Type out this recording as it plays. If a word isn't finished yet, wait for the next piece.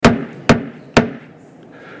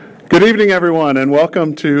Good evening, everyone, and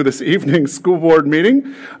welcome to this evening's school board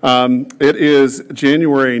meeting. It is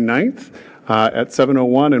January 9th at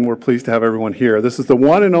 7:01, and we're pleased to have everyone here. This is the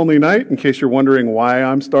one and only night, in case you're wondering why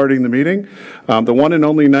I'm starting the meeting, the one and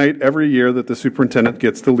only night every year that the superintendent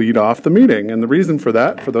gets to lead off the meeting. And the reason for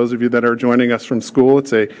that, for those of you that are joining us from school,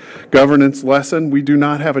 it's a governance lesson. We do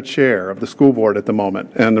not have a chair of the school board at the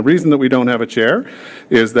moment. And the reason that we don't have a chair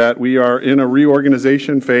is that we are in a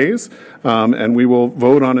reorganization phase, and we will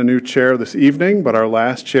vote on a new chair this evening, but our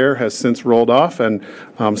last chair has since rolled off and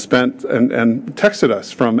spent and texted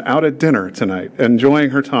us from out at dinner tonight, enjoying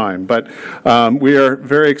her time. But we are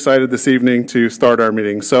very excited this evening to start our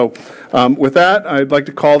meeting. So with that, I'd like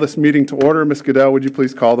to call this meeting to order. Ms. Goodell, would you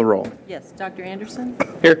please call the roll? Yes. Dr. Anderson?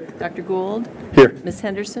 Here. Dr. Gould? Here. Ms.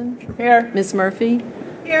 Henderson? Here. Ms. Murphy?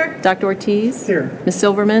 Here. Dr. Ortiz? Here. Ms.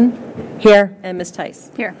 Silverman? Here. And Ms.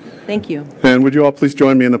 Tysse? Here. Thank you. And would you all please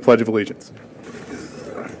join me in the Pledge of Allegiance?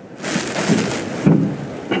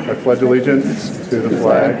 I pledge allegiance to the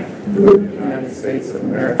flag of the United States of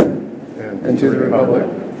America and to the republic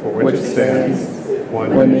for which it stands,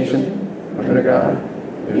 one nation, under God,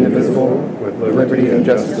 indivisible, with liberty and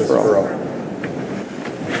justice for all.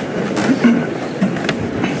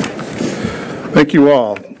 Thank you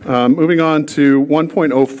all. Moving on to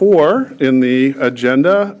 1.04 in the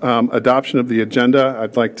agenda, adoption of the agenda.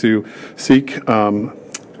 I'd like to seek a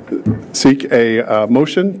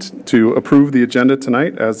motion to approve the agenda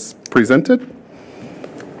tonight as presented.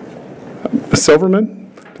 Ms.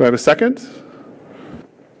 Silverman, do I have a second?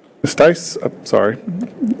 Ms. Tysse,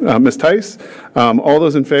 Ms. Tysse. All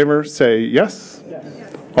those in favor say yes. Yes.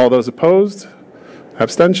 All those opposed?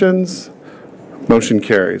 Abstentions? Motion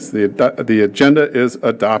carries. The agenda is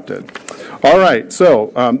adopted. All right,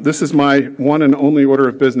 so this is my one and only order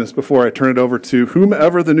of business before I turn it over to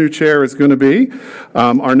whomever the new chair is going to be.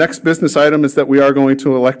 Our next business item is that we are going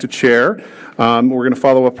to elect a chair. We're going to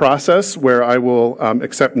follow a process where I will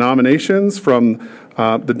accept nominations from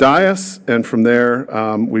the dais, and from there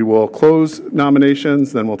we will close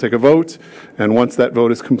nominations, then we'll take a vote, and once that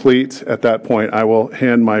vote is complete, at that point I will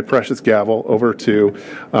hand my precious gavel over to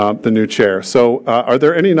the new chair. So are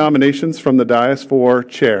there any nominations from the dais for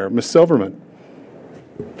chair? Ms. Silverman.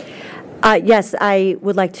 Yes, I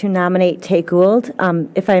would like to nominate Tate Gould.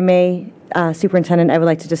 If I may, Superintendent, I would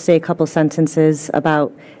like to just say a couple sentences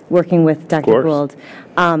about working with Dr. Gould.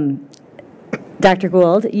 Dr.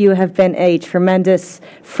 Gould, you have been a tremendous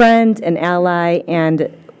friend and ally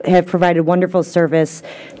and have provided wonderful service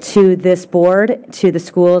to this board, to the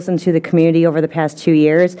schools, and to the community over the past 2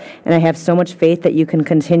 years. And I have so much faith that you can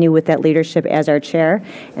continue with that leadership as our chair.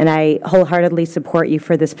 And I wholeheartedly support you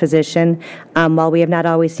for this position. While we have not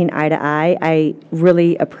always seen eye to eye, I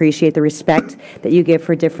really appreciate the respect that you give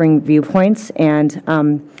for differing viewpoints. And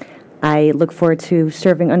I look forward to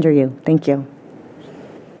serving under you. Thank you.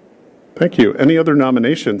 Thank you. Any other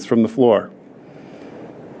nominations from the floor?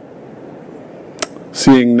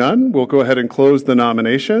 Seeing none, we'll go ahead and close the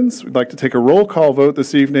nominations. We'd like to take a roll call vote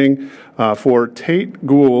this evening for Tate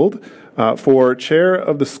Gould for chair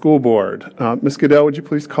of the school board. Ms. Goodell, would you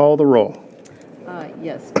please call the roll?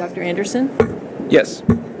 Yes. Dr. Anderson? Yes.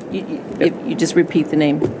 You just repeat the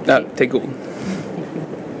name. Tate Gould. Thank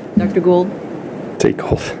you. Dr. Gould? Tate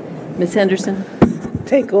Gould. Ms. Henderson?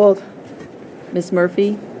 Tate Gould. Ms.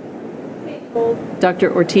 Murphy?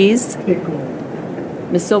 Dr. Ortiz? Tate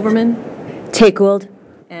Gould. Ms. Silverman? Tate Gould.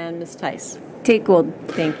 And Ms. Tysse? Tate Gould.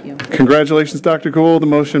 Thank you. Congratulations, Dr. Gould. The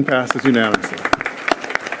motion passes unanimously.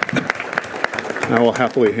 I will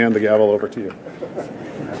happily hand the gavel over to you.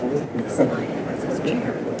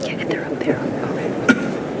 Yeah, they're up there.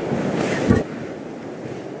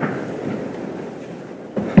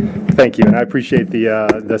 Thank you, and I appreciate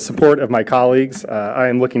the support of my colleagues. I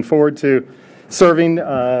am looking forward to serving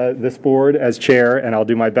this board as chair, and I'll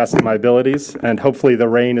do my best in my abilities. And hopefully the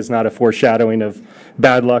rain is not a foreshadowing of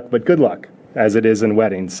bad luck, but good luck, as it is in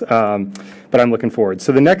weddings. But I'm looking forward.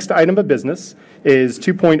 So the next item of business is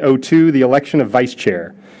 2.02, the election of vice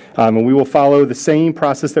chair. And we will follow the same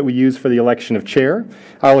process that we use for the election of chair.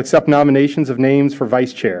 I'll accept nominations of names for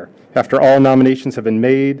vice chair. After all nominations have been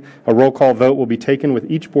made, a roll call vote will be taken with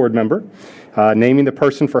each board member, naming the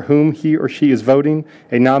person for whom he or she is voting.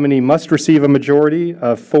 A nominee must receive a majority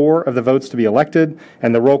of 4 of the votes to be elected,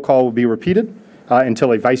 and the roll call will be repeated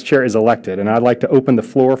until a vice chair is elected. And I'd like to open the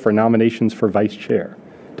floor for nominations for vice chair.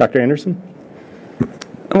 Dr. Anderson?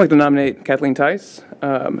 I'd like to nominate Kathleen Tysse.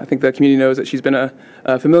 I think the community knows that she's been a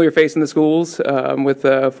familiar face in the schools. With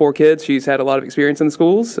 4 kids, she's had a lot of experience in the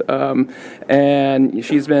schools, and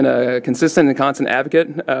she's been a consistent and constant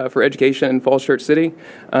advocate for education in Falls Church City,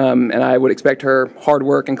 and I would expect her hard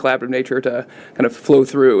work and collaborative nature to kind of flow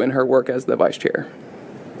through in her work as the vice chair.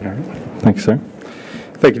 All right. Thank you, sir.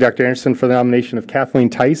 Thank you, Dr. Anderson, for the nomination of Kathleen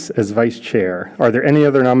Tysse as vice chair. Are there any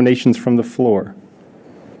other nominations from the floor?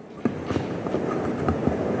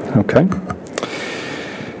 Okay.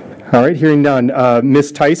 All right, hearing none.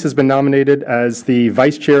 Ms. Tysse has been nominated as the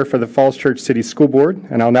vice chair for the Falls Church City School Board,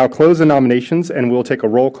 and I'll now close the nominations, and we'll take a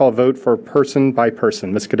roll call vote for person by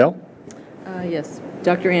person. Ms. Goodell? Yes.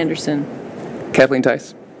 Dr. Anderson. Kathleen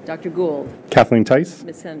Tysse. Dr. Gould. Kathleen Tysse?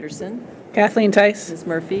 Ms. Henderson. Kathleen Tysse. Ms.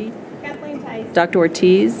 Murphy. Kathleen Tysse. Dr.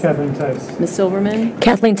 Ortiz. Kathleen Tysse. Ms. Silverman.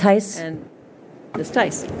 Kathleen Tysse. And Ms.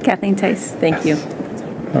 Tysse. Kathleen Tysse. Thank you.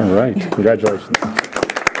 All right, congratulations.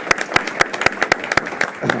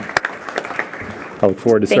 I look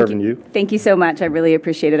forward to serving you. Thank you so much. I really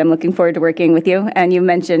appreciate it. I'm looking forward to working with you. And you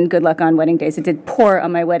mentioned good luck on wedding days. It did pour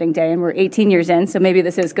on my wedding day, and we're 18 years in, so maybe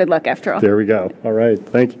this is good luck after all. There we go. All right,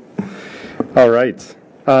 thank you. All right.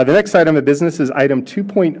 The next item of business is item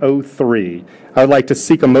 2.03. I would like to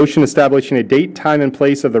seek a motion establishing a date, time, and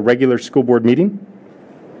place of the regular school board meeting.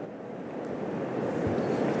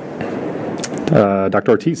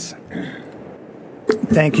 Dr. Ortiz.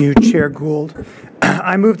 Thank you, Chair Gould.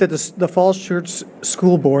 I move that the Falls Church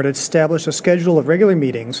School Board establish a schedule of regular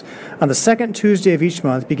meetings on the second Tuesday of each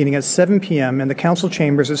month, beginning at 7 p.m. in the council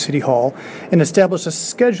chambers at City Hall, and establish a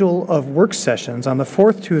schedule of work sessions on the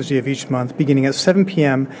fourth Tuesday of each month, beginning at 7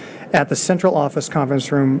 p.m. at the Central Office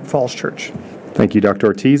Conference Room, Falls Church. Thank you, Dr.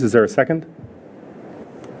 Ortiz. Is there a second?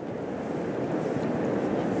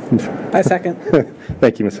 I second.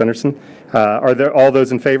 Thank you, Ms. Henderson. Are there all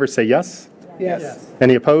those in favor say yes? Yes.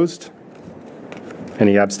 Any opposed?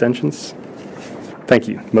 Any abstentions? Thank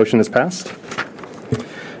you. Motion is passed.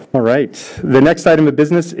 All right. The next item of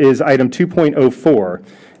business is item 2.04,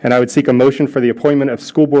 and I would seek a motion for the appointment of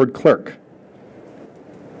school board clerk.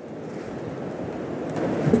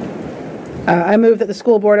 I move that the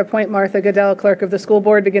school board appoint Martha Goodell, clerk of the school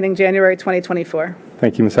board, beginning January 2024.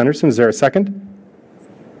 Thank you, Ms. Henderson. Is there a second?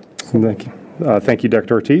 Thank you. Thank you,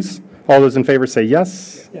 Dr. Ortiz. All those in favor say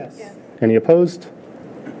yes. Yes. Any opposed?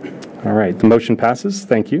 All right, the motion passes.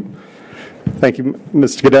 Thank you. Thank you,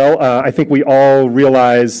 Mr. Goodell. I think we all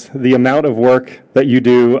realize the amount of work that you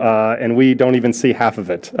do, and we don't even see half of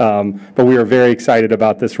it. But we are very excited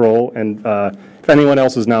about this role, and if anyone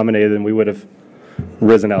else was nominated, then we would have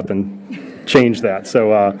risen up and changed that. So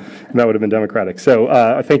that would have been democratic.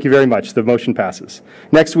 So thank you very much. The motion passes.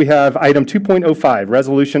 Next, we have item 2.05,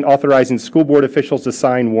 resolution authorizing school board officials to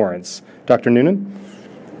sign warrants. Dr. Noonan?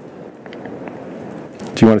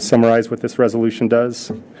 Do you want to summarize what this resolution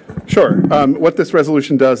does? Sure. What this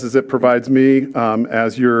resolution does is it provides me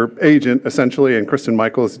as your agent, essentially, and Kristen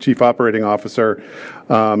Michael as the Chief Operating Officer,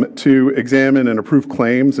 to examine and approve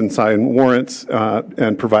claims and sign warrants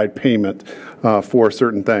and provide payment for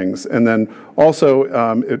certain things. And then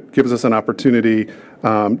also it gives us an opportunity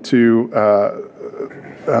to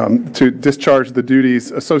discharge the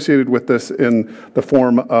duties associated with this in the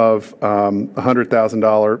form of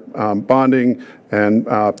 $100,000 bonding and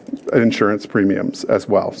insurance premiums as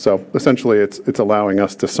well. So essentially, it's allowing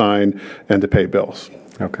us to sign and to pay bills.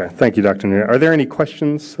 Okay. Thank you, Dr. Noonan. Are there any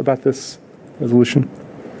questions about this resolution?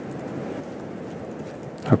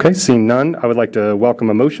 Okay. Seeing none, I would like to welcome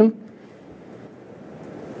a motion.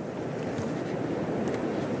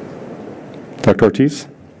 Dr. Ortiz?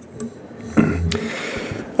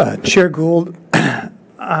 Chair Gould,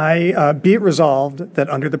 be it resolved that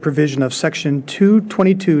under the provision of Section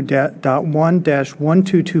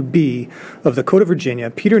 222.1-122B of the Code of Virginia,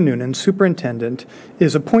 Peter Noonan, Superintendent,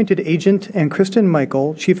 is appointed agent, and Kristen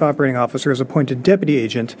Michael, Chief Operating Officer, is appointed deputy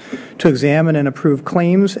agent to examine and approve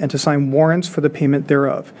claims and to sign warrants for the payment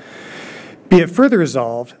thereof. Be it further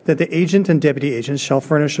resolved that the agent and deputy agents shall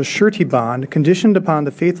furnish a surety bond conditioned upon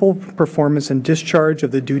the faithful performance and discharge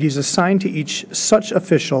of the duties assigned to each such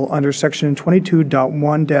official under Section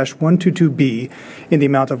 22.1-122B in the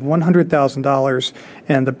amount of $100,000,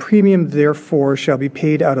 and the premium therefore shall be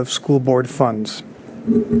paid out of school board funds.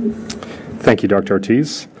 Thank you, Dr.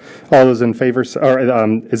 Ortiz. All those in favor, is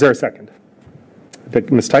there a second?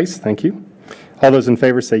 Ms. Tysse, thank you. All those in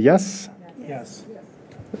favor say yes. Yes.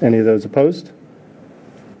 Any of those opposed?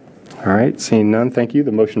 All right, seeing none, thank you.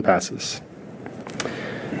 The motion passes.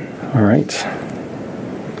 All right.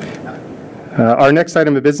 Our next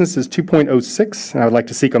item of business is 2.06, and I would like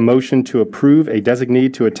to seek a motion to approve a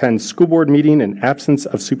designee to attend school board meeting in absence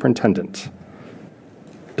of superintendent.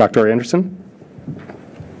 Dr. Anderson?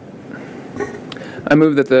 I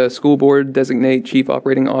move that the school board designate Chief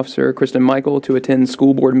Operating Officer Kristen Michael to attend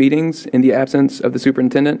school board meetings in the absence of the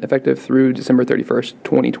superintendent, effective through December 31st,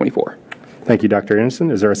 2024. Thank you, Dr. Anderson.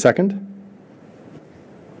 Is there a second?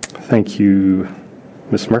 Thank you,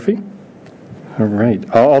 Ms. Murphy. All right.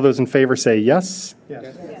 All those in favor say yes?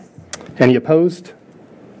 Yes. Any opposed?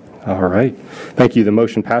 All right. Thank you. The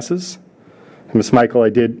motion passes. Ms. Michael, I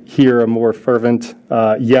did hear a more fervent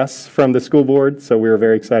yes from the school board, so we are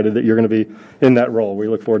very excited that you're going to be in that role. We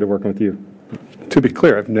look forward to working with you. To be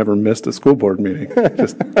clear, I've never missed a school board meeting.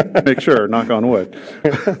 Just make sure, knock on wood.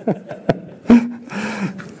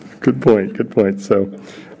 Good point, good point. So,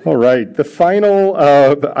 all right. The final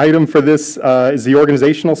item for this is the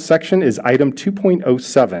organizational section is item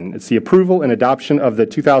 2.07. It's the approval and adoption of the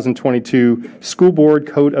 2022 School Board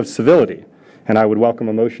Code of Civility. And I would welcome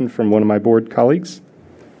a motion from one of my board colleagues.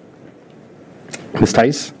 Ms.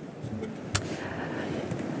 Tysse?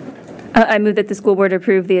 I move that the school board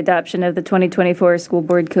approve the adoption of the 2024 School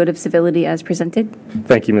Board Code of Civility as presented.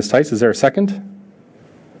 Thank you, Ms. Tysse. Is there a second?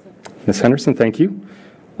 Ms. Henderson, thank you.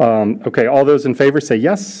 Okay, all those in favor say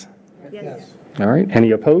yes? Yes. All right,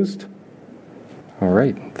 any opposed? All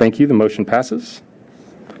right, thank you. The motion passes.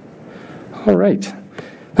 All right.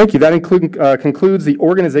 Thank you. That concludes the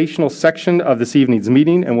organizational section of this evening's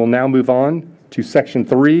meeting, and we'll now move on to section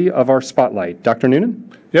 3 of our spotlight. Dr. Noonan?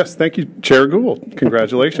 Yes, thank you, Chair Gould.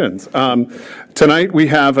 Congratulations. Tonight we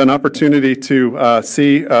have an opportunity to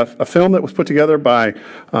see a film that was put together by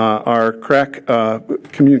our crack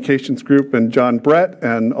communications group and John Brett,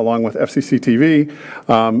 and along with FCCTV,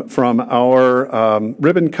 from our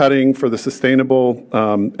ribbon cutting for the sustainable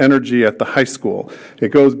energy at the high school.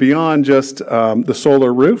 It goes beyond just the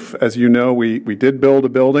solar roof. As you know, we did build a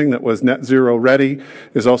building that was net zero ready,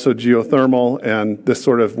 is also geothermal, and this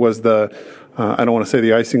sort of was the I don't want to say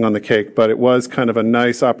the icing on the cake, but it was kind of a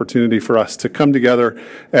nice opportunity for us to come together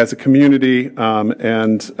as a community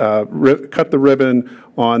and cut the ribbon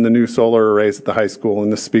on the new solar arrays at the high school,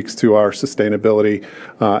 and this speaks to our sustainability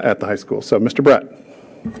at the high school. So, Mr. Brett.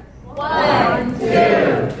 1, 2,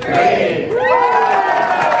 3.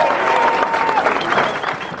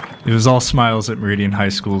 It was all smiles at Meridian High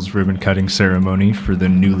School's ribbon cutting ceremony for the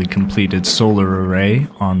newly completed solar array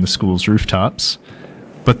on the school's rooftops.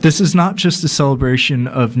 But this is not just a celebration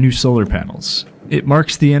of new solar panels. It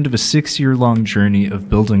marks the end of a 6-year-long journey of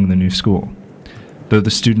building the new school. Though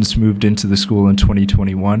the students moved into the school in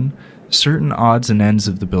 2021, certain odds and ends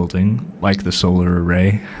of the building, like the solar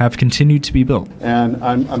array, have continued to be built. And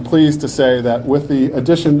I'm pleased to say that with the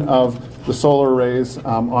addition of the solar arrays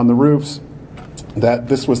on the roofs, that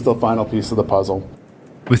this was the final piece of the puzzle.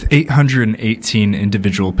 With 818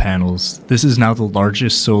 individual panels, this is now the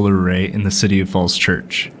largest solar array in the City of Falls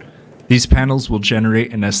Church. These panels will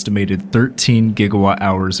generate an estimated 13 gigawatt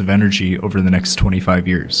hours of energy over the next 25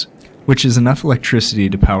 years, which is enough electricity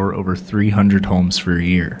to power over 300 homes for a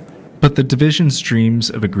year. But the division's dreams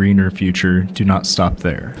of a greener future do not stop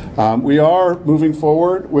there. We are moving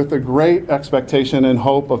forward with a great expectation and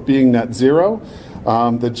hope of being net zero.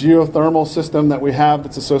 The geothermal system that we have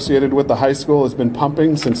that's associated with the high school has been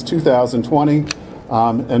pumping since 2020,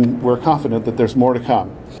 and we're confident that there's more to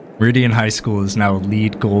come. Meridian High School is now a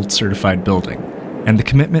LEED Gold certified building, and the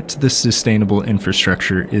commitment to this sustainable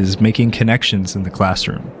infrastructure is making connections in the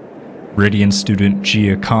classroom. Meridian student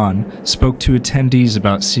Gia Khan spoke to attendees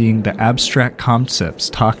about seeing the abstract concepts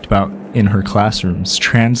talked about in her classrooms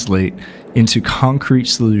translate into concrete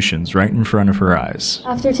solutions right in front of her eyes.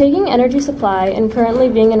 After taking energy supply and currently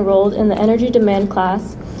being enrolled in the energy demand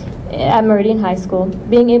class at Meridian High School,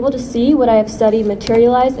 being able to see what I have studied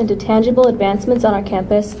materialize into tangible advancements on our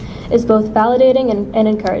campus is both validating and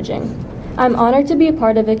encouraging. I'm honored to be a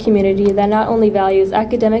part of a community that not only values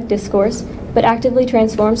academic discourse, but actively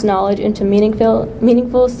transforms knowledge into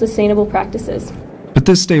meaningful, sustainable practices. But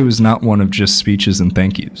this day was not one of just speeches and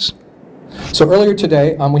thank yous. So earlier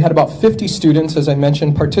today, we had about 50 students, as I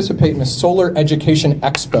mentioned, participate in a Solar Education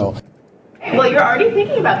Expo. Well, you're already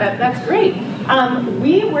thinking about that. That's great.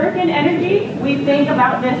 We work in energy. We think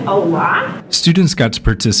about this a lot. Students got to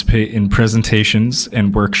participate in presentations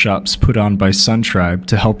and workshops put on by SunTribe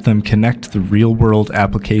to help them connect the real-world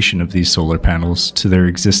application of these solar panels to their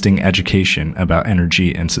existing education about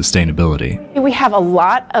energy and sustainability. We have a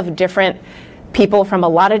lot of different people from a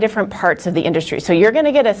lot of different parts of the industry. So you're going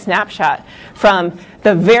to get a snapshot from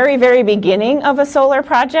the very, very beginning of a solar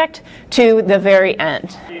project to the very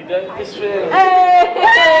end. Did we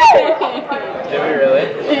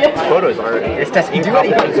really? photos are. It's just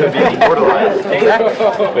incomplete to be immortalized.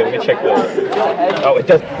 Exactly. Wait, let me check the. Oh, it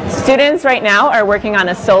does. Students right now are working on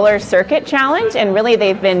a solar circuit challenge, and really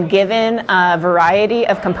they've been given a variety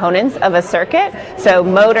of components of a circuit, so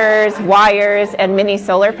motors, wires, and mini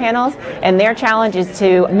solar panels, and their challenge is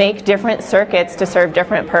to make different circuits to serve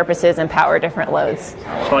different purposes and power different loads.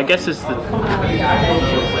 So I guess it's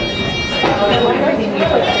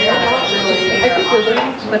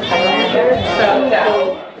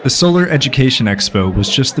The Solar Education Expo was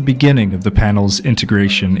just the beginning of the panel's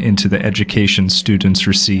integration into the education students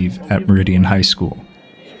receive at Meridian High School.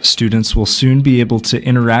 Students will soon be able to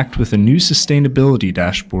interact with a new sustainability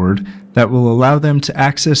dashboard that will allow them to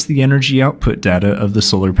access the energy output data of the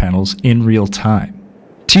solar panels in real time.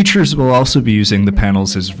 Teachers will also be using the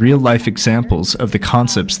panels as real-life examples of the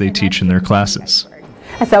concepts they teach in their classes.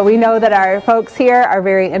 So we know that our folks here are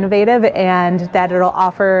very innovative and that it'll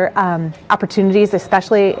offer opportunities,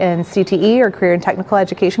 especially in CTE or career and technical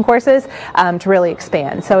education courses, to really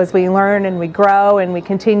expand. So as we learn and we grow and we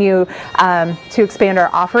continue to expand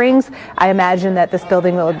our offerings, I imagine that this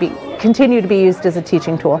building will continue to be used as a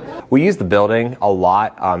teaching tool. We use the building a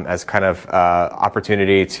lot as kind of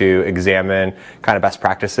opportunity to examine kind of best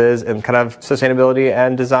practices in kind of sustainability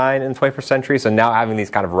and design in the 21st century. So now having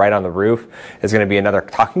these kind of right on the roof is going to be another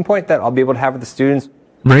talking point that I'll be able to have with the students.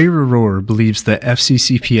 Ray Roror believes that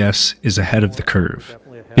FCCPS is ahead of the curve,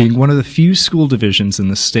 being one of the few school divisions in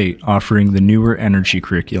the state offering the newer energy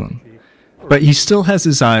curriculum. But he still has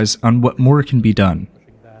his eyes on what more can be done.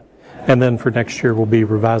 And then for next year, we'll be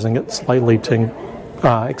revising it slightly to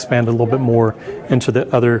expand a little bit more into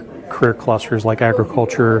the other career clusters like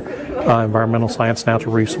agriculture, environmental science,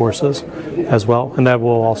 natural resources as well. And that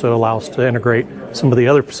will also allow us to integrate some of the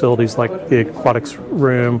other facilities like the aquatics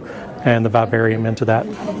room and the vivarium into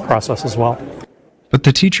that process as well. But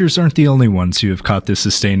the teachers aren't the only ones who have caught this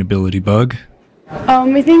sustainability bug.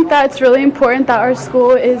 I think that it's really important that our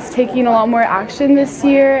school is taking a lot more action this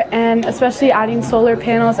year, and especially adding solar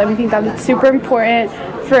panels. I think that it's super important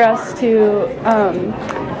for us to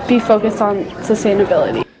be focused on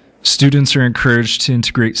sustainability. Students are encouraged to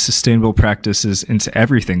integrate sustainable practices into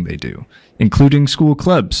everything they do, including school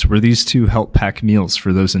clubs, where these two help pack meals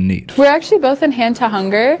for those in need. We're actually both in Hand to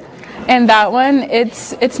Hunger, and that one,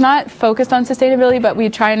 it's not focused on sustainability, but we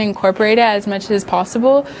try and incorporate it as much as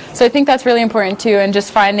possible. So I think that's really important too, and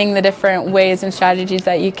just finding the different ways and strategies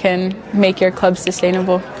that you can make your club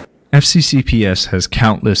sustainable. FCCPS has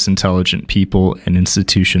countless intelligent people and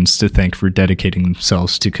institutions to thank for dedicating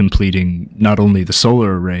themselves to completing not only the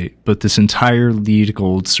solar array, but this entire LEED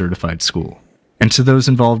Gold certified school. And to those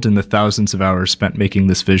involved in the thousands of hours spent making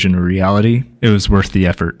this vision a reality, it was worth the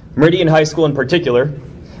effort. Meridian High School in particular,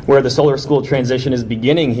 where the solar school transition is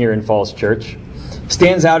beginning here in Falls Church,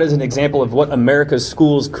 stands out as an example of what America's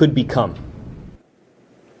schools could become.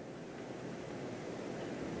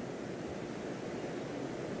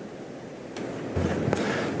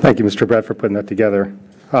 Thank you, Mr. Brett, for putting that together.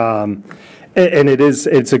 And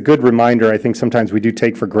it's a good reminder. I think sometimes we do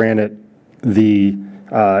take for granted the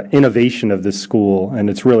innovation of this school, and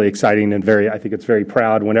it's really exciting and I think it's very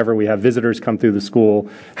proud whenever we have visitors come through the school,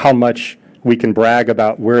 how much we can brag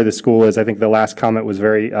about where the school is. I think the last comment was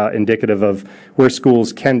very indicative of where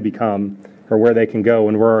schools can become or where they can go,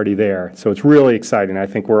 and we're already there. So it's really exciting. I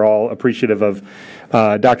think we're all appreciative of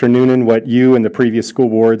Dr. Noonan, what you and the previous school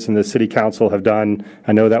boards and the city council have done.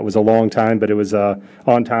 I know that was a long time, but it was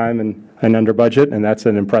on time and under budget, and that's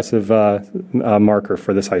an impressive marker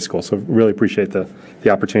for this high school. So really appreciate the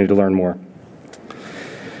opportunity to learn more.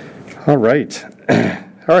 All right.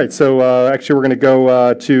 All right, so actually we're going to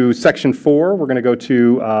go to Section 4. We're going to go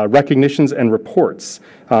to recognitions and reports.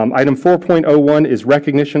 Item 4.01 is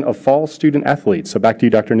recognition of fall student athletes. So back to you,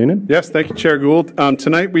 Dr. Noonan. Yes, thank you, Chair Gould.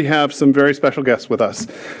 Tonight we have some very special guests with us.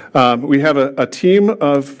 We have a team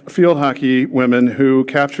of field hockey women who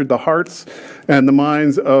captured the hearts and the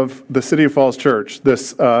minds of the City of Falls Church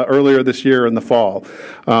earlier this year in the fall.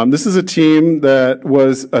 This is a team that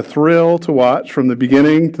was a thrill to watch from the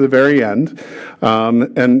beginning to the very end.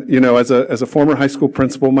 And you know, as a former high school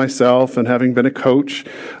principal myself, and having been a coach,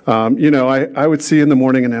 you know, I would see in the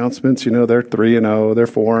morning announcements, you know, they're 3-0, they're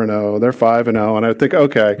 4-0, they're 5-0, and I would think,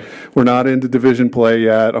 okay, we're not into division play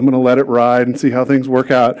yet. I'm going to let it ride and see how things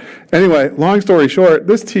work out. Anyway, long story short,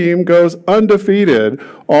 this team goes undefeated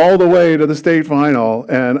all the way to the state final,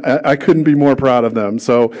 and I couldn't be more proud of them.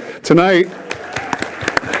 So tonight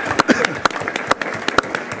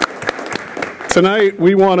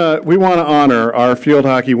we want to honor our field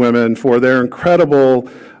hockey women for their incredible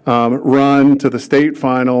run to the state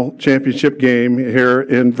final championship game here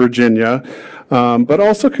in Virginia. but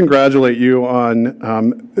also congratulate you on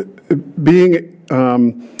being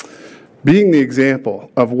the example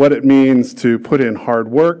of what it means to put in hard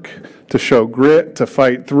work, to show grit, to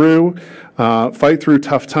fight through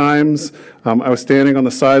tough times. I was standing on the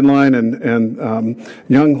sideline, and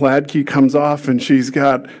young Ladke comes off, and she's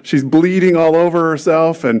bleeding all over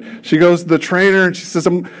herself, and she goes to the trainer, and she says,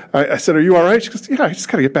 I said, "Are you all right?" She goes, "Yeah, I just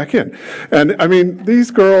got to get back in." And I mean, these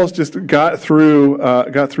girls just got through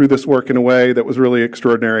this work in a way that was really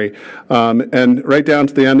extraordinary, and right down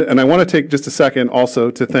to the end. And I want to take just a second also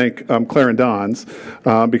to thank Claire and Dons,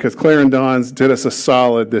 because Claire and Dons did us a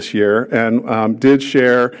solid this year and did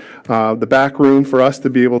share the back room for us to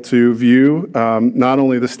be able to view not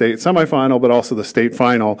only the state semifinal, but also the state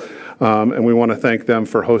final. And we want to thank them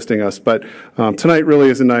for hosting us. But tonight really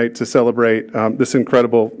is a night to celebrate this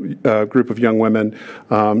incredible group of young women,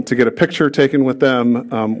 to get a picture taken with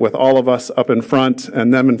them, with all of us up in front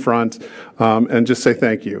and them in front, and just say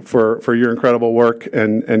thank you for your incredible work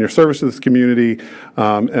and your service to this community,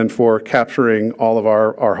 and for capturing all of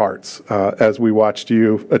our hearts as we watched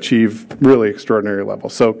you achieve really extraordinary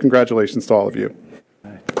levels. So congratulations to all of you.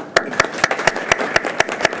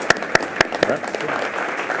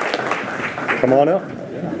 Come on up.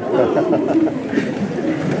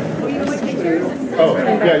 Oh,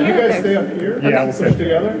 yeah, you guys stay up here? Yeah, we'll stay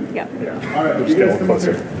together? Yeah. All right, Just you get a guys little come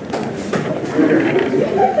closer.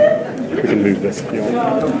 We can move this if you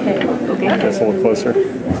want. Okay. Just a little closer.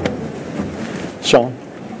 Sean,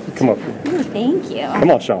 come up here. Ooh, thank you.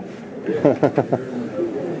 Come on, Sean.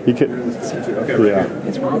 You could. Yeah.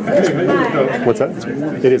 What's that?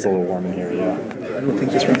 It is a little warm in here, yeah. I don't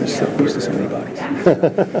think this room is so used to so many bodies.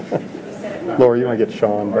 Laura, you want to get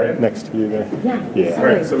Sean right next to you there? Yeah. All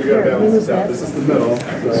right, so we got to balance this out. This is the middle.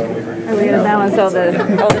 So Are we going to balance all the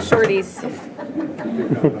shorties?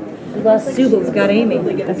 Well, Subal's got Amy.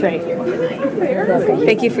 That's right.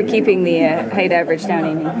 Thank you for keeping the height average down,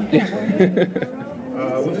 Amy.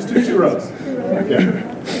 We'll just do 2 rows. Yeah.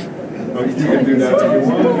 You can do that if you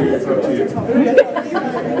want. It's up to you.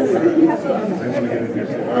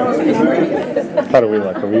 How do we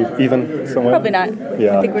look? Are we even somewhere? Probably not.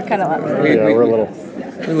 Yeah. I think we're kind of up. Yeah, we're a little.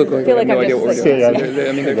 We look like I feel we like have no I'm idea just what we're like- doing. Yeah. I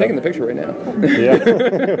mean, they're taking the picture right now. Yeah.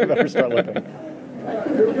 We better start looking.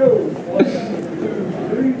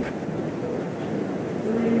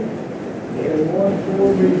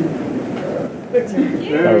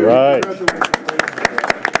 All right.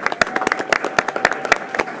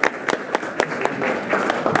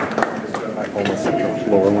 I almost hit the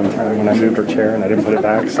floor one time when I moved her chair and I didn't put it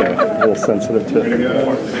back, so I'm a little sensitive to it.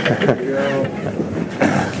 All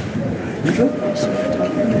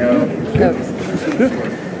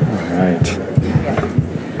right.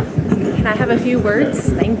 Can I have a few words?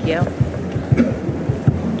 Thank you.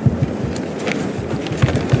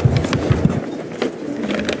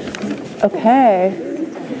 Okay.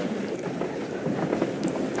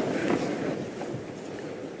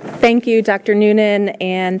 Thank you, Dr. Noonan,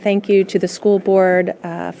 and thank you to the school board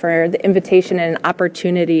for the invitation and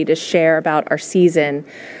opportunity to share about our season.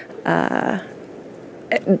 The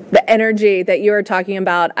energy that you were talking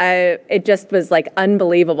about, it just was like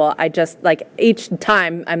unbelievable. I just like each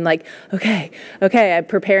time I'm like, okay, I'm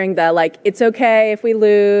preparing the like, it's okay if we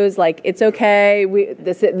lose, like it's okay.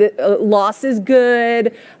 Loss is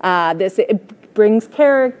good. It brings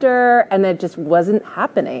character, and it just wasn't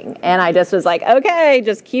happening. And I just was like, okay,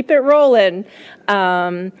 just keep it rolling.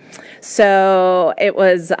 So it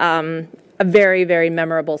was a very, very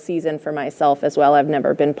memorable season for myself as well. I've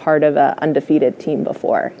never been part of an undefeated team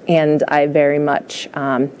before, and I very much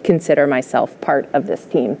consider myself part of this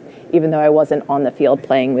team, even though I wasn't on the field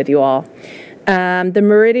playing with you all. The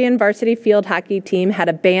Meridian varsity field hockey team had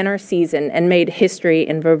a banner season and made history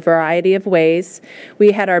in a variety of ways.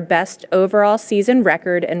 We had our best overall season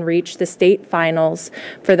record and reached the state finals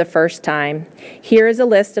for the first time. Here is a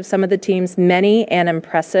list of some of the team's many and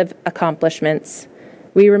impressive accomplishments.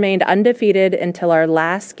 We remained undefeated until our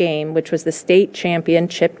last game, which was the state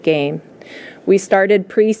championship game. We started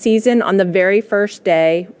preseason on the very first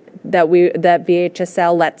day that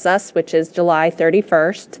VHSL lets us, which is July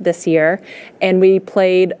 31st this year, and we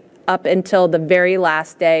played up until the very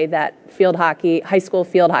last day that field hockey, high school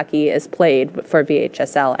field hockey is played for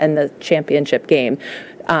VHSL and the championship game.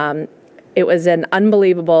 It was an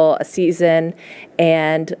unbelievable season,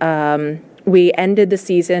 and we ended the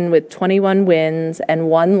season with 21 wins and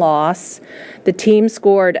 1 loss. The team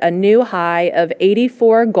scored a new high of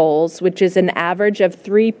 84 goals, which is an average of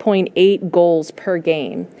 3.8 goals per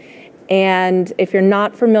game. And if you're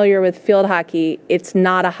not familiar with field hockey, it's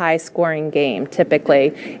not a high-scoring game, typically.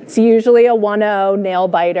 It's usually a 1-0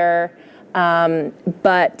 nail-biter.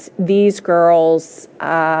 but these girls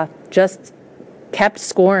just kept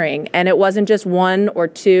scoring, and it wasn't just 1 or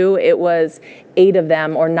 2, it was 8 of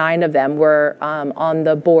them or 9 of them were on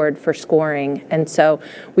the board for scoring. And so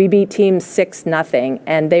we beat teams 6-0,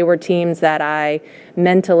 and they were teams that I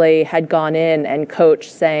mentally had gone in and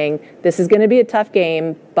coached saying, this is going to be a tough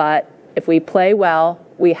game, but if we play well,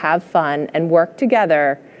 we have fun and work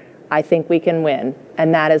together, I think we can win.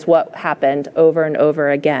 And that is what happened over and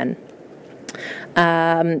over again.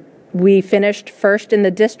 We finished first in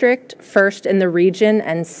the district, first in the region,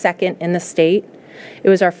 and second in the state. It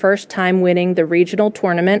was our first time winning the regional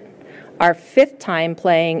tournament, our 5th time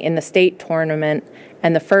playing in the state tournament,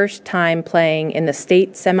 and the first time playing in the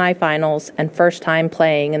state semifinals, and first time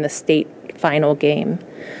playing in the state final game.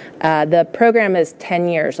 The program is 10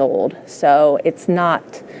 years old, so it's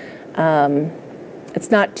not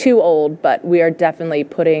too old, but we are definitely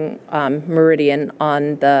putting Meridian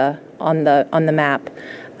on the map.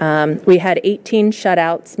 We had 18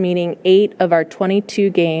 shutouts, meaning 8 of our 22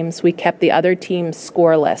 games we kept the other team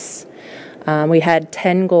scoreless. We had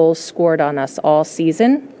 10 goals scored on us all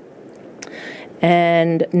season.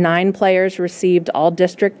 And 9 players received all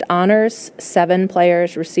district honors, 7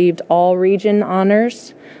 players received all region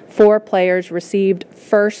honors, 4 players received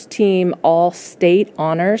first team all state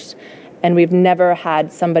honors, and we've never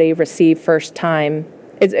had somebody receive first time.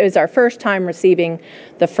 It was our first time receiving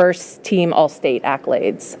the first team all-state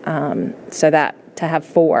accolades. So that to have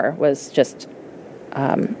 4 was just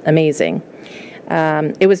amazing.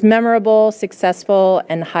 It was memorable, successful,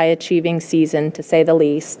 and high-achieving season, to say the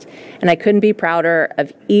least. And I couldn't be prouder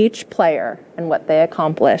of each player and what they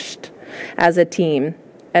accomplished as a team.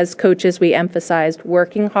 As coaches, we emphasized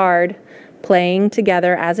working hard, playing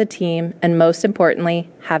together as a team, and most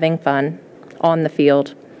importantly, having fun on the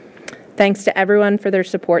field. Thanks to everyone for their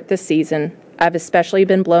support this season. I've especially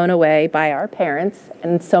been blown away by our parents,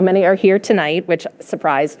 and so many are here tonight, which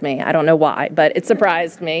surprised me. I don't know why, but it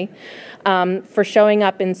surprised me, for showing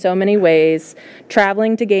up in so many ways,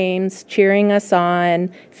 traveling to games, cheering us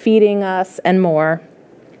on, feeding us, and more.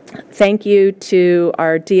 Thank you to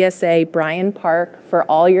our DSA, Brian Park, for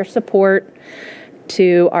all your support,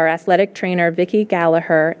 to our athletic trainer, Vicki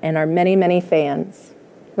Gallagher, and our many, many fans.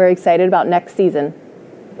 We're excited about next season.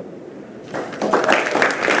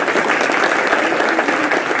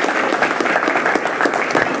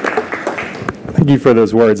 Thank you for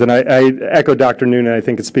those words. And I echo Dr. Noonan. I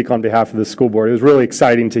think I speak on behalf of the school board. It was really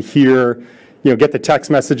exciting to hear, get the text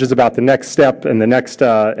messages about the next step and the next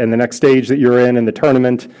stage that you're in the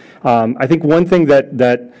tournament. I think one thing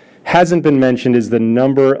that hasn't been mentioned is the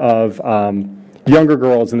number of younger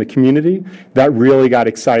girls in the community that really got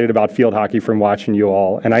excited about field hockey from watching you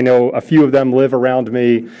all. And I know a few of them live around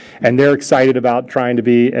me, and they're excited about trying to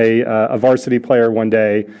be a varsity player one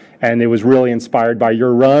day. And it was really inspired by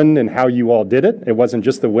your run and how you all did it. It wasn't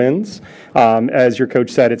just the wins. As your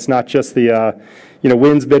coach said, it's not just the,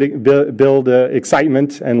 wins build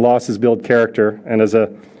excitement and losses build character. And as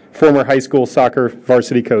a former high school soccer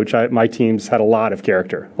varsity coach, my teams had a lot of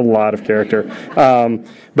character.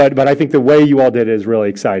 But I think the way you all did it is really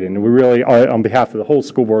exciting. And we really, on behalf of the whole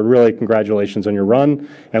school board, really congratulations on your run,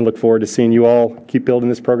 and look forward to seeing you all keep building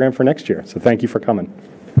this program for next year. So thank you for coming.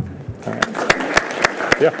 All right.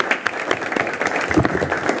 Yeah.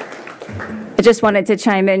 I just wanted to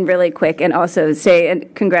chime in really quick and also say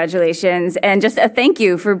congratulations and just a thank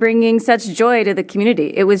you for bringing such joy to the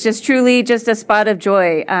community. It was just truly just a spot of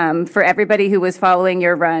joy for everybody who was following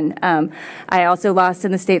your run. I also lost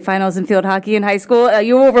in the state finals in field hockey in high school.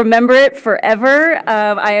 You will remember it forever.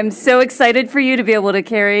 I am so excited for you to be able to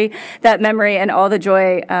carry that memory and all the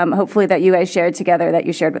joy, hopefully, that you guys shared together, that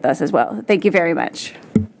you shared with us as well. Thank you very much.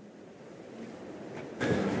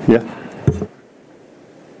 Yeah.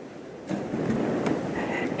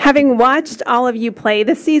 Having watched all of you play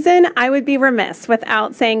this season, I would be remiss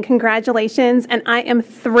without saying congratulations, and I am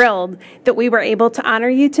thrilled that we were able to honor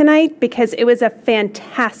you tonight because it was a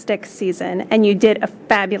fantastic season, and you did a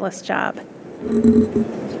fabulous job.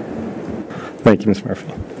 Thank you, Ms.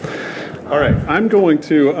 Murphy. All right, I'm going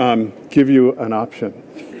to give you an option.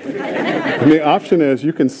 And the option is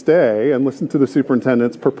you can stay and listen to the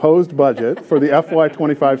superintendent's proposed budget for the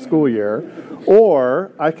FY25 school year,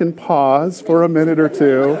 or I can pause for a minute or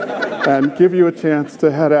two and give you a chance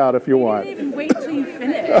to head out if you want. I didn't even wait till you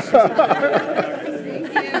finish.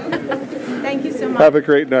 Thank you. Thank you so much. Have a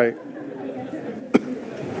great night.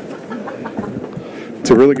 It's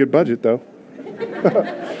a really good budget, though.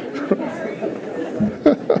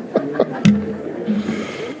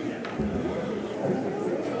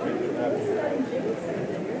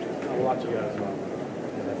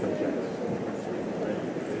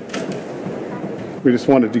 We just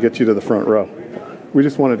wanted to get you to the front row. We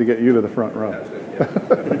just wanted to get you to the front row.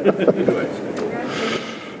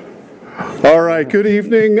 All right, good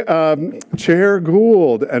evening, Chair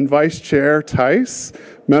Gould and Vice Chair Tysse,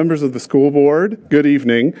 members of the school board, good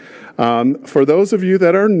evening. For those of you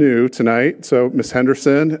that are new tonight, so Ms.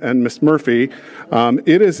 Henderson and Ms. Murphy,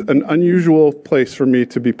 it is an unusual place for me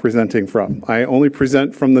to be presenting from. I only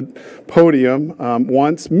present from the podium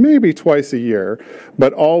once, maybe twice a year,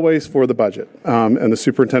 but always for the budget and the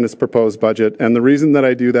superintendent's proposed budget. And the reason that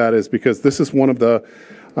I do that is because this is one of the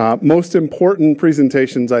most important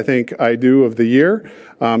presentations I think I do of the year,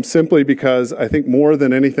 simply because I think more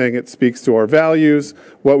than anything it speaks to our values,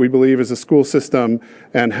 what we believe as a school system,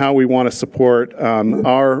 and how we want to support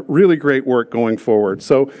our really great work going forward.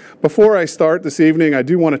 So before I start this evening, I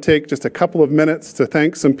do want to take just a couple of minutes to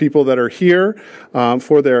thank some people that are here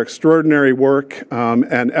for their extraordinary work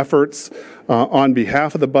and efforts on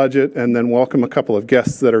behalf of the budget, and then welcome a couple of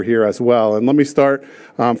guests that are here as well. And let me start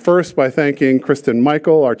first by thanking Kristen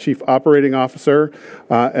Michael, our Chief Operating Officer,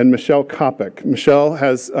 and Michelle Kopic. Michelle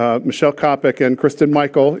Kopic and Kristen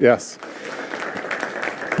Michael, yes,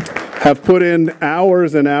 have put in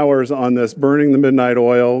hours and hours on this, burning the midnight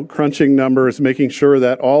oil, crunching numbers, making sure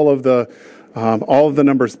that all of the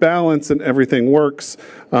numbers balance and everything works,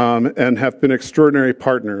 and have been extraordinary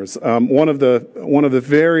partners. One of the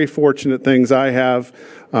very fortunate things I have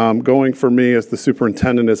going for me as the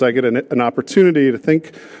superintendent is I get an opportunity to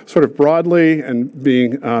think sort of broadly and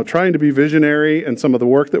trying to be visionary in some of the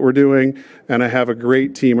work that we're doing, and I have a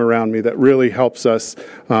great team around me that really helps us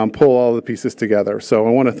pull all the pieces together. So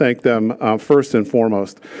I want to thank them first and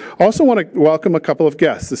foremost. Also want to welcome a couple of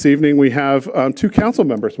guests. This evening we have two council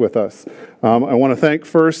members with us. I want to thank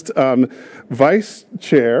first Vice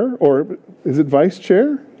Chair, or is it Vice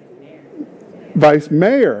Chair? Vice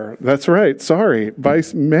Mayor, that's right, sorry.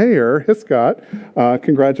 Vice Mayor Hiscott,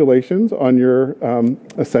 congratulations on your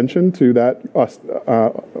ascension to that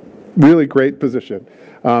really great position.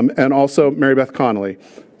 And also Mary Beth Connolly.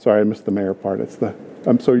 Sorry, I missed the mayor part.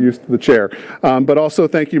 I'm so used to the chair. But also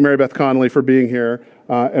thank you, Mary Beth Connolly, for being here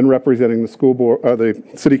and representing the school board, the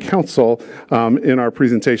city council in our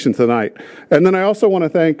presentation tonight. And then I also want to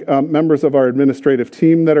thank members of our administrative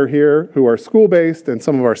team that are here, who are school-based, and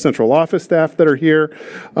some of our central office staff that are here.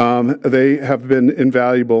 They have been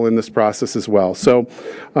invaluable in this process as well. So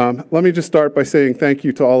let me just start by saying thank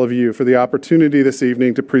you to all of you for the opportunity this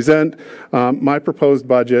evening to present my proposed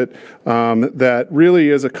budget that really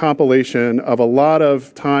is a compilation of a lot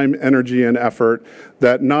of time, energy, and effort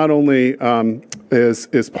that not only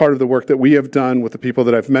is part of the work that we have done with the people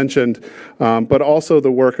that I've mentioned, but also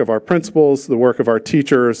the work of our principals, the work of our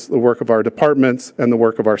teachers, the work of our departments, and the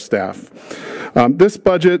work of our staff. This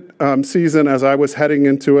budget season, as I was heading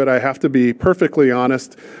into it, I have to be perfectly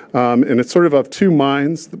honest, and it's sort of two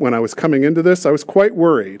minds. When I was coming into this, I was quite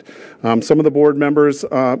worried. Some of the board members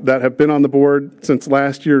that have been on the board since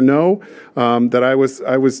last year know that I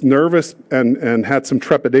was nervous and had some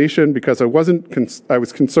trepidation because I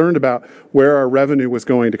was concerned about where our revenue was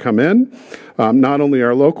going to come in, not only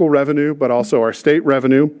our local revenue, but also our state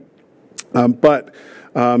revenue. But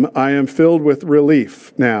I am filled with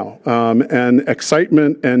relief now and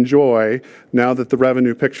excitement and joy now that the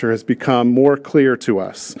revenue picture has become more clear to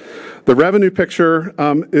us. The revenue picture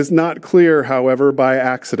is not clear, however, by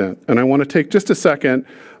accident. And I want to take just a second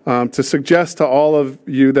to suggest to all of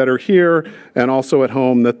you that are here and also at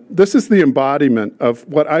home that this is the embodiment of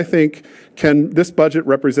what I think this budget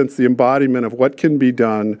represents the embodiment of what can be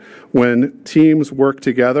done when teams work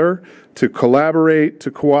together to collaborate, to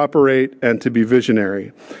cooperate, and to be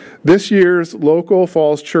visionary. This year's local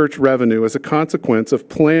Falls Church revenue is a consequence of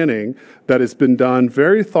planning that has been done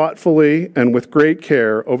very thoughtfully and with great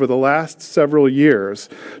care over the last several years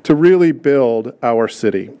to really build our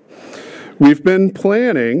city. We've been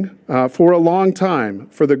planning for a long time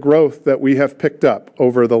for the growth that we have picked up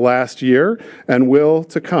over the last year and will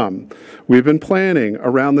to come. We've been planning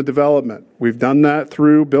around the development. We've done that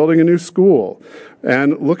through building a new school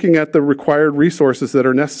and looking at the required resources that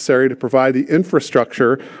are necessary to provide the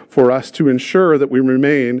infrastructure for us to ensure that we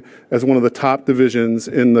remain as one of the top divisions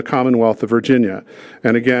in the Commonwealth of Virginia.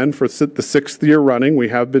 And again, for the 6th year running, we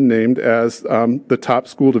have been named as the top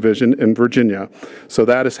school division in Virginia. So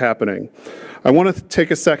that is happening. I want to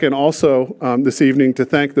take a second also this evening to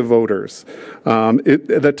thank the voters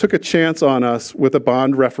that took a chance on us with a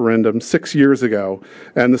bond referendum 6 years ago,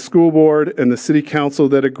 and the school board and the city council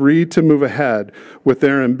that agreed to move ahead with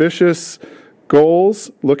their ambitious goals,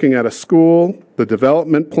 looking at a school, the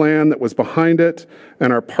development plan that was behind it,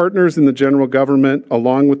 and our partners in the general government,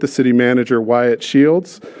 along with the city manager, Wyatt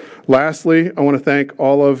Shields. Lastly, I want to thank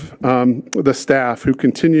all of the staff who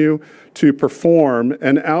continue to perform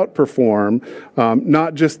and outperform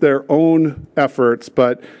not just their own efforts,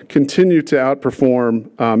 but continue to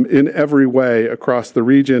outperform in every way across the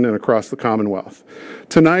region and across the Commonwealth.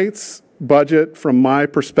 Tonight's budget, from my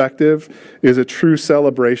perspective, is a true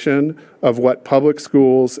celebration of what public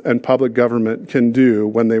schools and public government can do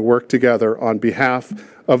when they work together on behalf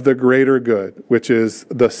of the greater good, which is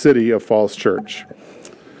the city of Falls Church.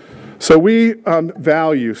 So we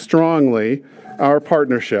value strongly our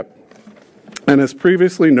partnership. And as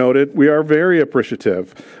previously noted, we are very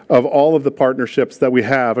appreciative of all of the partnerships that we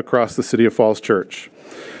have across the city of Falls Church.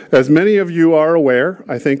 As many of you are aware,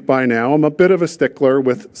 I think by now, I'm a bit of a stickler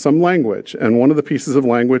with some language. And one of the pieces of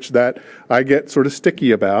language that I get sort of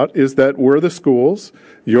sticky about is that we're the schools,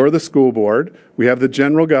 you're the school board, we have the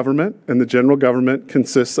general government, and the general government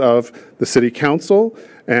consists of the city council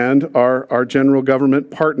and our general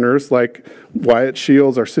government partners like Wyatt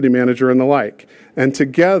Shields, our city manager, and the like. And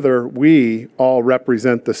together, we all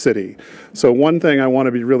represent the city. So one thing I want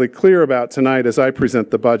to be really clear about tonight as I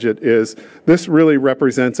present the budget is this really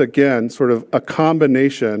represents, again, sort of a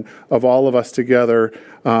combination of all of us together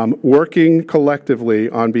working collectively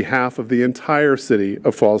on behalf of the entire city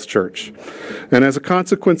of Falls Church. And as a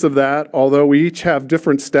consequence of that, although we each have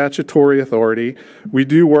different statutory authority, we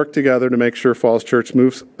do work together to make sure Falls Church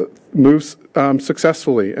moves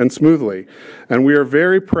successfully and smoothly. And we are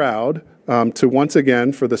very proud to once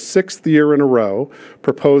again, for the 6th year in a row,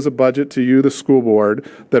 propose a budget to you, the school board,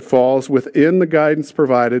 that falls within the guidance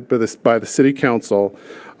provided by the city council,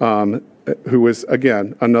 who is,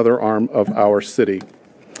 again, another arm of our city.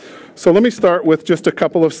 So let me start with just a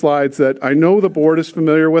couple of slides that I know the board is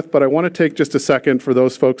familiar with, but I want to take just a second for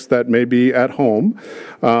those folks that may be at home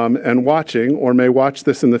and watching or may watch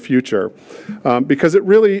this in the future, because it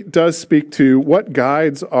really does speak to what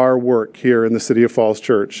guides our work here in the City of Falls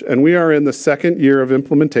Church. And we are in the 2nd year of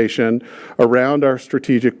implementation around our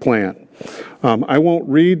strategic plan. I won't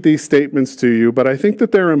read these statements to you, but I think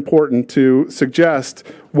that they're important to suggest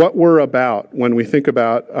what we're about when we think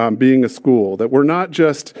about being a school, that we're not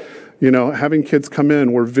just having kids come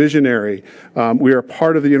in. We're visionary. We are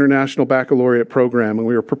part of the International Baccalaureate program, and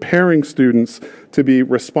we are preparing students to be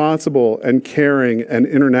responsible and caring and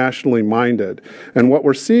internationally minded. And what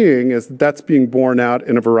we're seeing is that's being borne out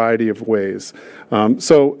in a variety of ways.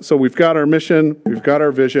 So we've got our mission, we've got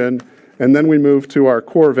our vision, and then we move to our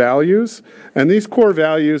core values. And these core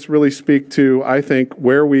values really speak to, I think,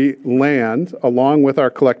 where we land along with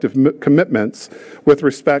our collective commitments with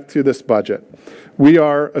respect to this budget. We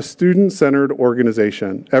are a student-centered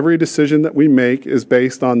organization. Every decision that we make is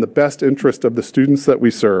based on the best interest of the students that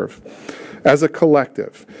we serve. As a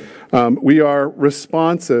collective, we are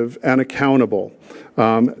responsive and accountable,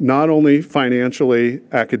 not only financially,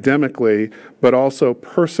 academically, but also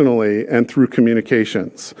personally and through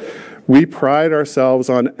communications. We pride ourselves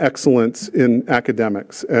on excellence in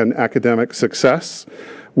academics and academic success.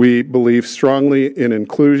 We believe strongly in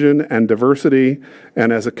inclusion and diversity,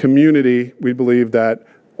 and as a community, we believe that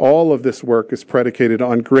all of this work is predicated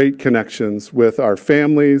on great connections with our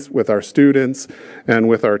families, with our students, and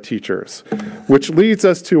with our teachers, which leads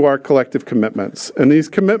us to our collective commitments. And these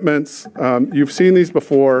commitments, you've seen these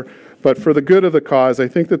before, but for the good of the cause, I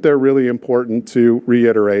think that they're really important to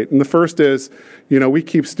reiterate. And the first is, we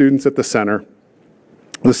keep students at the center.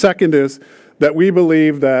 The second is that we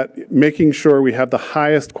believe that making sure we have the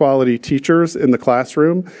highest quality teachers in the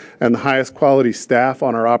classroom and the highest quality staff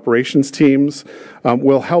on our operations teams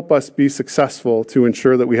will help us be successful to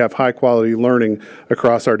ensure that we have high quality learning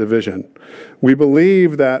across our division. We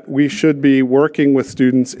believe that we should be working with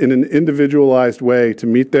students in an individualized way to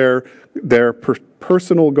meet their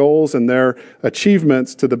personal goals and their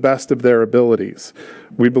achievements to the best of their abilities.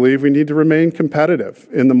 We believe we need to remain competitive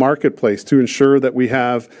in the marketplace to ensure that we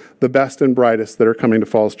have the best and brightest that are coming to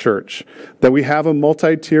Falls Church, that we have a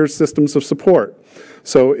multi-tiered systems of support.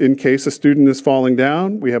 So in case a student is falling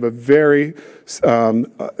down, we have a very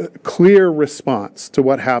clear response to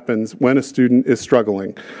what happens when a student is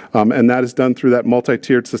struggling. And that is done through that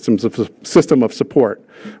multi-tiered system of support.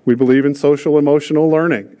 We believe in social emotional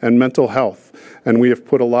learning and mental health. And we have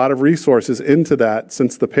put a lot of resources into that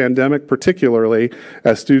since the pandemic, particularly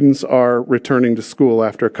as students are returning to school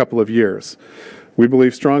after a couple of years. We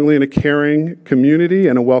believe strongly in a caring community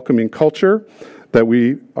and a welcoming culture, that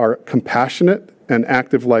we are compassionate and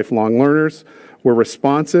active lifelong learners. We're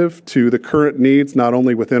responsive to the current needs, not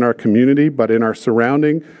only within our community, but in our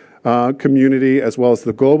surrounding community as well as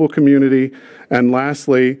the global community. And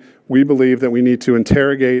lastly, we believe that we need to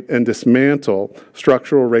interrogate and dismantle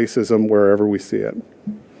structural racism wherever we see it.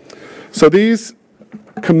 So these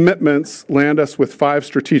commitments land us with 5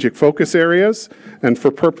 strategic focus areas, and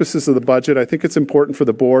for purposes of the budget, I think it's important for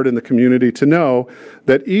the board and the community to know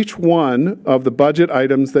that each one of the budget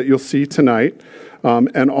items that you'll see tonight,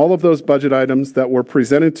 and all of those budget items that were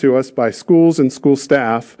presented to us by schools and school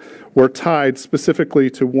staff, were tied specifically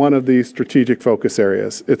to one of these strategic focus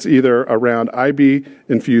areas. It's either around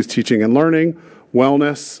IB-infused teaching and learning,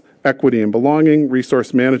 wellness, equity and belonging,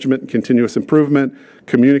 resource management and continuous improvement,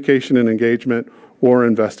 communication and engagement, or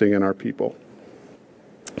investing in our people.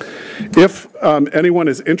 If anyone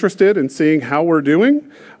is interested in seeing how we're doing,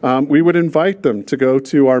 we would invite them to go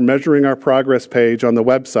to our Measuring Our Progress page on the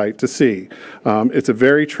website to see. It's a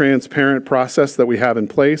very transparent process that we have in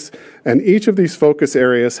place, and each of these focus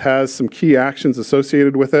areas has some key actions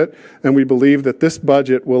associated with it, and we believe that this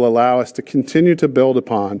budget will allow us to continue to build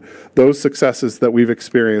upon those successes that we've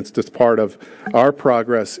experienced as part of our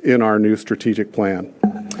progress in our new strategic plan.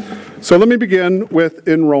 So let me begin with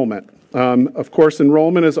enrollment. Of course,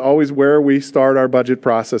 enrollment is always where we start our budget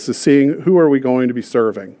process, is seeing who are we going to be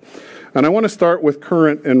serving. And I want to start with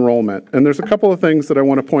current enrollment. And there's a couple of things that I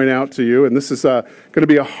want to point out to you, and this is going to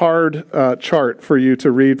be a hard chart for you to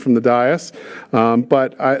read from the dais,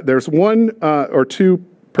 but there's one or two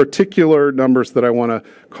particular numbers that I want to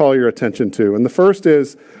call your attention to. And the first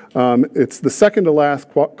is, it's the second to last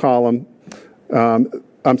column,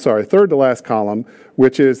 third to last column,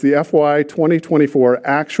 which is the FY 2024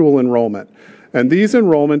 actual enrollment. And these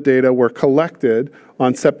enrollment data were collected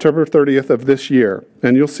on September 30th of this year.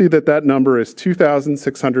 And you'll see that that number is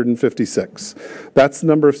 2,656. That's the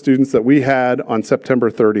number of students that we had on September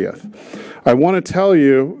 30th. I want to tell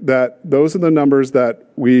you that those are the numbers that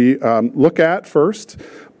we look at first,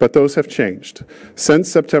 but those have changed. Since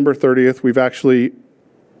September 30th, we've actually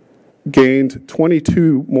gained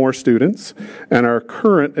 22 more students, and our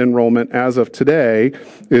current enrollment as of today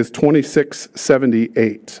is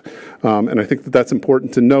 2678. And I think that that's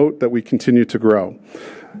important to note, that we continue to grow.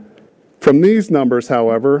 From these numbers,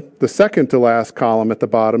 however, the second to last column at the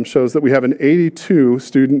bottom shows that we have an 82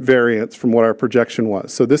 student variance from what our projection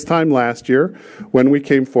was. So this time last year, when we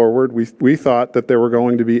came forward, we thought that there were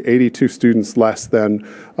going to be 82 students less than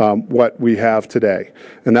what we have today.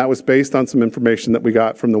 And that was based on some information that we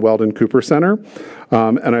got from the Weldon Cooper Center.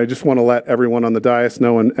 And I just want to let everyone on the dais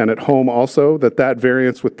know, and at home also, that that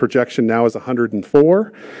variance with projection now is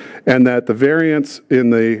 104, and that the variance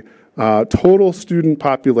in the total student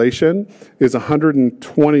population is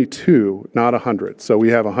 122, not 100. So we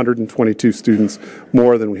have 122 students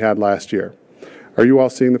more than we had last year. Are you all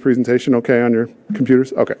seeing the presentation okay on your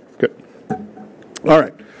computers? Okay, good. All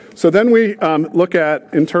right. So then we look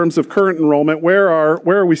at, in terms of current enrollment, where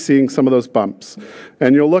are we seeing some of those bumps?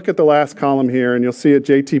 And you'll look at the last column here, and you'll see at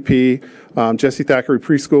JTP, Jesse Thackeray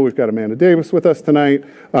Preschool, we've got Amanda Davis with us tonight.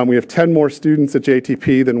 We have 10 more students at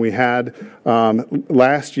JTP than we had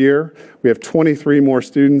last year. We have 23 more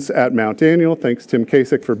students at Mount Daniel. Thanks, Tim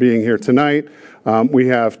Kasich, for being here tonight. We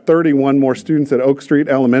have 31 more students at Oak Street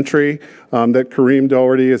Elementary that Kareem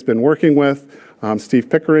Doherty has been working with. Steve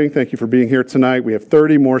Pickering, thank you for being here tonight. We have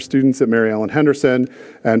 30 more students at Mary Ellen Henderson,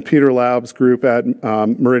 and Peter Laub's group at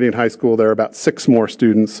Meridian High School, there are about 6 more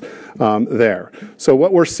students there. So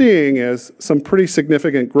what we're seeing is some pretty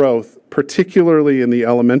significant growth, particularly in the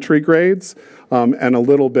elementary grades, and a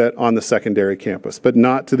little bit on the secondary campus, but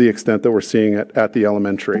not to the extent that we're seeing it at the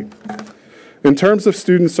elementary. In terms of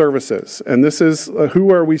student services, and this is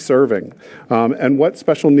who are we serving, and what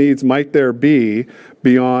special needs might there be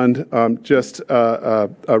beyond just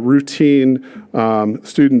a routine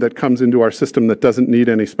student that comes into our system that doesn't need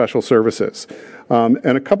any special services.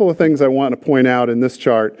 And a couple of things I want to point out in this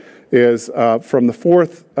chart is from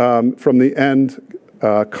the end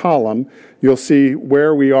column, you'll see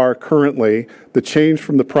where we are currently, the change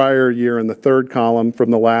from the prior year in the third column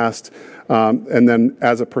from the last, and then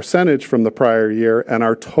as a percentage from the prior year, and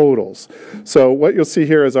our totals. So what you'll see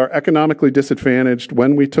here is our economically disadvantaged,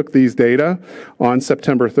 when we took these data on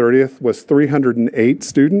September 30th, was 308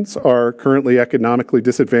 students are currently economically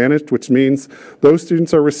disadvantaged, which means those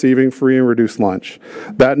students are receiving free and reduced lunch.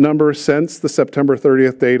 That number since the September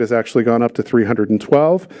 30th date has actually gone up to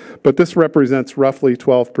 312, but this represents roughly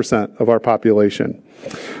 12% of our population.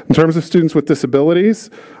 In terms of students with disabilities,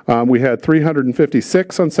 we had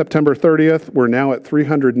 356 on September 30th. We're now at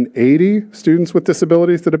 380 students with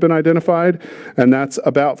disabilities that have been identified, and that's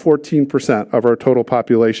about 14% of our total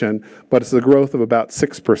population, but it's a growth of about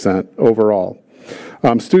 6% overall.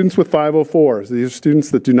 Students with 504s, these are students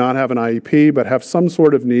that do not have an IEP but have some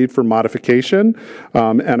sort of need for modification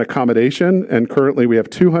and accommodation. And currently we have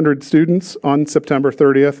 200 students on September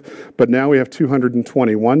 30th, but now we have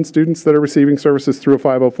 221 students that are receiving services through a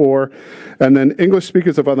 504. And then English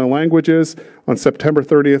speakers of other languages, on September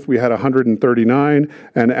 30th we had 139,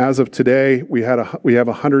 and as of today we have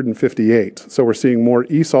 158. So we're seeing more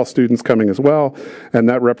ESOL students coming as well, and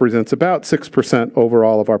that represents about 6%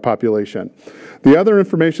 overall of our population. The other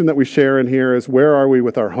information that we share in here is where are we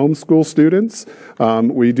with our homeschool students.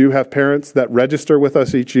 We do have parents that register with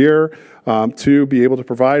us each year to be able to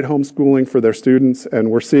provide homeschooling for their students, and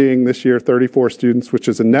we're seeing this year 34 students, which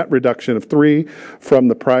is a net reduction of 3 from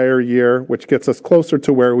the prior year, which gets us closer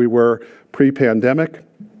to where we were pre-pandemic.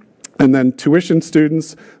 And then tuition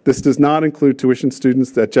students, this does not include tuition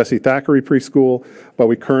students at Jesse Thackeray Preschool, but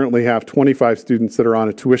we currently have 25 students that are on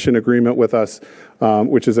a tuition agreement with us,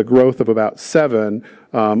 which is a growth of about 7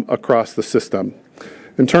 across the system.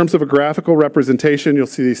 In terms of a graphical representation, you'll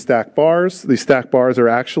see these stacked bars. These stacked bars are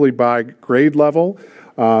actually by grade level.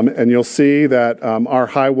 And you'll see that our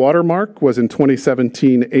high water mark was in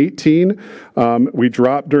 2017-18. We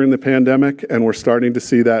dropped during the pandemic, and we're starting to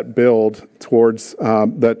see that build towards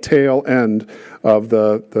the tail end of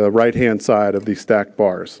the right-hand side of these stacked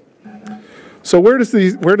bars. So where do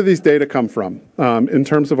these data come from in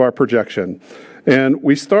terms of our projection? And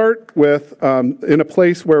we start with in a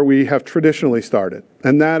place where we have traditionally started,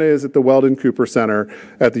 and that is at the Weldon Cooper Center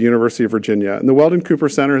at the University of Virginia. And the Weldon Cooper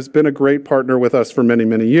Center has been a great partner with us for many,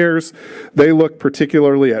 many years. They look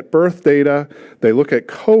particularly at birth data. They look at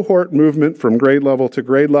cohort movement from grade level to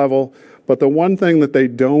grade level. But the one thing that they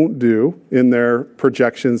don't do in their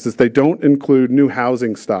projections is they don't include new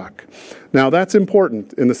housing stock. Now, that's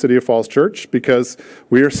important in the City of Falls Church because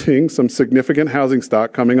we are seeing some significant housing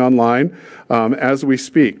stock coming online as we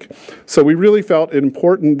speak. So we really felt it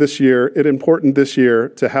important this year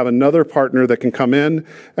to have another partner that can come in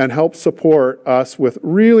and help support us with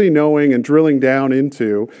really knowing and drilling down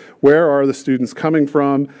into where are the students coming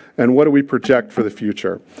from and what do we project for the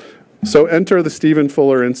future. So enter the Stephen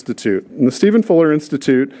Fuller Institute. And the Stephen Fuller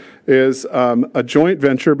Institute is a joint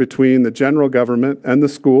venture between the general government and the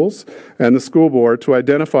schools and the school board to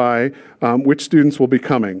identify which students will be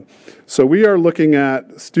coming. So we are looking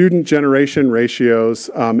at student generation ratios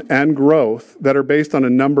and growth that are based on a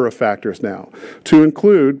number of factors now, to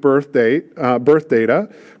include birth data,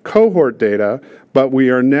 cohort data, but we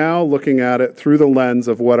are now looking at it through the lens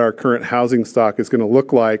of what our current housing stock is going to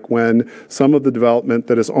look like when some of the development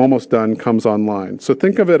that is almost done comes online. So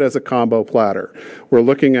think of it as a combo platter. We're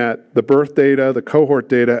looking at the birth data, the cohort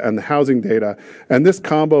data, and the housing data, and this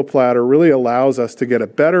combo platter really allows us to get a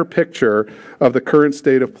better picture of the current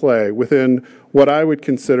state of play within what I would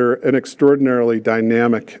consider an extraordinarily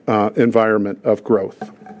dynamic environment of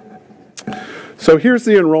growth. So here's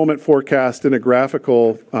the enrollment forecast in a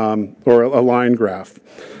graphical or a line graph.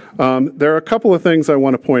 There are a couple of things I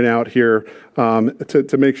want to point out here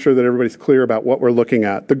to make sure that everybody's clear about what we're looking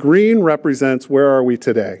at. The green represents where are we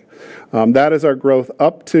today. That is our growth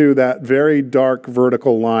up to that very dark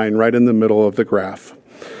vertical line right in the middle of the graph.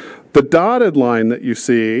 The dotted line that you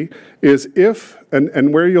see is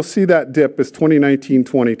and where you'll see that dip is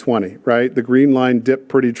 2019-2020, right? The green line dipped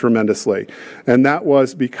pretty tremendously, and that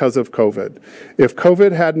was because of COVID. If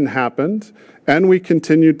COVID hadn't happened and we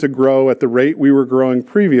continued to grow at the rate we were growing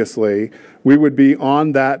previously, we would be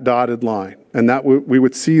on that dotted line, and we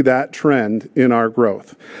would see that trend in our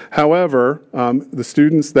growth. However, the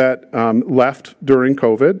students that left during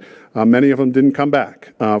COVID, many of them didn't come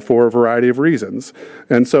back for a variety of reasons.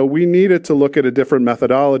 And so we needed to look at a different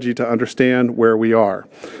methodology to understand where we are.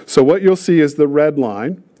 So what you'll see is the red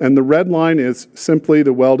line, and the red line is simply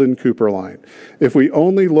the Weldon Cooper line. If we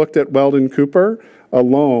only looked at Weldon Cooper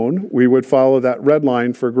alone, we would follow that red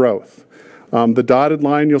line for growth. The dotted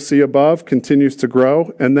line you'll see above continues to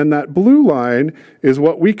grow, and then that blue line is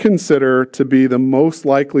what we consider to be the most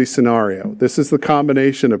likely scenario. This is the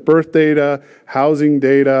combination of birth data, housing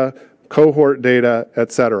data, cohort data,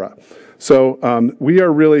 etc. So we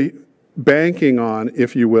are really banking on,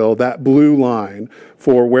 if you will, that blue line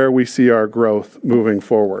for where we see our growth moving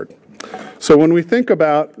forward. So when we think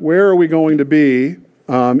about where are we going to be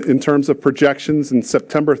in terms of projections in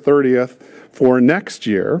September 30th for next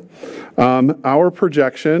year, our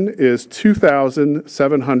projection is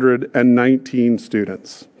 2,719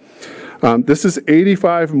 students. This is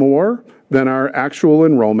 85 more than our actual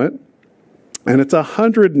enrollment, and it's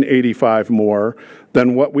 185 more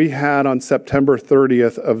than what we had on September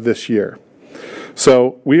 30th of this year.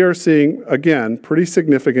 So we are seeing, again, pretty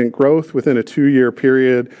significant growth within a 2-year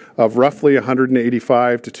period of roughly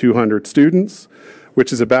 185 to 200 students.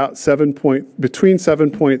 which is about between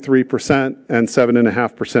 7.3% and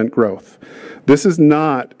 7.5% growth. This is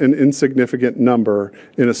not an insignificant number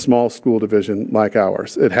in a small school division like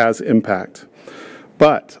ours. It has impact.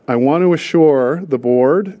 But I want to assure the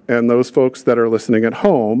board and those folks that are listening at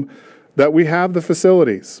home that we have the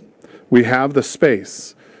facilities, we have the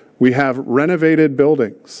space, we have renovated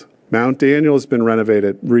buildings. Mount Daniel has been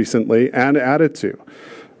renovated recently and added to.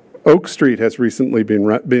 Oak Street has recently been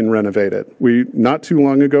renovated. We, not too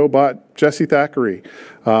long ago, bought Jesse Thackeray.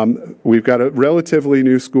 We've got a relatively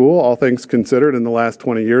new school, all things considered, in the last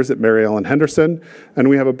 20 years at Mary Ellen Henderson, and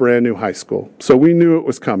we have a brand new high school. So we knew it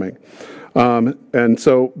was coming. And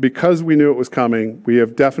so because we knew it was coming, we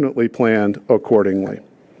have definitely planned accordingly.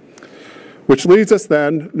 Which leads us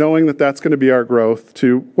then, knowing that that's going to be our growth,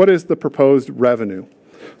 to what is the proposed revenue?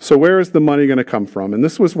 So where is the money going to come from? And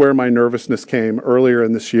this was where my nervousness came earlier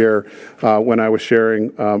in this year when I was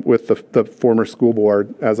sharing with the former school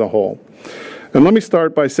board as a whole. And let me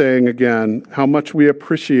start by saying again how much we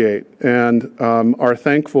appreciate and are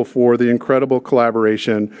thankful for the incredible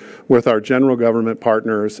collaboration with our general government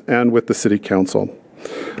partners and with the City Council.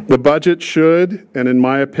 The budget should, and in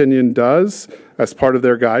my opinion does, as part of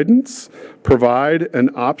their guidance, provide an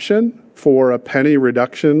option for a penny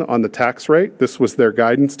reduction on the tax rate. This was their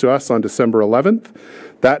guidance to us on December 11th.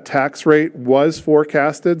 That tax rate was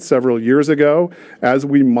forecasted several years ago as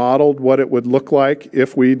we modeled what it would look like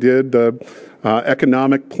if we did the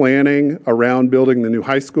economic planning around building the new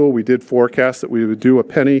high school. We did forecast that we would do a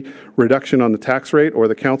penny reduction on the tax rate, or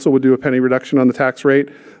the council would do a penny reduction on the tax rate.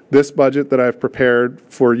 This budget that I've prepared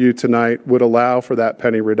for you tonight would allow for that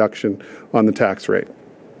penny reduction on the tax rate.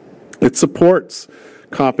 It supports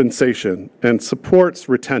compensation and supports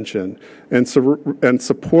retention and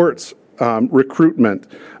supports recruitment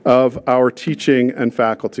of our teaching and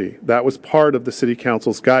faculty. That was part of the City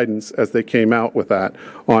Council's guidance as they came out with that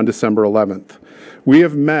on December 11th. We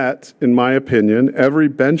have met, in my opinion, every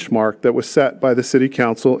benchmark that was set by the City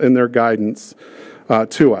Council in their guidance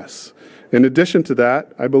to us. In addition to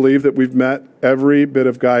that, I believe that we've met every bit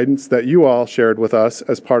of guidance that you all shared with us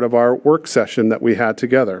as part of our work session that we had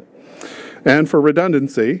together. And for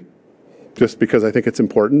redundancy, just because I think it's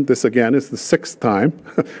important, this again is the 6th time,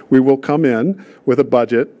 we will come in with a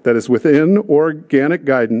budget that is within organic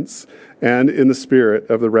guidance and in the spirit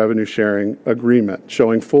of the revenue sharing agreement,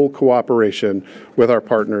 showing full cooperation with our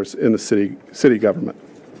partners in the city government.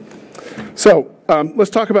 So let's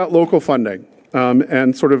talk about local funding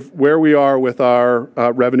and sort of where we are with our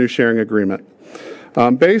revenue sharing agreement.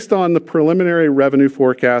 Based on the preliminary revenue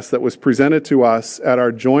forecast that was presented to us at our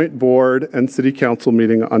joint board and city council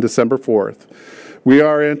meeting on December 4th, we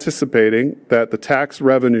are anticipating that the tax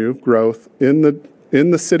revenue growth in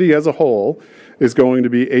the city as a whole is going to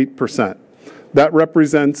be 8%. That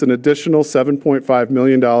represents an additional $7.5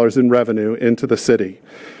 million in revenue into the city.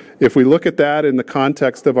 If we look at that in the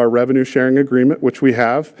context of our revenue sharing agreement, which we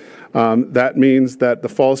have, that means that the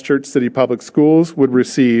Falls Church City Public Schools would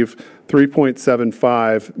receive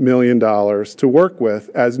 $3.75 million to work with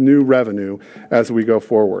as new revenue as we go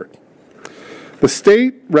forward. The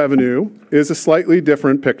state revenue is a slightly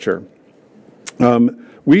different picture.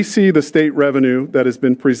 We see the state revenue that has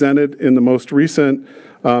been presented in the most recent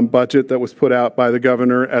budget that was put out by the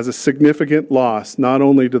governor as a significant loss, not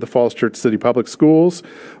only to the Falls Church City Public Schools,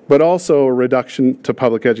 but also a reduction to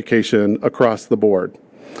public education across the board.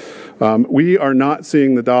 We are not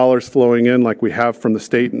seeing the dollars flowing in like we have from the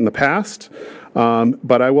state in the past,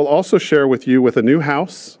 but I will also share with you, with a new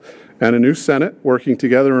House and a new Senate working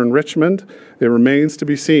together in Richmond, it remains to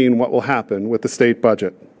be seen what will happen with the state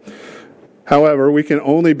budget. However, we can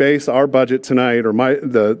only base our budget tonight, or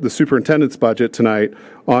the superintendent's budget tonight,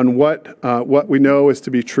 on what we know is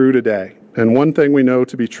to be true today. And one thing we know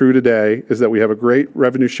to be true today is that we have a great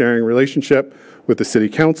revenue sharing relationship with the City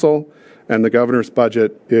Council, and the governor's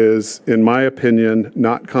budget is, in my opinion,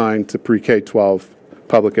 not kind to pre-K-12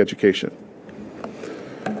 public education.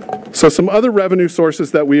 So some other revenue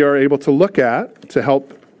sources that we are able to look at to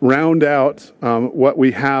help round out what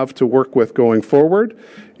we have to work with going forward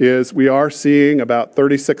is we are seeing about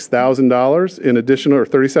 $36,000 in additional, or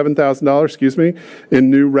 $37,000, excuse me, in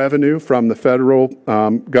new revenue from the federal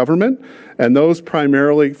government. And those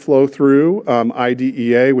primarily flow through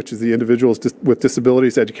IDEA, which is the Individuals with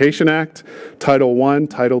Disabilities Education Act, Title I,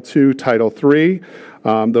 Title II, Title III.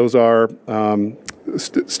 Those are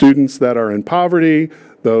students that are in poverty,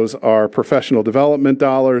 those are professional development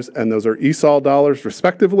dollars, and those are ESOL dollars,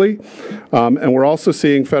 respectively. And we're also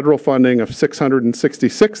seeing federal funding of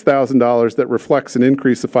 $666,000 that reflects an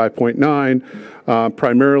increase of 5.9,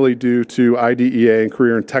 primarily due to IDEA and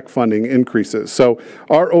career and tech funding increases. So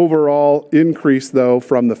our overall increase, though,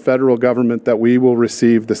 from the federal government that we will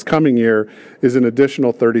receive this coming year is an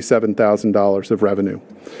additional $37,000 of revenue.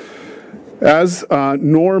 As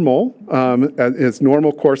normal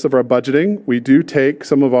course of our budgeting, we do take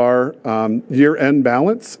some of our year-end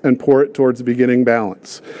balance and pour it towards beginning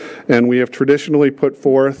balance. And we have traditionally put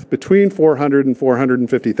forth between $400,000 and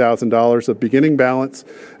 $450,000 of beginning balance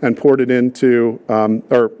and poured it into,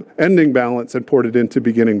 or ending balance and poured it into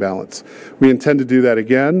beginning balance. We intend to do that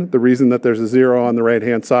again. The reason that there's a zero on the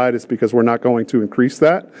right-hand side is because we're not going to increase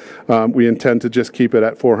that. We intend to just keep it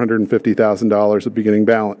at $450,000 of beginning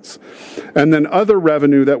balance. And then other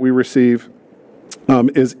revenue that we receive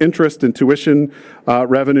is interest and tuition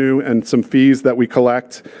revenue and some fees that we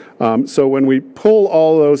collect. So when we pull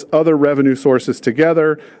all those other revenue sources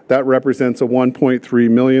together, that represents a $1.3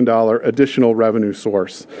 million additional revenue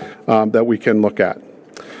source that we can look at.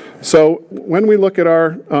 So when we look at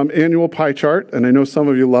our annual pie chart, and I know some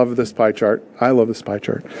of you love this pie chart, I love this pie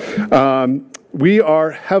chart, we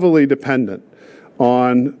are heavily dependent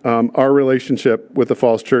on our relationship with the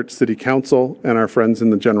Falls Church City Council and our friends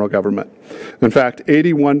in the general government. In fact,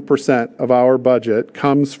 81% of our budget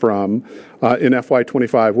comes from, in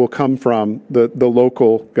FY25, will come from the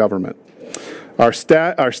local government. Our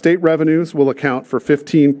state revenues will account for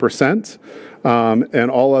 15%,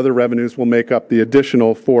 and all other revenues will make up the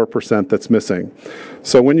additional 4% that's missing.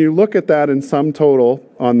 So when you look at that in sum total,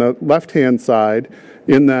 on the left-hand side,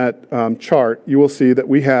 in that chart, you will see that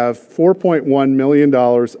we have $4.1 million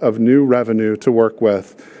of new revenue to work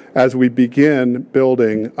with as we begin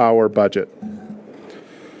building our budget.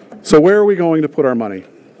 So where are we going to put our money?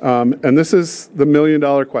 And this is the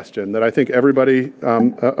million-dollar question that I think everybody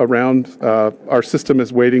around our system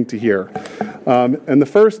is waiting to hear. And the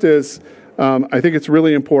first is, I think it's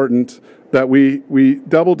really important that we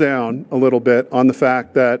double down a little bit on the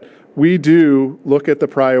fact that we do look at the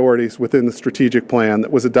priorities within the strategic plan that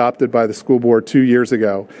was adopted by the school board 2 years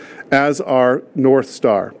ago as our North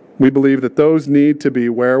Star. We believe that those need to be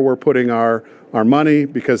where we're putting our money,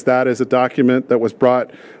 because that is a document that was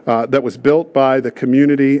built by the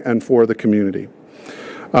community and for the community.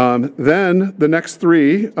 Then the next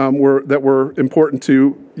three that were important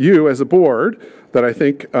to you as a board that I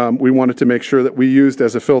think we wanted to make sure that we used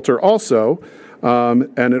as a filter also.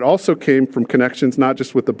 And it also came from connections not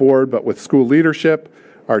just with the board, but with school leadership,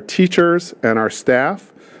 our teachers, and our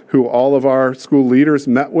staff, who all of our school leaders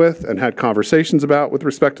met with and had conversations about with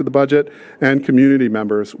respect to the budget, and community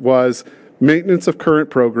members, was maintenance of current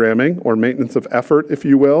programming, or maintenance of effort, if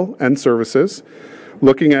you will, and services,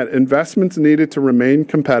 looking at investments needed to remain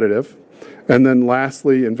competitive, and then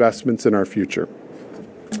lastly, investments in our future.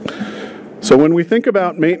 So when we think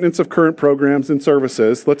about maintenance of current programs and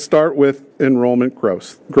services, let's start with enrollment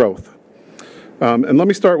growth. And let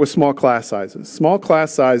me start with small class sizes. Small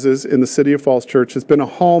class sizes in the City of Falls Church has been a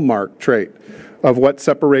hallmark trait of what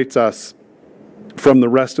separates us from the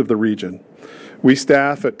rest of the region. We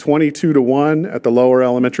staff at 22-1 at the lower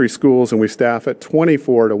elementary schools, and we staff at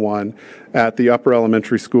 24-1 at the upper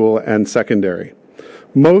elementary school and secondary.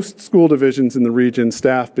 Most school divisions in the region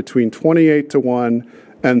staff between 28-1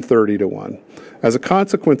 and 30-1. As a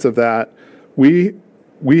consequence of that, we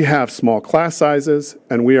have small class sizes,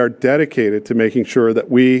 and we are dedicated to making sure that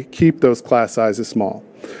we keep those class sizes small.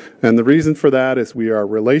 And the reason for that is we are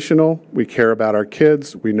relational, we care about our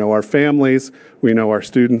kids, we know our families, we know our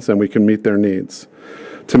students, and we can meet their needs.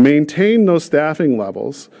 To maintain those staffing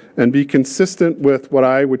levels and be consistent with what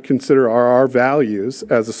I would consider are our values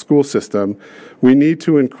as a school system, we need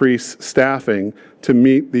to increase staffing to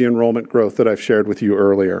meet the enrollment growth that I've shared with you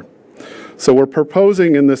earlier. So we're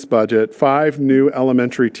proposing in this budget 5 new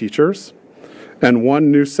elementary teachers and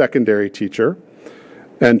 1 new secondary teacher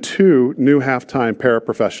and 2 new half-time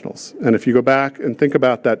paraprofessionals. And if you go back and think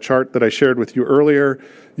about that chart that I shared with you earlier,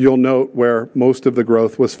 you'll note where most of the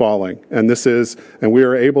growth was falling. And we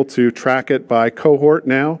are able to track it by cohort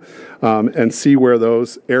now and see where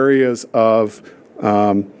those areas of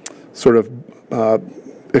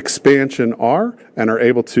expansion are, and are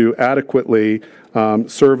able to adequately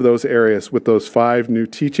serve those areas with those 5 new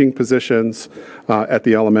teaching positions at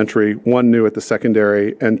the elementary, 1 new at the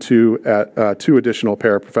secondary, and 2 additional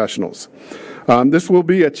paraprofessionals. This will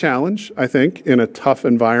be a challenge, I think, in a tough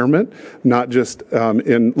environment, not just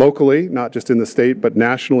locally, not just in the state, but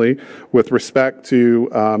nationally, with respect to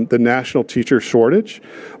the national teacher shortage.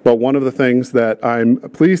 But one of the things that I'm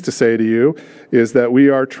pleased to say to you is that we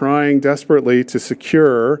are trying desperately to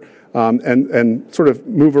secure and sort of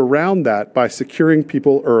move around that by securing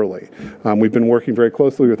people early. We've been working very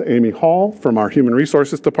closely with Amy Hall from our Human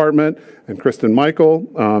Resources Department and Kristen Michael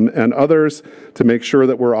and others to make sure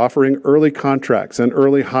that we're offering early contracts and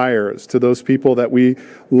early hires to those people that we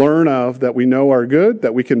learn of, that we know are good,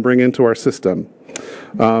 that we can bring into our system.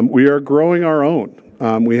 We are growing our own.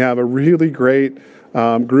 We have a really great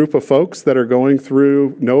group of folks that are going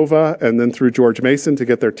through NOVA and then through George Mason to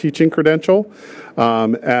get their teaching credential.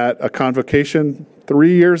 At a convocation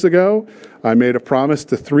 3 years ago, I made a promise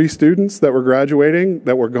to 3 students that were graduating,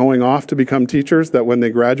 that were going off to become teachers, that when they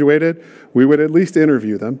graduated, we would at least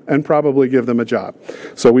interview them and probably give them a job.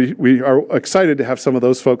 So we are excited to have some of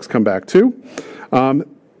those folks come back too.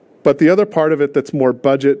 But the other part of it that's more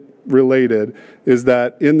budget related is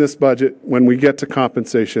that in this budget, when we get to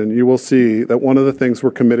compensation, you will see that one of the things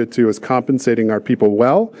we're committed to is compensating our people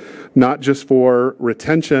well, not just for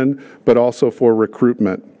retention, but also for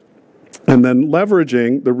recruitment. And then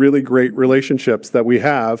leveraging the really great relationships that we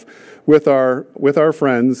have with our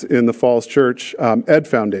friends in the Falls Church Ed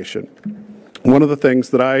Foundation. One of the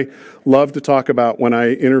things that I love to talk about when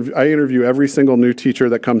I interview every single new teacher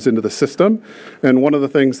that comes into the system, and one of the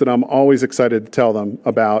things that I'm always excited to tell them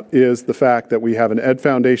about is the fact that we have an Ed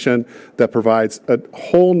Foundation that provides a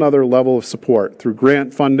whole nother level of support through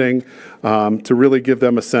grant funding to really give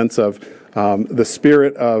them a sense of the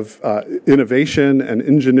spirit of innovation and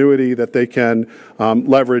ingenuity that they can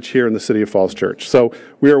leverage here in the City of Falls Church. So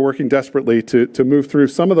we are working desperately to move through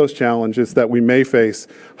some of those challenges that we may face,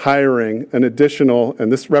 hiring an additional,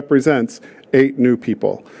 and this represents 8 new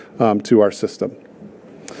people to our system.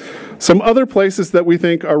 Some other places that we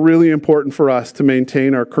think are really important for us to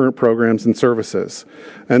maintain our current programs and services.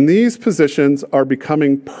 And these positions are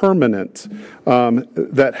becoming permanent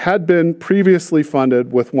that had been previously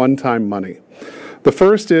funded with one-time money. The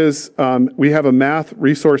first is we have a math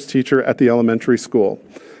resource teacher at the elementary school.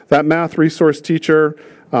 That math resource teacher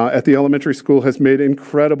at the elementary school has made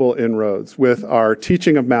incredible inroads with our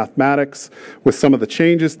teaching of mathematics, with some of the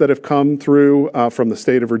changes that have come through from the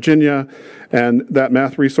state of Virginia. And that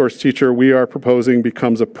math resource teacher we are proposing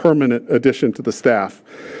becomes a permanent addition to the staff.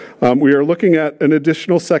 We are looking at an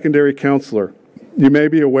additional secondary counselor. You may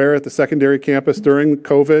be aware at the secondary campus during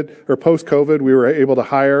COVID or post-COVID, we were able to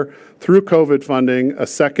hire through COVID funding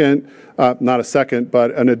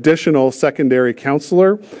but an additional secondary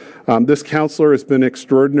counselor. This counselor has been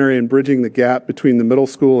extraordinary in bridging the gap between the middle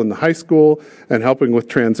school and the high school and helping with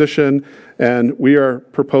transition, and we are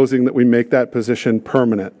proposing that we make that position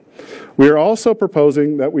permanent. We are also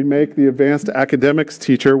proposing that we make the advanced academics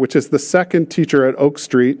teacher, which is the second teacher at Oak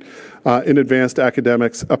Street in advanced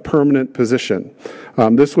academics, a permanent position.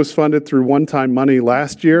 This was funded through one-time money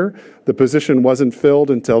last year. The position wasn't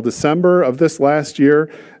filled until December of this last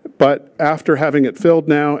year, but after having it filled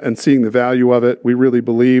now and seeing the value of it, we really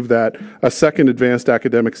believe that a second advanced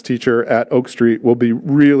academics teacher at Oak Street will be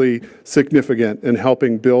really significant in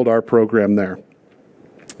helping build our program there.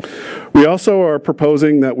 We also are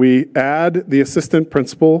proposing that we add the assistant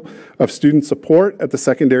principal of student support at the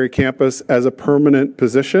secondary campus as a permanent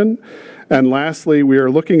position. And lastly, we are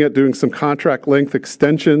looking at doing some contract length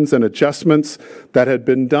extensions and adjustments that had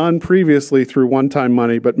been done previously through one-time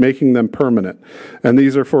money, but making them permanent. And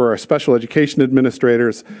these are for our special education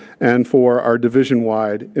administrators and for our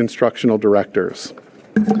division-wide instructional directors.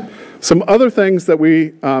 Some other things that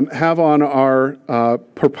we have on our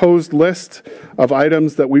proposed list of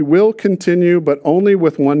items that we will continue, but only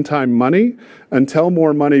with one-time money until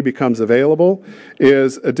more money becomes available,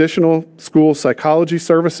 is additional school psychology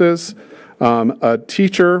services, a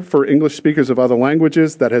teacher for English speakers of other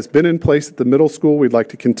languages that has been in place at the middle school. We'd like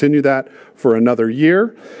to continue that for another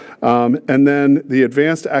year. And then the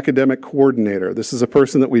advanced academic coordinator. This is a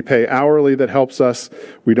person that we pay hourly that helps us.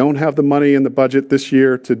 We don't have the money in the budget this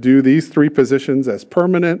year to do these 3 positions as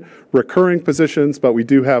permanent, recurring positions, but we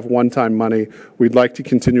do have one-time money. We'd like to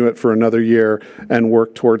continue it for another year and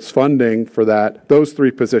work towards funding for those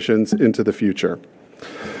 3 positions into the future.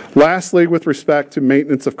 Lastly, with respect to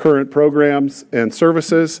maintenance of current programs and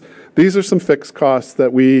services, these are some fixed costs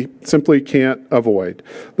that we simply can't avoid.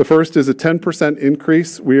 The first is a 10%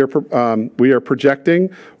 increase we are projecting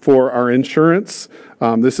for our insurance.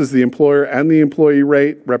 This is the employer and the employee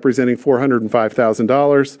rate, representing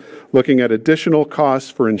 $405,000, looking at additional costs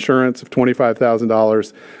for insurance of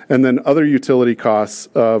 $25,000, and then other utility costs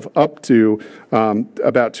of up to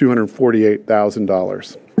about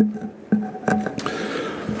 $248,000.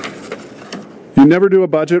 You never do a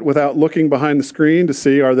budget without looking behind the screen to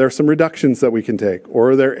see, are there some reductions that we can take,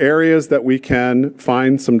 or are there areas that we can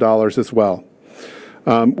find some dollars as well?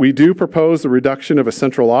 We do propose the reduction of a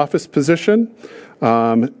central office position,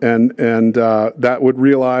 and that would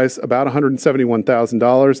realize about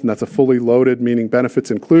 $171,000, and that's a fully loaded, meaning benefits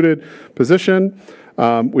included, position.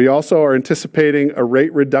 We also are anticipating a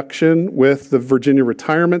rate reduction with the Virginia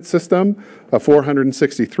retirement system of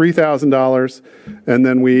 $463,000. And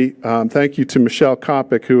then we thank you to Michelle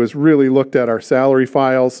Kopic, who has really looked at our salary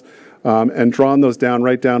files and drawn those down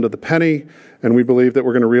right down to the penny. And we believe that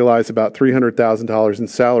we're going to realize about $300,000 in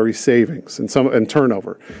salary savings and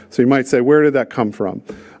turnover. So you might say, where did that come from?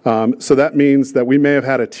 So that means that we may have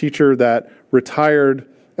had a teacher that retired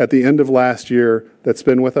at the end of last year that's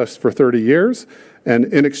been with us for 30 years. And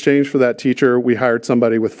in exchange for that teacher, we hired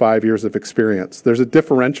somebody with 5 years of experience. There's a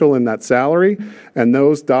differential in that salary, and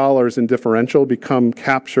those dollars in differential become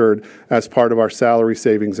captured as part of our salary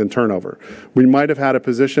savings and turnover. We might have had a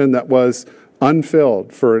position that was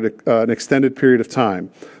unfilled for an extended period of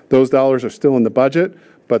time. Those dollars are still in the budget,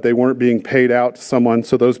 but they weren't being paid out to someone,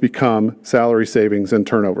 so those become salary savings and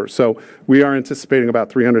turnover. So we are anticipating about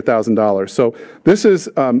 $300,000. So this is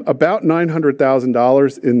about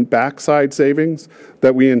 $900,000 in backside savings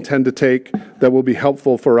that we intend to take that will be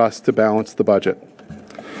helpful for us to balance the budget.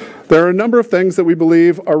 There are a number of things that we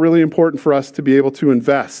believe are really important for us to be able to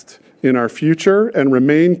invest in our future and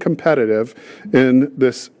remain competitive in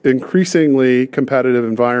this increasingly competitive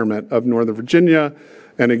environment of Northern Virginia,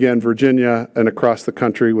 and again, Virginia and across the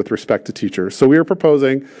country with respect to teachers. So we are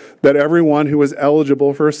proposing that everyone who is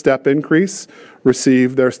eligible for a step increase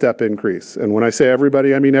receive their step increase. And when I say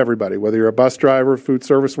everybody, I mean everybody, whether you're a bus driver, food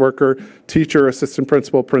service worker, teacher, assistant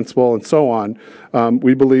principal, and so on.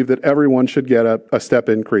 We believe that everyone should get a step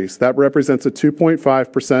increase. That represents a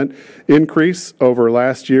 2.5% increase over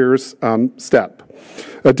last year's step.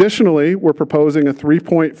 Additionally, we're proposing a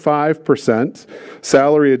 3.5%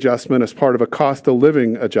 salary adjustment as part of a cost of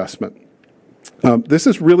living adjustment. This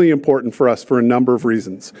is really important for us for a number of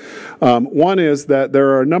reasons. One is that there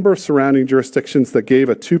are a number of surrounding jurisdictions that gave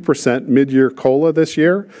a 2% mid-year COLA this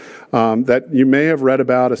year that you may have read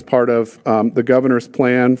about as part of the governor's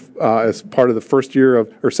plan as part of the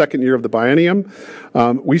second year of the biennium.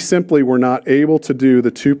 We simply were not able to do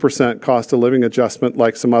the 2% cost of living adjustment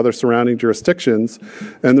like some other surrounding jurisdictions.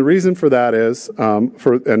 And the reason for that is,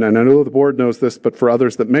 and I know the board knows this, but for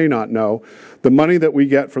others that may not know, the money that we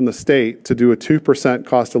get from the state to do a 2%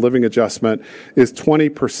 cost of living adjustment is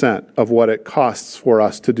 20% of what it costs for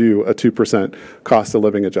us to do a 2% cost of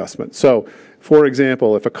living adjustment. So, for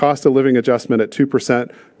example, if a cost of living adjustment at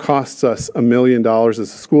 2% costs us $1 million as a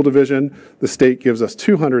school division, the state gives us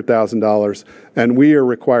 $200,000, and we are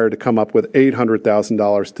required to come up with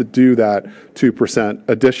 $800,000 to do that 2%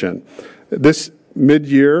 addition. This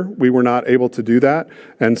mid-year, we were not able to do that,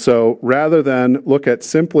 and so rather than look at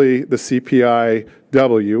simply the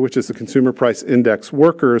CPIW, which is the Consumer Price Index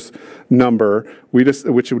workers number, which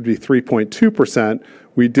would be 3.2%,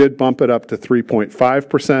 we did bump it up to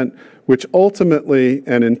 3.5%, which ultimately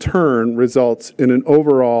and in turn results in an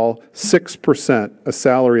overall 6% a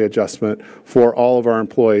salary adjustment for all of our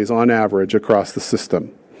employees on average across the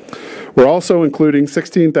system. We're also including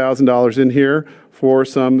 $16,000 in here for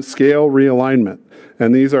some scale realignment.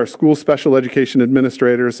 And these are school special education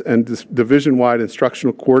administrators and division-wide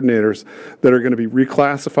instructional coordinators that are going to be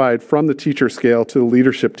reclassified from the teacher scale to the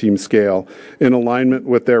leadership team scale in alignment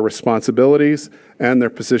with their responsibilities and their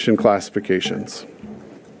position classifications.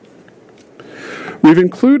 We've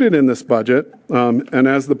included in this budget, and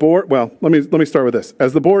as the board, well, let me start with this.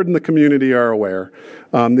 As the board and the community are aware,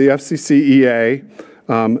 the FCCEA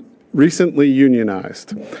recently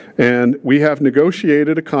unionized, and we have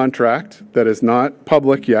negotiated a contract that is not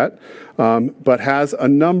public yet, but has a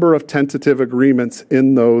number of tentative agreements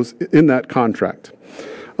in that contract.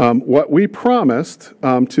 What we promised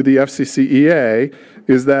to the FCCEA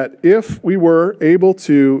is that if we were able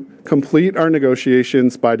to complete our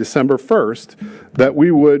negotiations by December 1st, that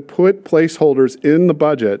we would put placeholders in the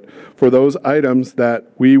budget for those items that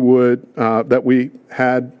we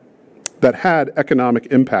had economic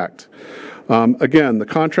impact. Again, the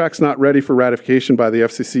contract's not ready for ratification by the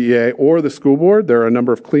FCCPS or the school board. There are a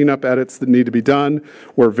number of cleanup edits that need to be done.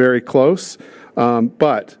 We're very close.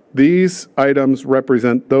 But these items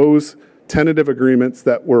represent those tentative agreements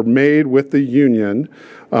that were made with the union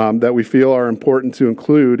that we feel are important to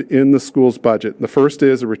include in the school's budget. The first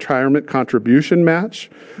is a retirement contribution match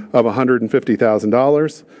of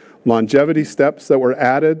 $150,000, longevity steps that were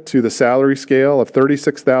added to the salary scale of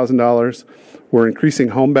 $36,000. We're increasing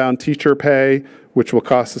homebound teacher pay, which will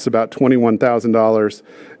cost us about $21,000.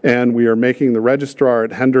 And we are making the registrar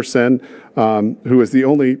at Henderson, who is the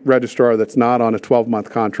only registrar that's not on a 12-month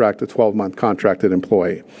contract, a 12-month contracted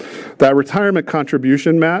employee. That retirement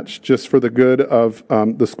contribution match, just for the good of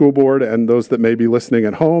the school board and those that may be listening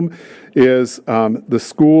at home, is the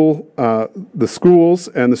schools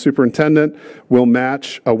and the superintendent will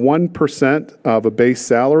match a 1% of a base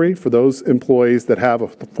salary for those employees that have a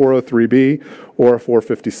 403B or a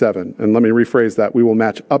 457. And let me rephrase that. We will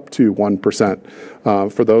match up to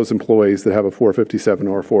 1% for those employees that have a 457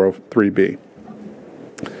 or a 403B.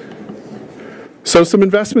 So some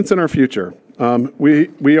investments in our future.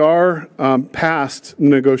 We are past the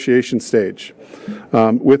negotiation stage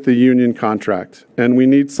with the union contract, and we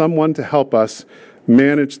need someone to help us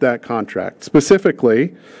manage that contract.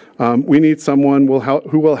 Specifically, we need someone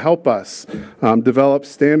who will help us develop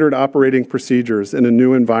standard operating procedures in a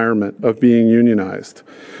new environment of being unionized.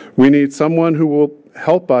 We need someone who will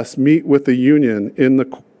help us meet with the union in the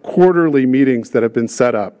quarterly meetings that have been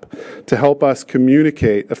set up to help us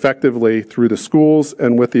communicate effectively through the schools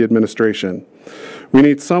and with the administration. We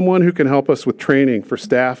need someone who can help us with training for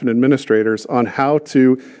staff and administrators on how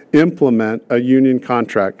to implement a union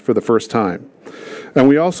contract for the first time. And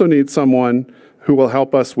we also need someone who will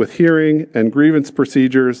help us with hearing and grievance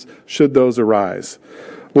procedures should those arise.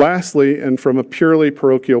 Lastly, and from a purely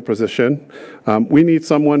parochial position, we need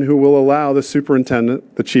someone who will allow the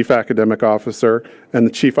superintendent, the chief academic officer, and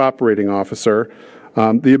the chief operating officer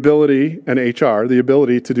the ability, and HR, the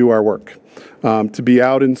ability to do our work, to be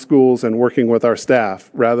out in schools and working with our staff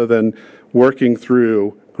rather than working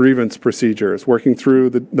through grievance procedures, working through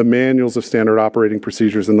the manuals of standard operating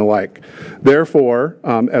procedures and the like. Therefore,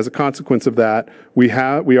 as a consequence of that, we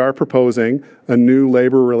are proposing a new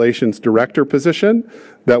labor relations director position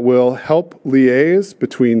that will help liaise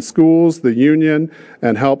between schools, the union,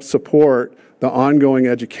 and help support the ongoing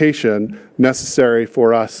education necessary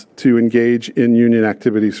for us to engage in union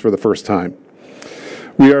activities for the first time.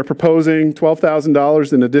 We are proposing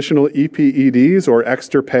 $12,000 in additional EPEDs, or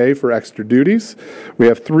extra pay for extra duties. We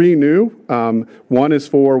have 3 new. One is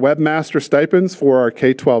for webmaster stipends for our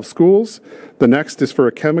K-12 schools. The next is for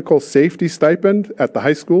a chemical safety stipend at the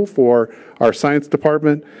high school for our science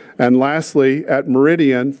department. And lastly, at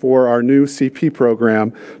Meridian for our new CP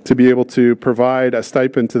program to be able to provide a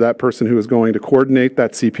stipend to that person who is going to coordinate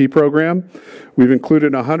that CP program. We've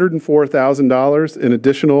included $104,000 in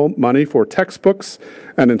additional money for textbooks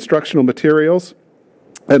and instructional materials.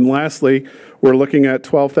 And lastly, we're looking at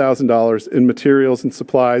 $12,000 in materials and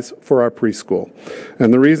supplies for our preschool.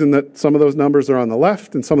 And the reason that some of those numbers are on the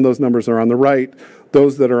left and some of those numbers are on the right,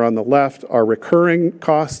 those that are on the left are recurring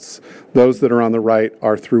costs. Those that are on the right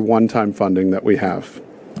are through one-time funding that we have.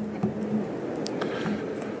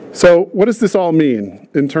 So what does this all mean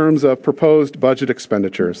in terms of proposed budget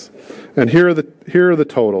expenditures? And here are the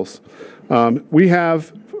totals. Not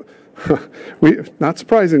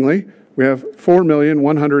surprisingly, we have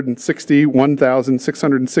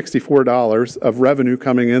 $4,161,664 of revenue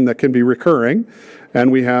coming in that can be recurring,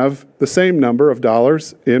 and we have the same number of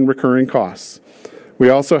dollars in recurring costs. We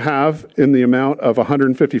also have in the amount of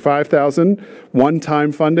 $155,000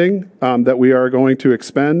 one-time funding that we are going to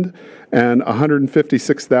expend, and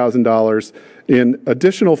 $156,000 in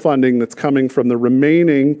additional funding that's coming from the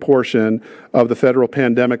remaining portion of the federal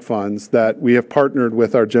pandemic funds that we have partnered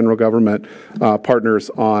with our general government partners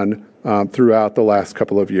on throughout the last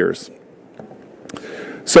couple of years.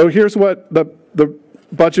 So here's what the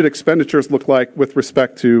budget expenditures look like with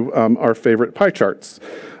respect to our favorite pie charts.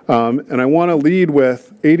 And I want to lead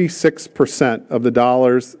with 86% of the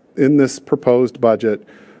dollars in this proposed budget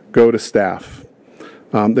go to staff.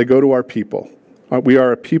 They go to our people. We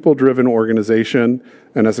are a people-driven organization,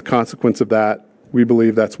 and as a consequence of that, we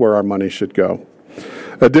believe that's where our money should go.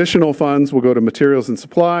 Additional funds will go to materials and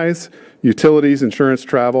supplies, utilities, insurance,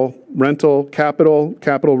 travel, rental, capital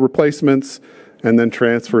replacements, and then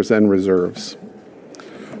transfers and reserves.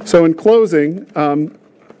 So in closing,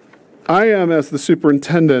 I am, as the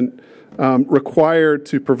superintendent, required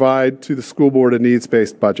to provide to the school board a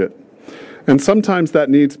needs-based budget. And sometimes that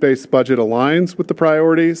needs-based budget aligns with the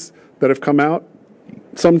priorities that have come out.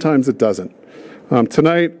 Sometimes it doesn't.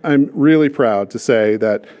 Tonight, I'm really proud to say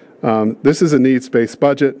that this is a needs-based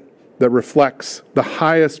budget that reflects the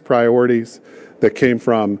highest priorities that came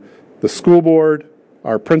from the school board,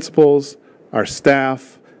 our principals, our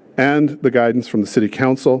staff, and the guidance from the City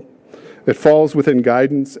Council. It falls within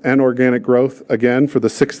guidance and organic growth, again, for the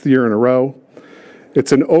 6th year in a row.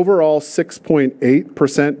 It's an overall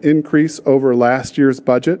 6.8% increase over last year's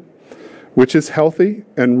budget, which is healthy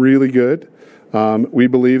and really good. We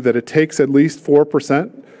believe that it takes at least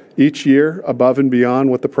 4% each year above and beyond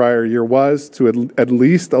what the prior year was to at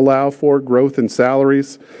least allow for growth in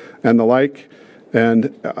salaries and the like.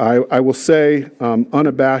 And I will say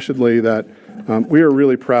unabashedly that we are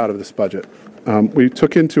really proud of this budget. We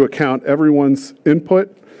took into account everyone's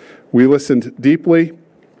input, we listened deeply,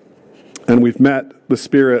 and we've met the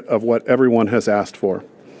spirit of what everyone has asked for.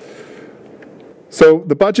 So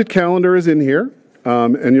the budget calendar is in here,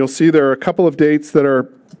 and you'll see there are a couple of dates that are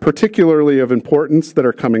particularly of importance that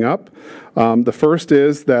are coming up. The first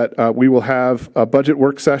is that we will have a budget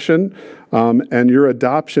work session and your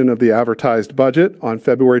adoption of the advertised budget on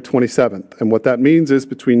February 27th. And what that means is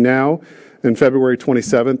between now and February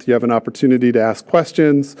 27th, you have an opportunity to ask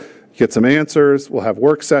questions, get some answers, we'll have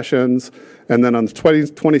work sessions, and then on the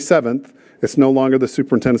 27th, it's no longer the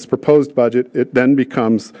superintendent's proposed budget, it then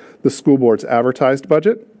becomes the school board's advertised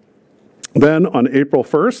budget. Then on April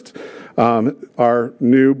 1st, our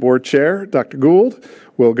new board chair, Dr. Gould,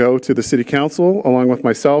 will go to the City Council along with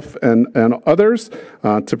myself and others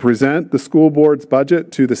to present the school board's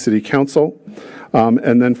budget to the City Council.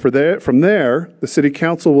 And then from there, the City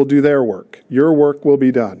Council will do their work. Your work will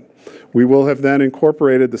be done. We will have then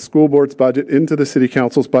incorporated the school board's budget into the City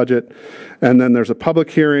Council's budget, and then there's a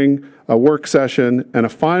public hearing, a work session, and a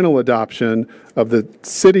final adoption of the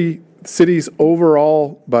city's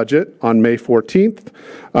overall budget on May 14th,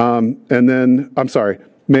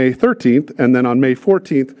 May 13th, and then on May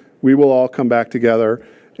 14th, we will all come back together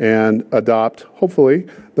and adopt, hopefully,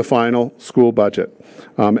 the final school budget.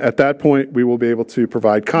 At that point, we will be able to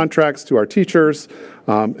provide contracts to our teachers,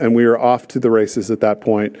 and we are off to the races at that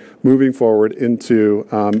point, moving forward into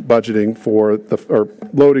budgeting or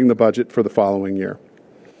loading the budget for the following year.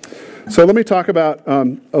 So let me talk about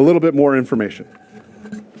a little bit more information.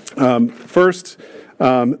 First,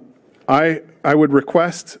 I would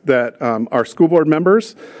request that our school board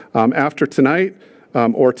members, after tonight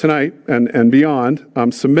or tonight and beyond,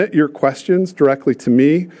 submit your questions directly to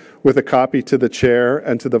me with a copy to the chair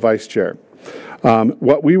and to the vice chair.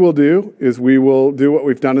 What we will do is we will do what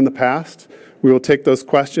we've done in the past. We will take those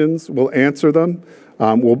questions, we'll answer them,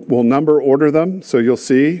 we'll number order them, so you'll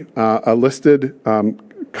see a listed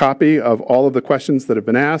copy of all of the questions that have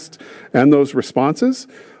been asked and those responses.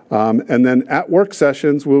 And then at work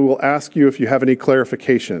sessions, we will ask you if you have any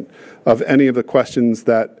clarification of any of the questions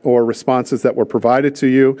or responses that were provided to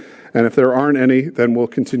you. And if there aren't any, then we'll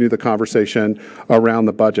continue the conversation around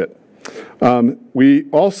the budget. We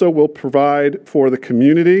also will provide for the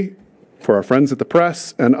community, for our friends at the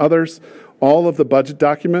press and others, all of the budget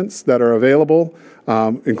documents that are available,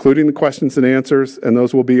 including the questions and answers, and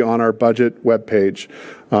those will be on our budget webpage.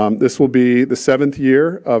 This will be the 7th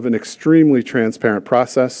year of an extremely transparent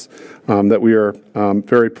process that we are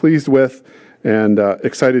very pleased with and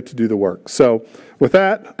excited to do the work. So with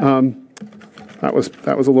that, that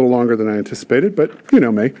was a little longer than I anticipated, but you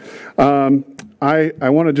know me. I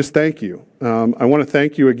want to just thank you. I want to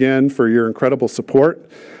thank you again for your incredible support,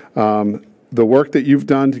 the work that you've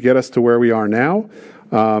done to get us to where we are now.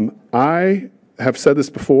 I have said this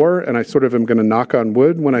before, and I sort of am going to knock on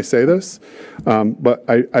wood when I say this, but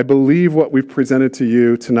I believe what we've presented to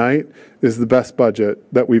you tonight is the best budget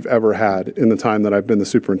that we've ever had in the time that I've been the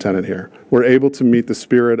superintendent here. We're able to meet the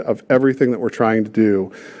spirit of everything that we're trying to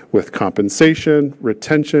do with compensation,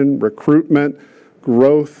 retention, recruitment,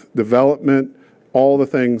 growth, development, all the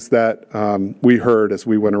things that we heard as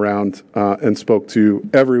we went around and spoke to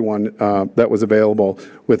everyone that was available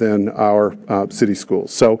within our city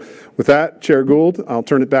schools. So with that, Chair Gould, I'll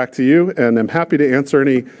turn it back to you, and I'm happy to answer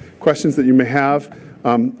any questions that you may have.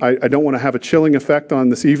 I don't want to have a chilling effect on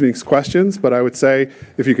this evening's questions, but I would say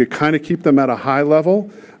if you could kind of keep them at a high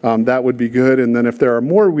level, that would be good. And then if there are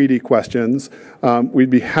more weedy questions, we'd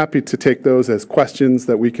be happy to take those as questions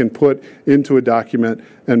that we can put into a document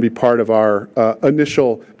and be part of our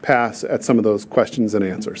initial pass at some of those questions and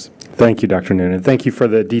answers. Thank you, Dr. Noonan. Thank you for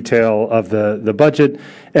the detail of the budget.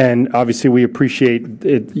 And obviously we appreciate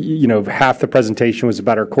it. You know, half the presentation was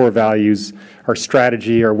about our core values, our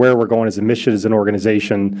strategy, or where we're going as a mission as an organization.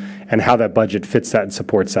 organization and how that budget fits that and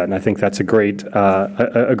supports that. And I think that's a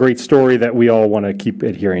great story that we all want to keep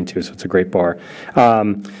adhering to. So it's a great bar.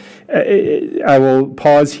 I will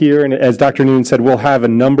pause here, and as Dr. Noonan said, we'll have a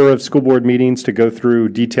number of school board meetings to go through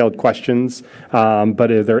detailed questions.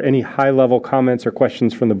 But are there any high-level comments or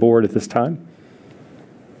questions from the board at this time?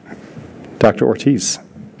 Dr. Ortiz.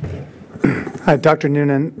 Hi, Dr.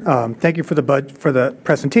 Noonan. Thank you for the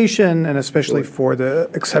presentation, and especially for the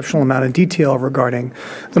exceptional amount of detail regarding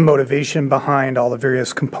the motivation behind all the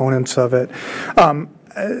various components of it.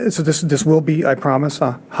 So this will be, I promise,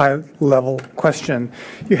 a high-level question.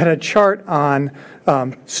 You had a chart on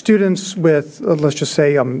students with, let's just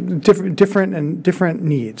say, different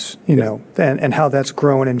needs, and how that's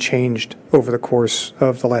grown and changed over the course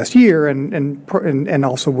of the last year, and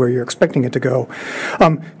also where you're expecting it to go.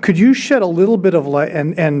 Could you shed a little bit of light?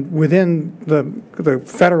 And within the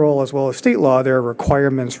federal as well as state law, there are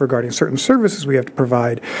requirements regarding certain services we have to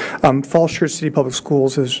provide. Falls Church City Public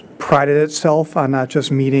Schools has prided itself on not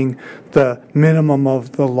just meeting the minimum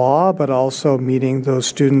of the law, but also meeting those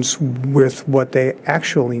students with what they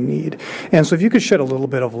actually need. And so if you could shed a little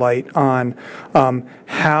bit of light on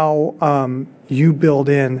how you build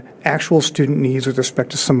in actual student needs with respect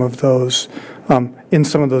to some of those, in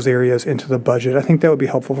some of those areas into the budget, I think that would be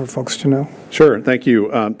helpful for folks to know. Sure, thank you.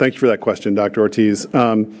 Thank you for that question, Dr. Ortiz.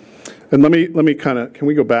 And let me kind of, can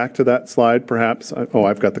we go back to that slide perhaps? Oh,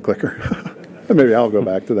 I've got the clicker. Maybe I'll go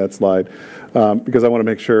back to that slide because I want to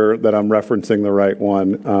make sure that I'm referencing the right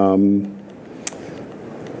one.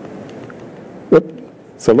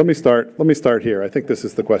 So let me start here. I think this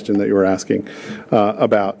is the question that you were asking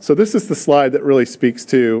about. So this is the slide that really speaks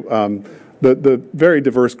to the very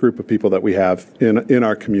diverse group of people that we have in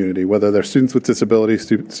our community, whether they're students with disabilities,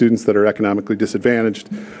 students that are economically disadvantaged,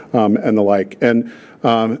 and the like. And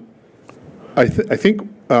I think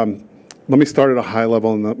let me start at a high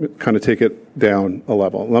level and kind of take it down a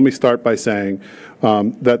level. Let me start by saying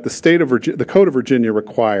that the Code of Virginia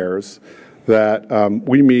requires that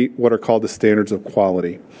we meet what are called the standards of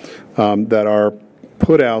quality that are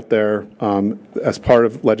put out there as part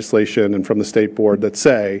of legislation and from the state board that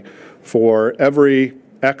say for every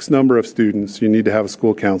X number of students, you need to have a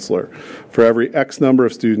school counselor. For every X number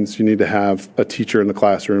of students, you need to have a teacher in the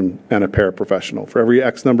classroom and a paraprofessional. For every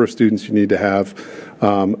X number of students, you need to have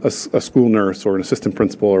a school nurse or an assistant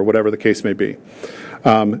principal or whatever the case may be.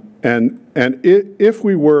 If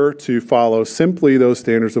we were to follow simply those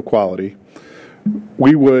standards of quality,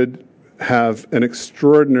 we would have an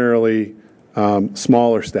extraordinarily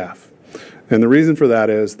smaller staff. And the reason for that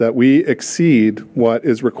is that we exceed what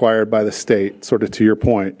is required by the state, sort of to your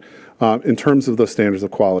point, in terms of those standards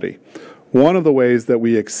of quality. One of the ways that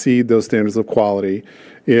we exceed those standards of quality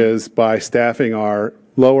is by staffing our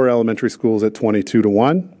lower elementary schools at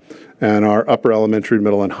 22-1 and our upper elementary,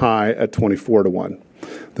 middle, and high at 24-1.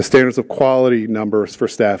 The standards of quality numbers for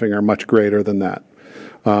staffing are much greater than that.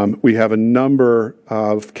 We have a number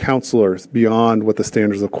of counselors beyond what the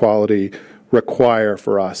standards of quality require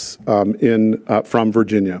for us from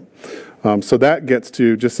Virginia. So that gets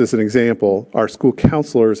to, just as an example, our school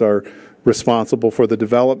counselors are responsible for the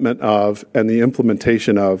development of and the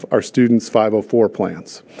implementation of our students' 504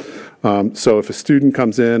 plans. So if a student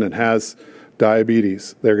comes in and has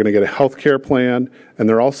diabetes, they're going to get a health care plan, and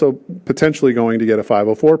they're also potentially going to get a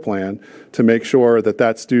 504 plan to make sure that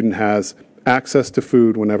that student has access to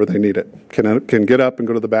food whenever they need it, can get up and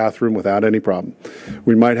go to the bathroom without any problem.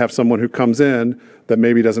 We might have someone who comes in that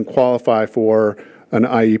maybe doesn't qualify for an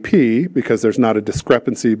IEP because there's not a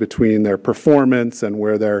discrepancy between their performance and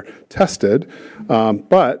where they're tested,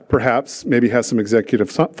 but perhaps maybe has some executive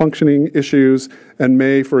functioning issues and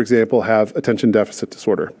may, for example, have attention deficit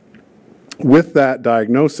disorder. With that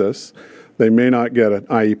diagnosis, they may not get an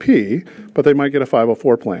IEP, but they might get a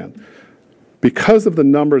 504 plan. Because of the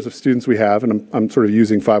numbers of students we have, and I'm sort of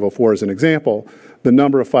using 504 as an example, the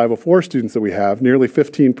number of 504 students that we have, nearly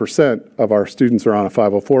 15% of our students are on a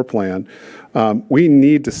 504 plan, we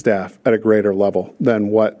need to staff at a greater level than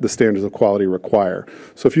what the standards of quality require.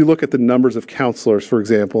 So if you look at the numbers of counselors, for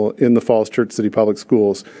example, in the Falls Church City Public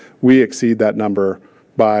Schools, we exceed that number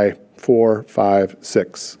by 4, 5,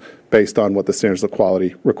 6, based on what the standards of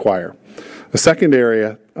quality require. The second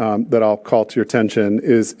area that I'll call to your attention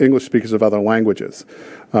is English speakers of other languages.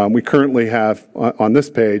 We currently have on this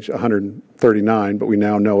page 139, but we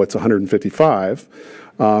now know it's 155.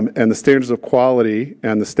 And the standards of quality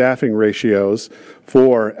and the staffing ratios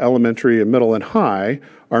for elementary and middle and high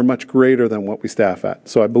are much greater than what we staff at.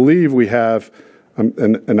 So I believe we have,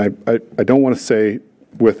 and I don't want to say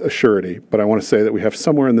with a surety, but I want to say that we have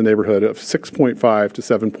somewhere in the neighborhood of 6.5 to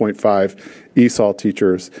 7.5 ESOL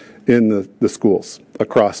teachers in the schools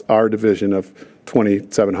across our division of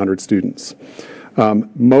 2,700 students.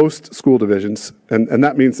 Most school divisions, and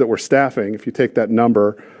that means that we're staffing, if you take that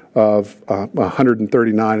number of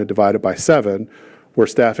 139 and divide it by 7, we're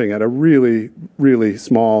staffing at a really, really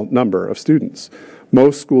small number of students.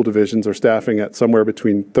 Most school divisions are staffing at somewhere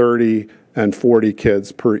between 30 and 40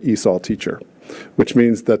 kids per ESOL teacher, which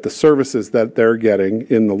means that the services that they're getting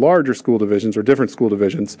in the larger school divisions or different school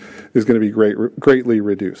divisions is going to be greatly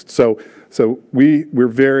reduced. So we're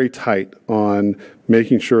very tight on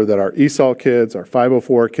making sure that our ESOL kids, our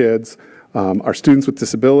 504 kids, our students with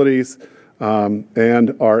disabilities,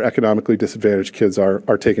 and our economically disadvantaged kids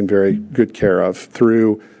are taken very good care of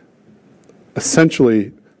through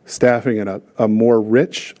essentially staffing at a more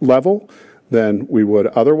rich level than we would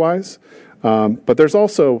otherwise. But there's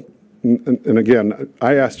also, and again,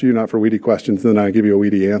 I asked you not for weedy questions, and then I give you a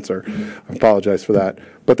weedy answer. I apologize for that.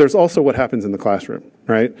 But there's also what happens in the classroom,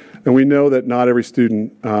 right? And we know that not every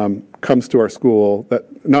student comes to our school,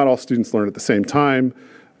 that not all students learn at the same time,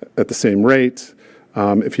 at the same rate.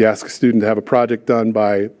 If you ask a student to have a project done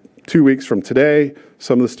by 2 weeks from today,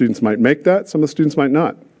 some of the students might make that, some of the students might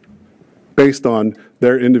not, based on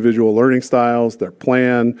their individual learning styles, their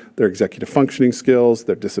plan, their executive functioning skills,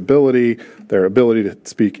 their disability, their ability to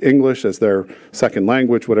speak English as their second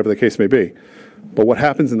language, whatever the case may be. But what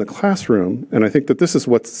happens in the classroom, and I think that this is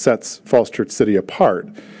what sets Falls Church City apart,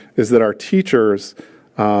 is that our teachers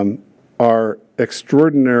are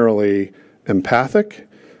extraordinarily empathic,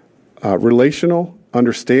 relational,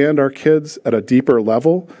 understand our kids at a deeper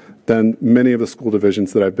level than many of the school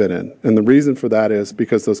divisions that I've been in. And the reason for that is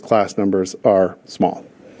because those class numbers are small.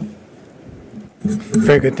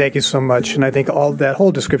 Very good. Thank you so much. And I think that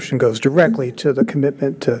whole description goes directly to the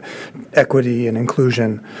commitment to equity and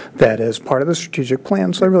inclusion that is part of the strategic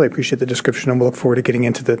plan. So I really appreciate the description, and we'll look forward to getting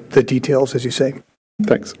into the details, as you say.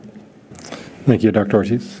 Thanks. Thank you, Dr.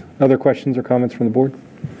 Ortiz. Other questions or comments from the board?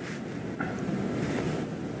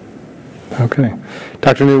 Okay.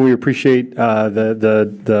 Dr. Noonan, we appreciate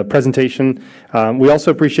the presentation. We also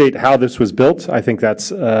appreciate how this was built. I think that's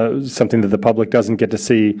something that the public doesn't get to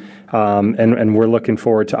see, and we're looking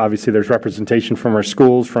forward to, obviously, there's representation from our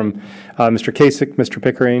schools, from Mr. Kasich, Mr.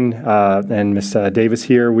 Pickering, and Ms. Davis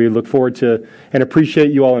here. We look forward to and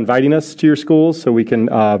appreciate you all inviting us to your schools so we can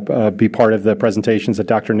be part of the presentations that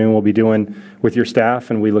Dr. Noonan will be doing with your staff,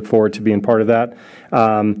 and we look forward to being part of that.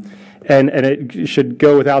 And it should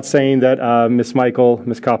go without saying that Ms. Michael,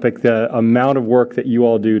 Ms. Kopic, the amount of work that you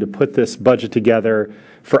all do to put this budget together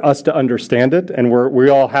for us to understand it, and we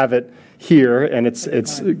all have it here, and it's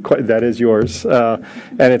quite, that is yours, and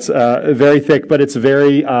it's very thick, but it's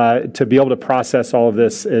very to be able to process all of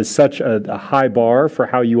this is such a high bar for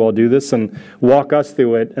how you all do this and walk us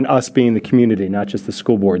through it, and us being the community, not just the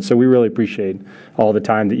school board. So we really appreciate all the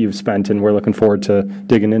time that you've spent, and we're looking forward to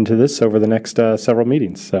digging into this over the next several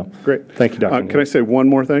meetings. So great. Thank you, Dr. Can I say one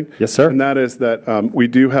more thing? Yes, sir. And that is that we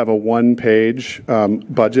do have a one-page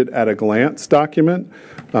budget at a glance document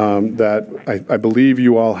that I believe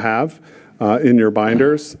you all have in your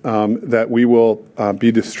binders that we will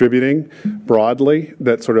be distributing broadly,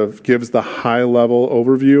 that sort of gives the high-level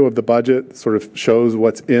overview of the budget, sort of shows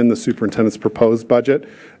what's in the superintendent's proposed budget,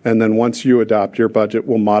 and then once you adopt your budget,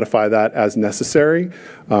 we'll modify that as necessary,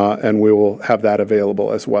 and we will have that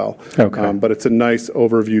available as well. Okay. But it's a nice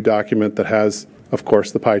overview document that has, of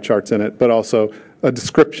course, the pie charts in it, but also a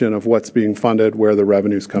description of what's being funded, where the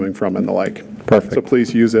revenue's coming from, and the like. Perfect. So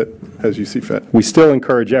please use it as you see fit. We still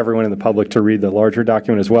encourage everyone in the public to read the larger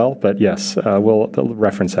document as well, but yes, we'll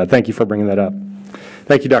reference that. Thank you for bringing that up.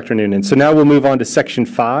 Thank you, Dr. Noonan. So now we'll move on to Section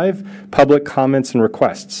 5, Public Comments and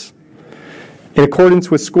Requests. In accordance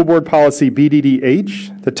with School Board Policy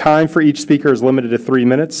BDDH, the time for each speaker is limited to 3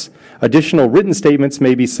 minutes. Additional written statements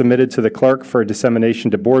may be submitted to the clerk for dissemination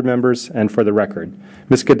to board members and for the record.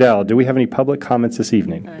 Ms. Goodell, do we have any public comments this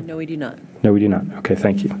evening? No, we do not. No, we do not. Okay,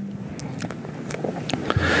 thank you.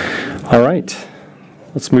 All right.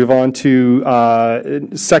 Let's move on to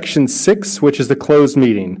Section 6, which is the closed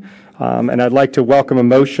meeting. And I'd like to welcome a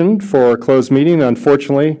motion for a closed meeting.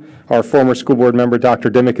 Unfortunately, our former school board member, Dr.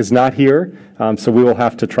 Dimmick, is not here, so we will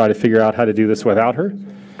have to try to figure out how to do this without her.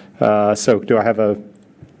 So do I have a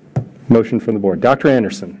motion from the board? Dr.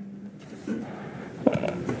 Anderson.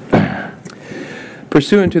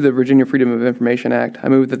 Pursuant to the Virginia Freedom of Information Act, I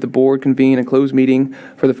move that the board convene a closed meeting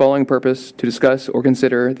for the following purpose: to discuss or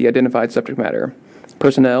consider the identified subject matter.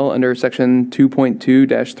 Personnel under Section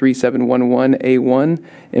 2.2-3711A1,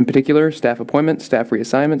 in particular, staff appointment, staff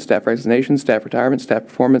reassignment, staff resignation, staff retirement, staff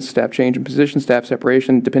performance, staff change in position, staff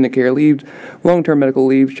separation, dependent care leave, long-term medical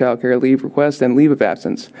leave, child care leave request, and leave of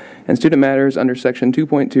absence. And student matters under Section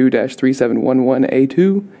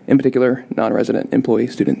 2.2-3711A2, in particular, non-resident employee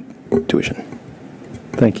student tuition.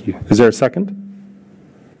 Thank you. Is there a second?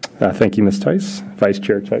 Thank you, Ms. Tysse. Vice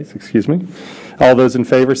Chair Tysse, excuse me. All those in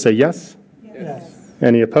favor say yes. Yes.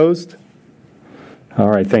 Any opposed? All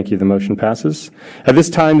right, thank you. The motion passes. At this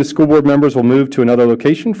time, the school board members will move to another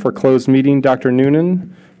location for closed meeting. Dr.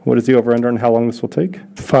 Noonan, what is the over-under on how long this will take?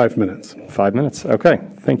 5 minutes. 5 minutes. Okay,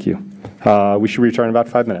 thank you. We should return in about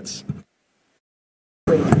 5 minutes.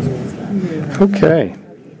 Okay.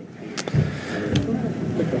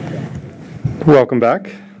 Welcome back.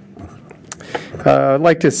 I'd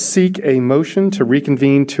like to seek a motion to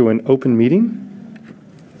reconvene to an open meeting.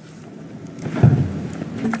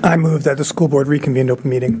 I move that the school board reconvene open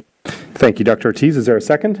meeting. Thank you, Dr. Ortiz. Is there a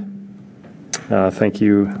second? Thank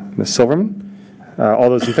you, Ms. Silverman. All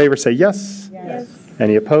those in favor say yes. Yes.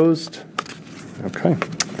 Any opposed? Okay,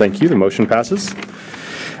 thank you. The motion passes.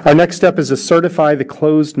 Our next step is to certify the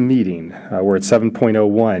closed meeting. We're at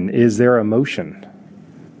 7.01. Is there a motion?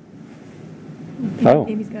 Oh.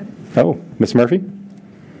 Amy's got it. Oh, Ms. Murphy?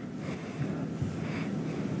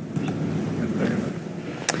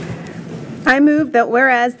 I move that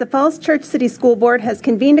whereas the Falls Church City School Board has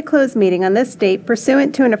convened a closed meeting on this date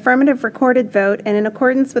pursuant to an affirmative recorded vote and in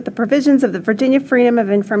accordance with the provisions of the Virginia Freedom of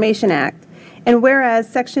Information Act, and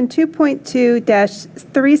whereas Section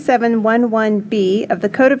 2.2-3711B of the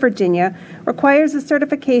Code of Virginia requires a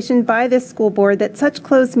certification by this school board that such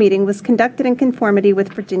closed meeting was conducted in conformity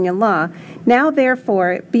with Virginia law, now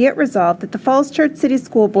therefore be it resolved that the Falls Church City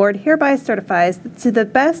School Board hereby certifies that to the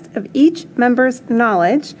best of each member's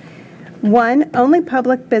knowledge, 1. Only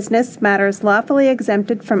public business matters lawfully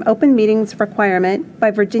exempted from open meetings requirement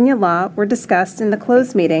by Virginia law were discussed in the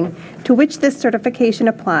closed meeting to which this certification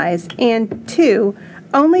applies, and 2.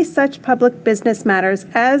 Only such public business matters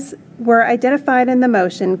as were identified in the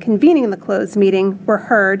motion convening the closed meeting were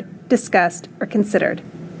heard, discussed, or considered.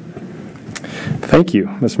 Thank you,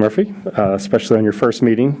 Ms. Murphy, especially on your first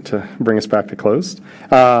meeting to bring us back to closed.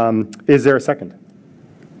 Is there a second?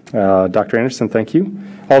 Dr. Anderson, thank you.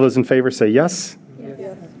 All those in favor say yes.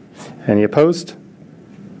 Yes. Any opposed?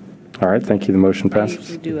 All right, thank you. The motion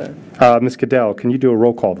passes. Ms. Goodell, can you do a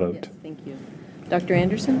roll call vote? Yes, thank you. Dr.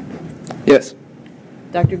 Anderson? Yes.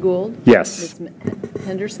 Dr. Gould? Yes. Ms.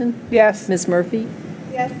 Henderson? Yes. Ms. Murphy?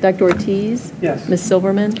 Yes. Dr. Ortiz? Yes. Ms.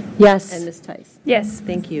 Silverman? Yes. And Ms. Tysse? Yes.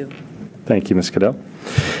 Thank you. Thank you, Ms. Goodell.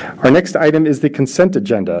 Our next item is the consent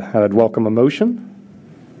agenda. I'd welcome a motion.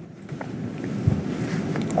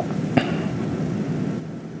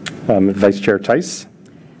 Vice Chair Tysse.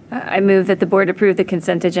 I move that the board approve the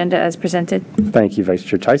consent agenda as presented. Thank you, Vice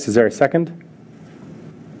Chair Tysse. Is there a second?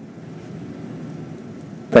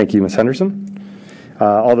 Thank you, Ms. Henderson.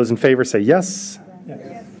 All those in favor say yes.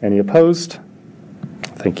 Yes. Any opposed?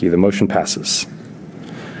 Thank you. The motion passes.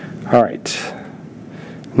 All right.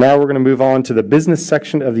 Now we're going to move on to the business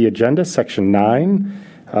section of the agenda, Section 9.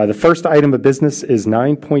 The first item of business is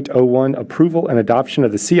 9.01, approval and adoption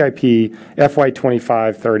of the CIP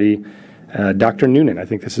FY25-30. Dr. Noonan, I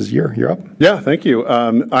think this is you're up. Yeah, thank you.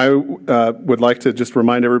 I would like to just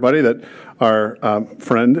remind everybody that our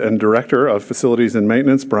friend and director of facilities and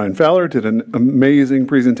maintenance, Brian Fowler, did an amazing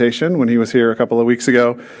presentation when he was here a couple of weeks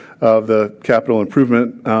ago of the capital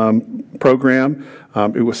improvement program.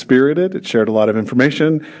 It was spirited. It shared a lot of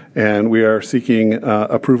information, and we are seeking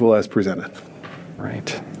approval as presented.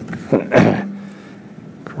 Right.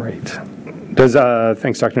 Great.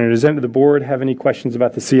 Thanks, Dr. Noonan. Does any of the board have any questions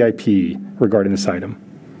about the CIP regarding this item?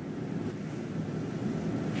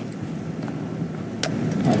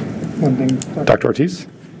 One thing. Dr. Ortiz?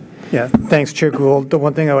 Yeah, thanks, Chair Gould. The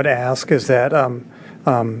one thing I would ask is that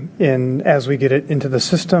as we get it into the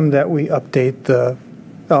system, that we update the,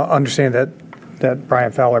 understand that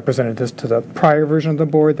Brian Fowler presented this to the prior version of the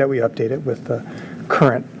board, that we update it with the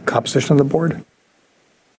current composition of the board.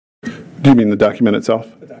 Do you mean the document itself?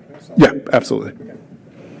 The document itself. Yeah, absolutely. Okay.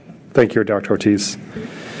 Thank you, Dr. Ortiz.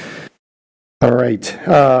 All right.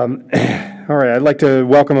 All right. I'd like to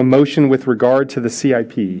welcome a motion with regard to the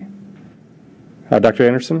CIP. Dr.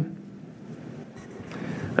 Anderson?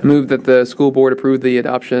 I move that the school board approve the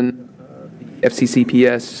adoption of the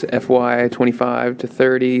FCCPS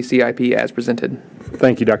FY25-30 CIP as presented.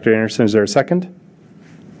 Thank you, Dr. Anderson. Is there a second?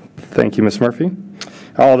 Thank you, Ms. Murphy.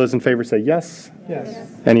 All those in favor say yes. Yes.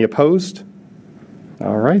 Any opposed?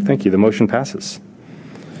 All right, thank you. The motion passes.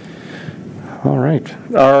 All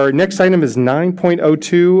right. Our next item is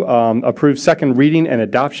 9.02, approve second reading and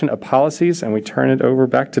adoption of policies, and we turn it over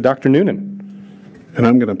back to Dr. Noonan. And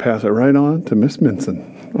I'm going to pass it right on to Ms.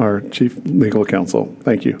 Minson, our Chief Legal Counsel.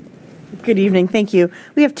 Thank you. Good evening. Thank you.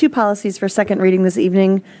 We have two policies for second reading this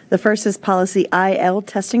evening. The first is policy IL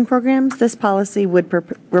testing programs. This policy would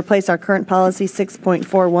replace our current policy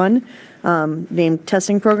 6.41 named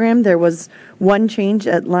testing program. There was one change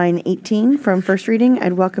at line 18 from first reading.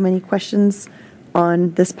 I'd welcome any questions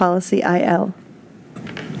on this policy IL.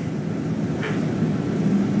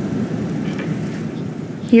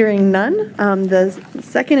 Hearing none, the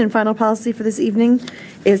second and final policy for this evening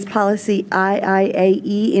is policy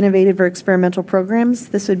IIAE, Innovative or Experimental Programs.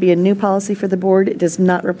 This would be a new policy for the board. It does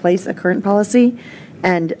not replace a current policy,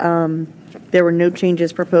 and there were no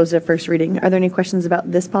changes proposed at first reading. Are there any questions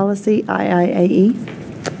about this policy, IIAE?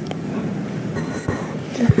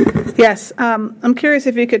 Yes, I'm curious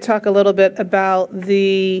if you could talk a little bit about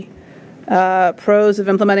the pros of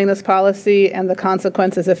implementing this policy and the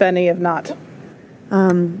consequences, if any, of not.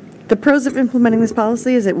 The pros of implementing this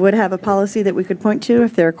policy is it would have a policy that we could point to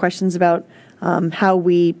if there are questions about how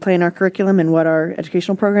we plan our curriculum and what our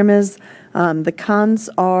educational program is. The cons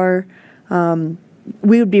are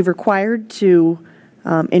we would be required to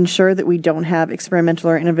ensure that we don't have experimental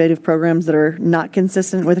or innovative programs that are not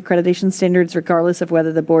consistent with accreditation standards, regardless of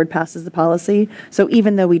whether the board passes the policy. So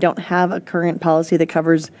even though we don't have a current policy that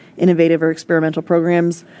covers innovative or experimental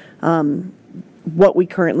programs, what we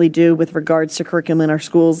currently do with regards to curriculum in our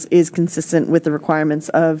schools is consistent with the requirements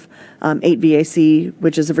of 8 VAC,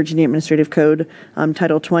 which is the Virginia Administrative Code,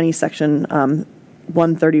 Title 20, Section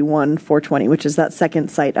 131-420, which is that second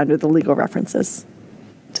site under the legal references.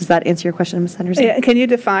 Does that answer your question, Ms. Henderson? Yeah, can you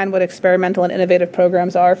define what experimental and innovative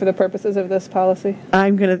programs are for the purposes of this policy?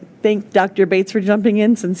 I'm going to thank Dr. Bates for jumping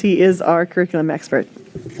in since he is our curriculum expert.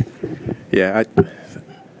 Yeah,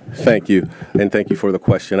 thank you, and thank you for the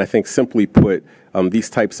question. I think simply put, these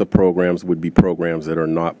types of programs would be programs that are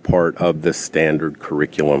not part of the standard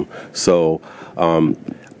curriculum. So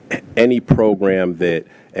any program that,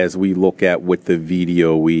 as we look at with the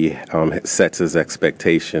VDOE, sets as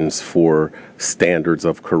expectations for standards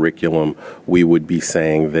of curriculum, we would be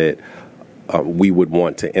saying that we would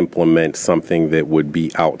want to implement something that would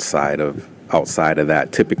be outside of that.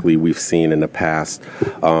 Typically, we've seen in the past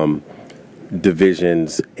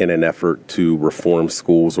divisions in an effort to reform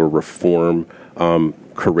schools or reform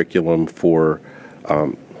curriculum for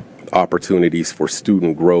opportunities for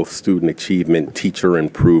student growth, student achievement, teacher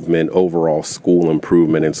improvement, overall school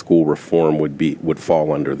improvement, and school reform would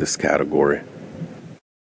fall under this category.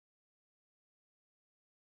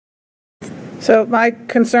 So my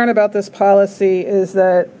concern about this policy is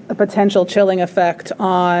that a potential chilling effect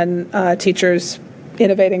on teachers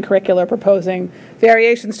innovating curricula, proposing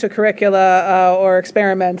variations to curricula or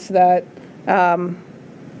experiments that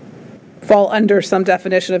fall under some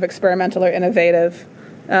definition of experimental or innovative,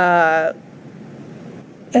 and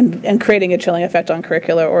creating a chilling effect on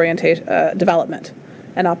curricular orientation, development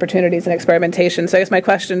and opportunities and experimentation. So I guess my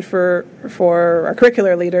question for our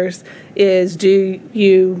curricular leaders is, do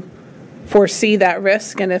you foresee that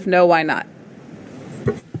risk, and if no, why not?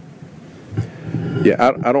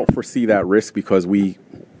 Yeah, I don't foresee that risk because we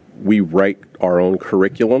write our own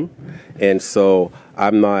curriculum, and so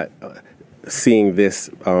I'm not seeing this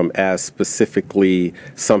as specifically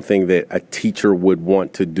something that a teacher would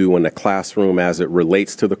want to do in the classroom as it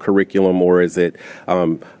relates to the curriculum, or as it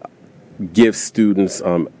gives students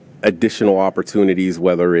additional opportunities,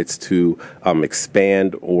 whether it's to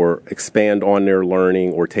expand on their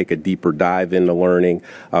learning, or take a deeper dive into learning,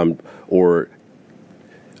 or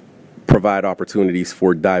provide opportunities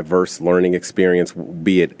for diverse learning experience,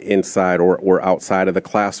 be it inside or outside of the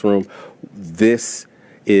classroom. This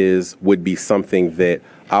would be something that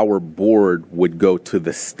our board would go to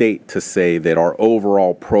the state to say that our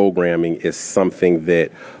overall programming is something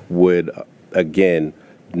that would, again,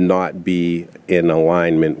 not be in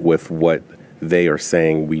alignment with what they are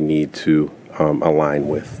saying we need to align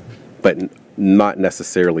with, but not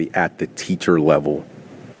necessarily at the teacher level.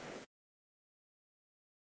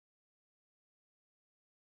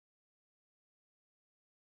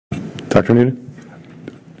 Dr. Noonan?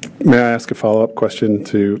 May I ask a follow-up question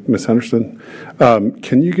to Ms. Henderson?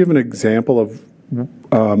 Can you give an example of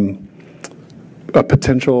a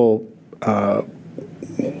potential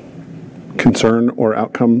concern or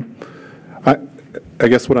outcome? I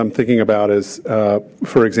guess what I'm thinking about is,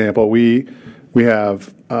 for example, we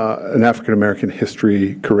have an African American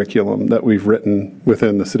history curriculum that we've written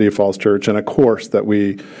within the City of Falls Church, and a course that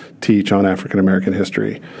we teach on African American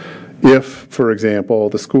history. if, for example,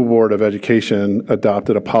 the School Board of Education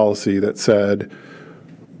adopted a policy that said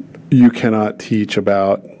you cannot teach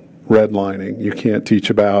about redlining, you can't teach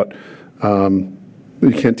about,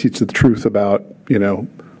 you can't teach the truth about,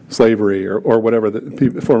 slavery or whatever,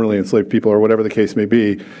 formerly enslaved people or whatever the case may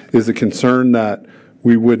be, is the concern that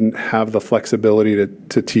we wouldn't have the flexibility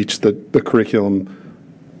to teach the curriculum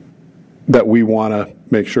that we want to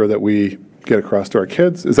make sure that we get across to our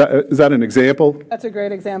kids? Is that an example? That's a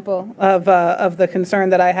great example of the concern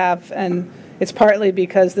that I have, and it's partly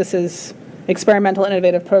because this is experimental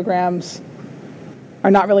innovative programs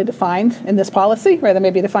are not really defined in this policy, right? They may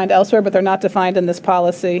be defined elsewhere, but they're not defined in this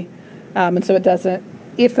policy, and so it doesn't.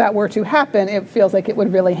 If that were to happen, it feels like it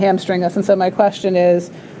would really hamstring us. And so my question is,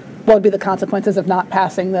 what would be the consequences of not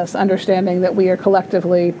passing this, understanding that we are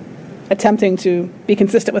collectively attempting to be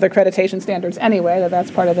consistent with accreditation standards anyway,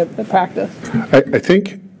 that's part of the practice? I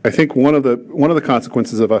think one of the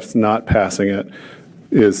consequences of us not passing it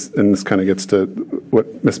is, and this kind of gets to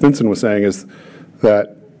what Ms. Benson was saying, is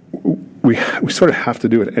that we sort of have to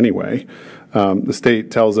do it anyway. The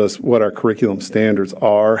state tells us what our curriculum standards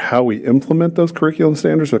are. How we implement those curriculum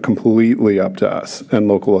standards are completely up to us and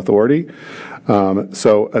local authority.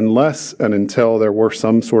 So unless and until there were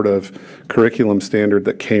some sort of curriculum standard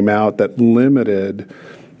that came out that limited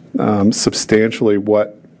substantially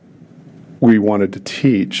what we wanted to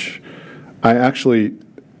teach, I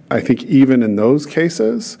think even in those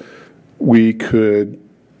cases, we could,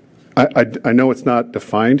 I know it's not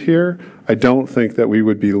defined here, I don't think that we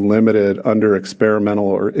would be limited under experimental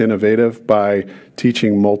or innovative by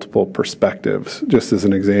teaching multiple perspectives, just as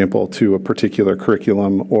an example, to a particular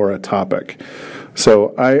curriculum or a topic.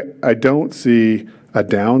 So I don't see a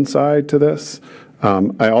downside to this.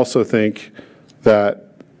 I also think that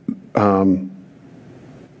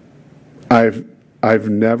I've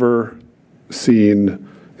never seen,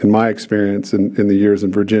 in my experience in the years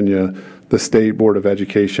in Virginia, the State Board of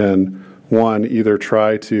Education, one, either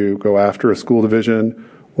try to go after a school division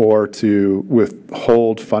or to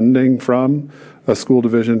withhold funding from a school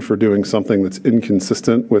division for doing something that's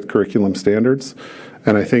inconsistent with curriculum standards.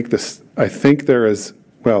 And I think there is,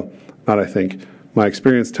 my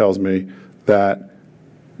experience tells me that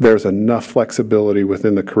there's enough flexibility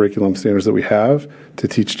within the curriculum standards that we have to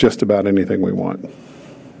teach just about anything we want.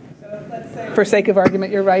 So let's say, for sake of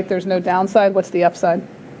argument, you're right, there's no downside. What's the upside?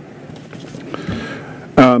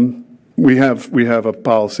 We have a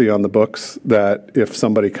policy on the books that if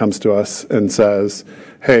somebody comes to us and says,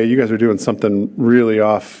 hey, you guys are doing something really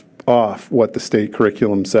off what the state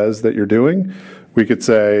curriculum says that you're doing, we could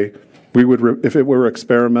say, if it were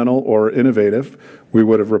experimental or innovative, we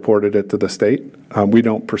would have reported it to the state. We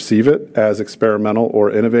don't perceive it as experimental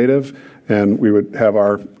or innovative, and we would have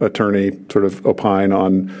our attorney sort of opine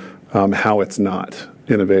on how it's not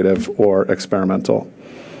innovative or experimental.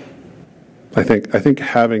 I think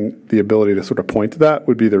having the ability to sort of point to that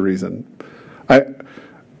would be the reason.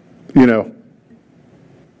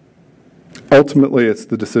 Ultimately, it's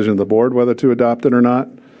the decision of the board whether to adopt it or not.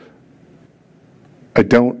 I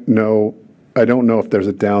don't know if there's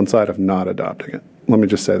a downside of not adopting it. Let me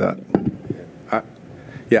just say that.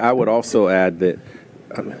 I would also add that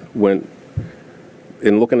when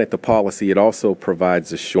in looking at the policy, it also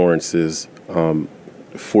provides assurances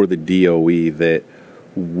for the DOE that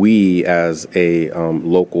we as a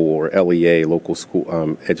local or LEA, local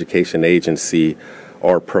school education agency,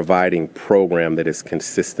 are providing program that is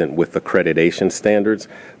consistent with accreditation standards.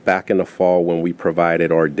 Back in the fall when we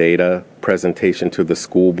provided our data presentation to the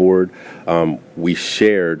school board, we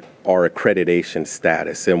shared our accreditation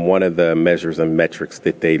status, and one of the measures and metrics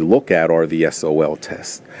that they look at are the SOL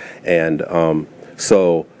tests. And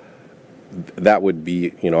so that would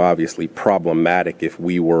be, obviously problematic if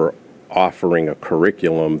we were offering a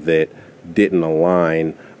curriculum that didn't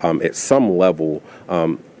align at some level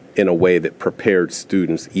in a way that prepared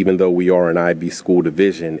students, even though we are an IB school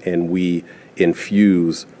division and we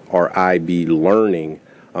infuse our IB learning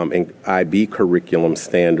and IB curriculum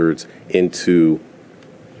standards into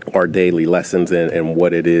our daily lessons and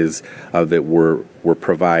what it is that we're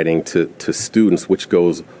providing to students, which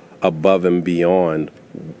goes above and beyond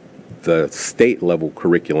the state level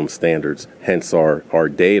curriculum standards, hence our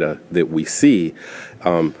data that we see.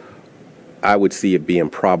 I would see it being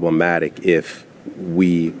problematic if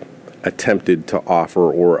we attempted to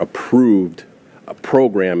offer or approved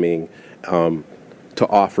programming to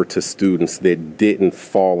offer to students that didn't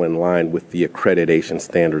fall in line with the accreditation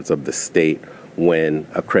standards of the state, when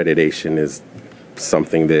accreditation is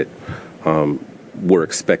something that we're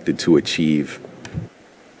expected to achieve.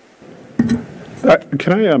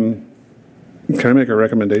 Can I make a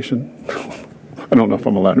recommendation? I don't know if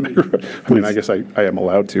I'm allowed to make, I mean, I guess I am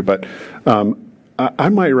allowed to, but I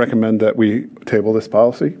might recommend that we table this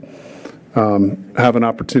policy, have an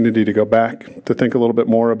opportunity to go back to think a little bit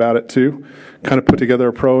more about it too, kind of put together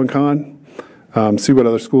a pro and con, see what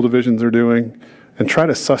other school divisions are doing, and try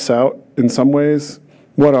to suss out in some ways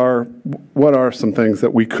what are some things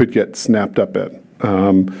that we could get snapped up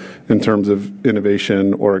in terms of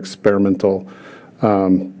innovation or experimental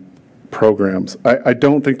programs. I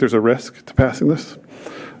don't think there's a risk to passing this.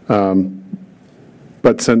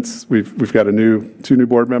 But since we've got two new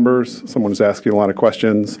board members, someone is asking a lot of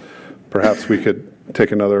questions, perhaps we could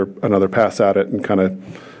take another pass at it and kind of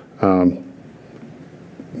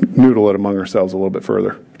noodle it among ourselves a little bit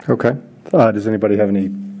further. Okay. Does anybody have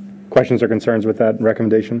any questions or concerns with that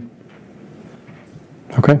recommendation?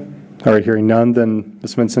 Okay. All right, hearing none, then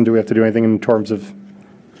Ms. Minson, do we have to do anything in terms of?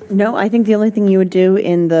 No, I think the only thing you would do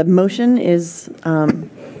in the motion is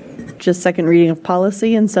just second reading of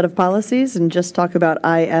policy instead of policies, and just talk about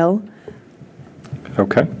IL.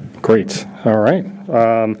 Okay, great. All right.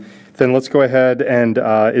 Then let's go ahead and,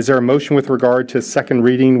 is there a motion with regard to second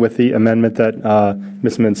reading with the amendment that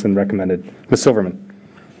Ms. Minson recommended? Ms. Silverman.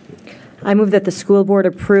 I move that the school board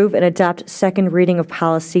approve and adopt second reading of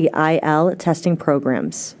policy IL, testing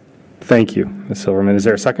programs. Thank you, Ms. Silverman. Is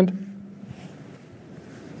there a second?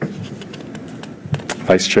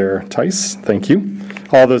 Vice Chair Tysse, thank you.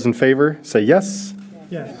 All those in favor say yes.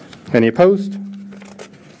 Yes. Any opposed?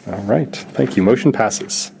 All right, thank you. Motion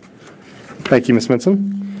passes. Thank you, Ms.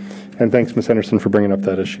 Minson. And thanks, Ms. Henderson, for bringing up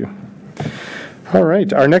that issue. All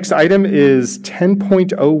right, our next item is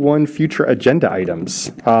 10.01 future agenda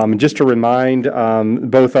items. Just to remind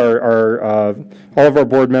both all of our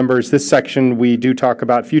board members, this section we do talk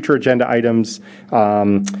about future agenda items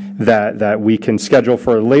that we can schedule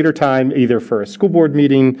for a later time, either for a school board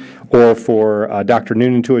meeting or for Dr.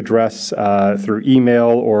 Noonan to address through email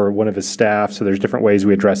or one of his staff. So there's different ways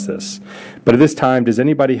we address this. But at this time, does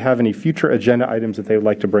anybody have any future agenda items that they would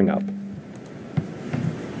like to bring up?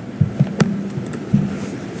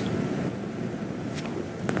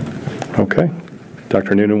 Okay.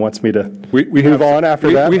 Dr. Noonan wants me to move on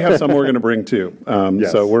after that. We have some we're going to bring too.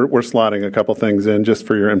 Yes. So we're slotting a couple things in just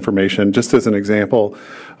for your information. Just as an example,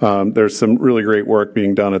 there's some really great work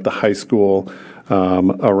being done at the high school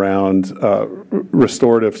around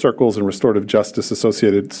restorative circles and restorative justice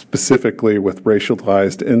associated specifically with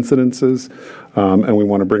racialized incidences. And we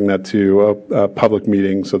want to bring that to a public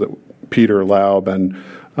meeting so that Peter Laub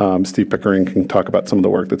and Steve Pickering can talk about some of the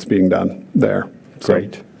work that's being done there.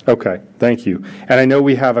 Great. Okay, thank you. And I know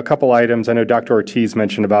we have a couple items. I know Dr. Ortiz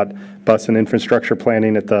mentioned about bus and infrastructure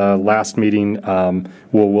planning at the last meeting.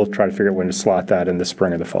 We'll try to figure out when to slot that in the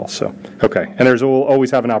spring or the fall. So, okay. And we'll always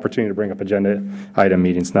have an opportunity to bring up agenda item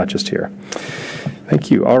meetings, not just here. Thank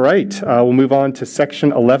you. All right. We'll move on to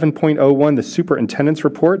section 11.01, the superintendent's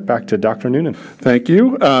report. Back to Dr. Noonan. Thank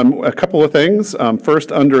you. A couple of things.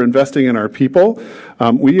 First, under investing in our people,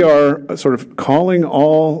 we are sort of calling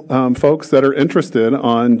all folks that are interested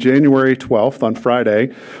on January 12th, on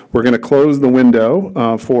Friday. We're going to close the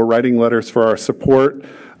window for writing letters for our support,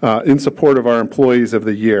 in support of our employees of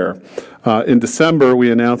the year. In December,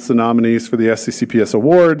 we announced the nominees for the FCCPS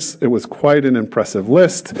Awards. It was quite an impressive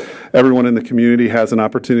list. Everyone in the community has an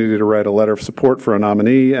opportunity to write a letter of support for a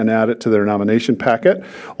nominee and add it to their nomination packet.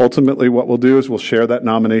 Ultimately, what we'll do is we'll share that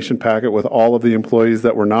nomination packet with all of the employees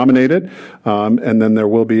that were nominated, and then there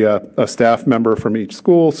will be a staff member from each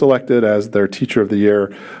school selected as their Teacher of the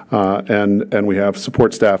Year, and we have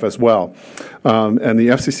support staff as well. And the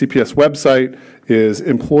FCCPS website is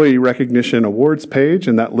Employee Recognition Awards page,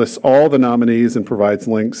 and that lists all the nominees and provides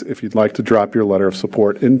links if you'd like to drop your letter of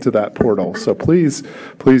support into that portal. So please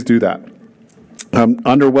do that.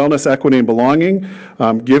 Under Wellness, Equity, and Belonging,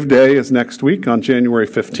 Give Day is next week on January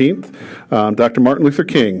 15th. Dr. Martin Luther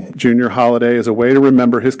King Jr. holiday is a way to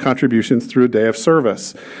remember his contributions through a day of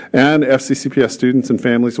service. And FCCPS students and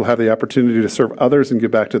families will have the opportunity to serve others and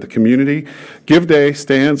give back to the community. Give Day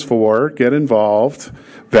stands for Get Involved,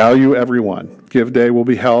 Value Everyone. Give Day will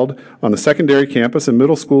be held on the secondary campus, and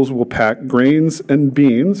middle schools will pack grains and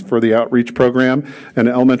beans for the outreach program, and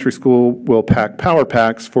elementary school will pack power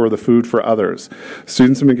packs for the food for others.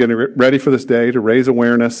 Students have been getting ready for this day to raise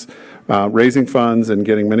awareness, raising funds, and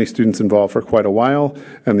getting many students involved for quite a while,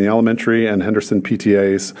 and the elementary and Henderson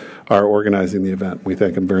PTAs are organizing the event. We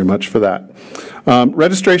thank them very much for that.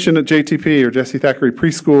 Registration at JTP, or Jesse Thackeray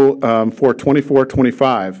Preschool, for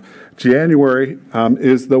 24-25. January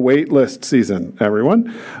is the wait list season,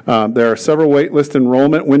 everyone. There are several wait list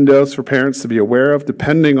enrollment windows for parents to be aware of,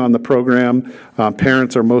 depending on the program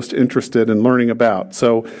parents are most interested in learning about.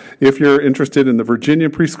 So if you're interested in the Virginia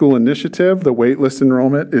Preschool Initiative, the wait list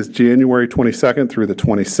enrollment is January 22nd through the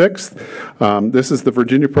 26th. This is the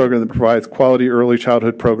Virginia program that provides quality early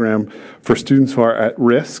childhood program for students who are at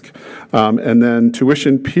risk. And then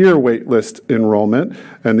tuition peer wait list enrollment,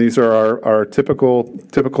 and these are our typical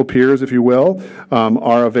peers, if you will,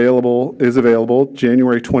 is available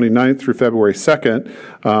January 29th through February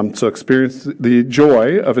 2nd. So experience the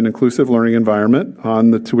joy of an inclusive learning environment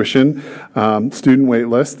on the tuition student wait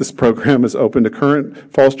list. This program is open to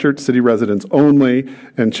current Falls Church City residents only,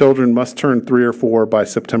 and children must turn 3 or 4 by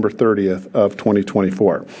September 30th of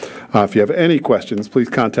 2024. If you have any questions, please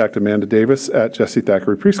contact Amanda Davis at Jesse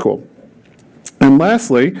Thackeray Preschool. And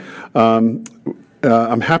lastly,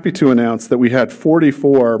 I'm happy to announce that we had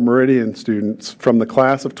 44 Meridian students from the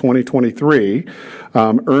class of 2023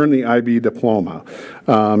 earn the IB diploma.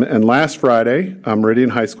 And last Friday, Meridian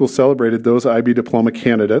High School celebrated those IB diploma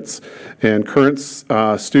candidates, and current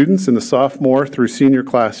students in the sophomore through senior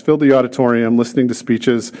class filled the auditorium listening to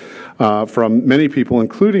speeches from many people,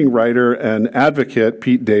 including writer and advocate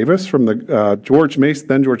Pete Davis from the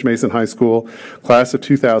then George Mason High School class of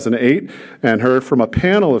 2008, and heard from a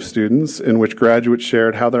panel of students in which graduates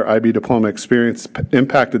shared how their IB diploma experience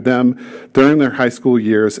impacted them during their high school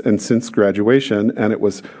years and since graduation. And it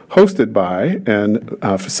was hosted by and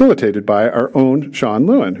facilitated by our own Sean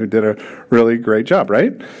Lewin, who did a really great job,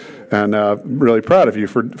 right? And really proud of you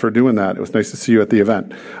for doing that. It was nice to see you at the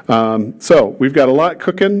event. So we've got a lot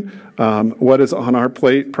cooking. What is on our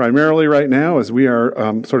plate primarily right now is we are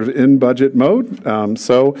sort of in budget mode.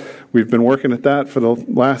 So we've been working at that for the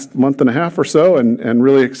last month and a half or so, and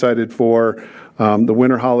really excited for the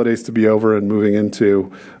winter holidays to be over and moving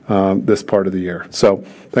into this part of the year. So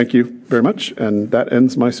thank you very much, and that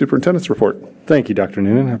ends my superintendent's report. Thank you, Dr.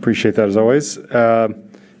 Noonan. I appreciate that as always.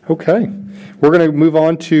 Okay. We're going to move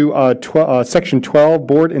on to Section 12,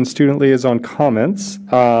 Board and Student Liaison Comments.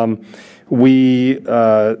 We're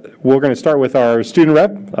going to start with our student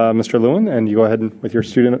rep, Mr. Lewin, and you go ahead with your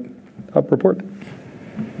student report.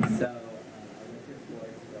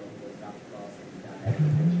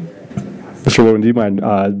 Mr. Lewin, do you mind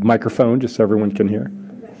microphone just so everyone can hear?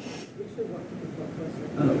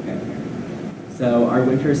 Okay. So our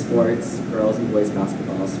winter sports, girls and boys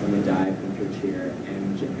basketball, swim and dive, winter cheer,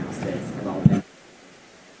 and gymnastics have all been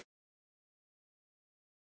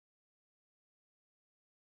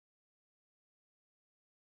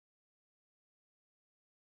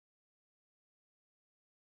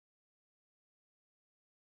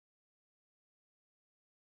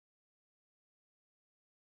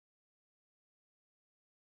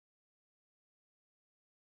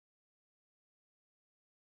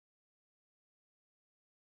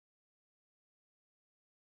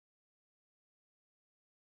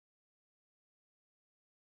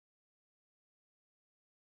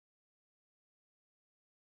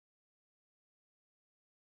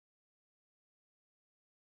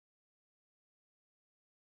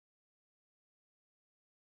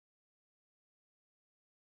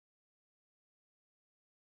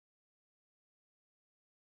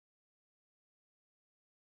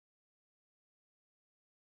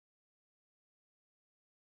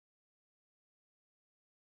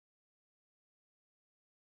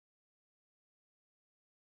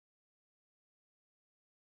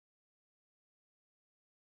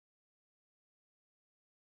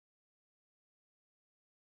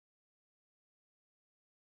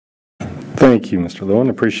Thank you, Mr. Lewin.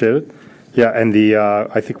 Appreciate it. Yeah, and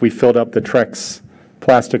I think we filled up the Trex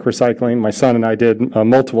plastic recycling. My son and I did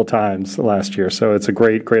multiple times last year, so it's a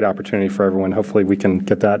great opportunity for everyone. Hopefully we can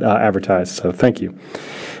get that advertised, so thank you.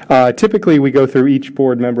 Typically, we go through each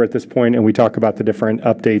board member at this point, and we talk about the different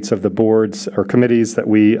updates of the boards or committees that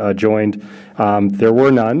we joined. There were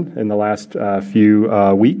none in the last few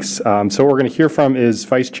weeks. So what we're going to hear from is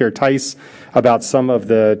Vice Chair Tysse about some of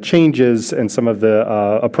the changes and some of the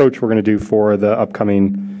approach we're going to do for the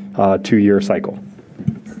upcoming two-year cycle.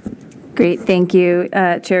 Great, thank you,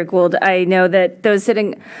 Chair Gould. I know that those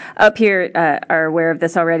sitting up here are aware of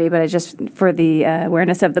this already, but just for the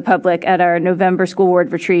awareness of the public, at our November school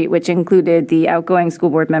board retreat, which included the outgoing school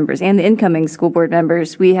board members and the incoming school board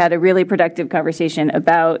members, we had a really productive conversation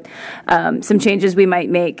about some changes we might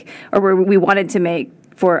make, or we wanted to make,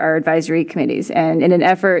 for our advisory committees. And in an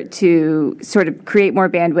effort to sort of create more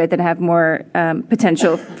bandwidth and have more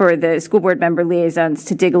potential for the school board member liaisons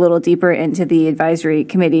to dig a little deeper into the advisory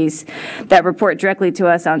committees that report directly to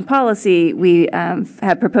us on policy, we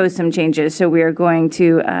have proposed some changes. So we are going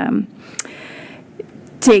to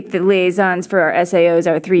take the liaisons for our SAOs,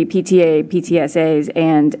 our 3 PTA, PTSAs,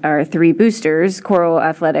 and our 3 boosters, choral,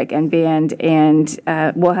 athletic, and band, and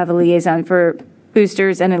we'll have a liaison for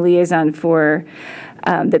boosters and a liaison for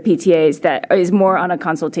the PTAs that is more on a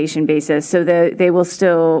consultation basis. So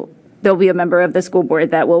there'll be a member of the school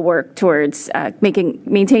board that will work towards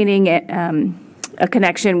maintaining a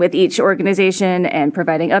connection with each organization and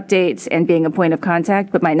providing updates and being a point of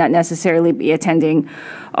contact, but might not necessarily be attending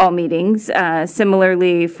all meetings.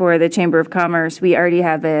 Similarly, for the Chamber of Commerce, we already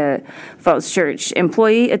have a Falls Church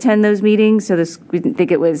employee attend those meetings, so we didn't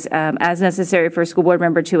think it was as necessary for a school board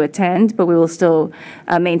member to attend, but we will still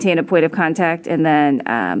maintain a point of contact. And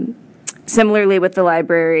then similarly with the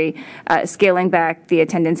library, scaling back the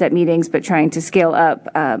attendance at meetings, but trying to scale up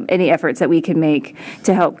any efforts that we can make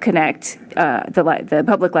to help connect the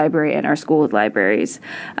public library and our school libraries.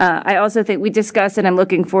 I also think we discussed, and I'm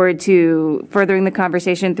looking forward to furthering the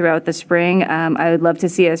conversation throughout the spring. I would love to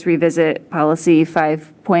see us revisit policy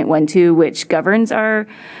 5.12, which governs our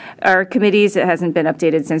committees. It hasn't been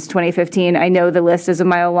updated since 2015. I know the list is a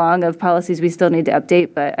mile long of policies we still need to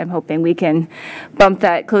update, but I'm hoping we can bump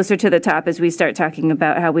that closer to the top as we start talking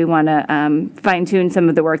about how we want to fine-tune some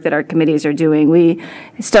of the work that our committees are doing. We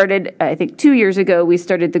started, I think 2 years ago, we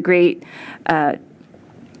started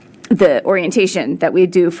the orientation that we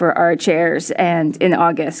do for our chairs, and in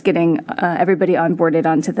August, getting everybody onboarded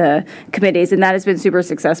onto the committees, and that has been super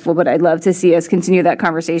successful, but I'd love to see us continue that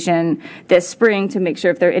conversation this spring to make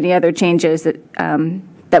sure if there are any other changes that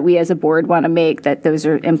we as a board want to make, that those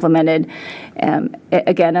are implemented.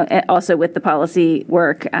 Again, also with the policy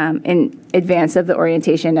work in advance of the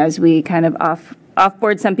orientation as we kind of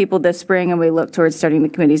off-board some people this spring, and we look towards starting the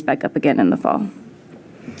committees back up again in the fall.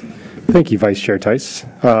 Thank you, Vice Chair Tysse.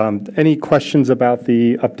 Any questions about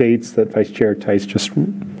the updates that Vice Chair Tysse just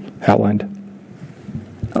outlined?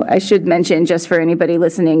 Oh, I should mention, just for anybody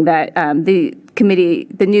listening, that the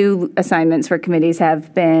new assignments for committees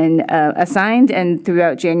have been assigned, and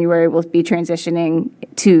throughout January we'll be transitioning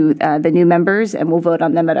to the new members, and we'll vote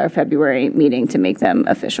on them at our February meeting to make them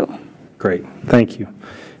official. Great, thank you.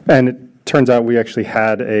 And it turns out we actually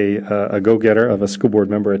had a go-getter of a school board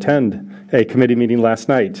member attend a committee meeting last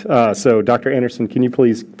night. So Dr. Anderson, can you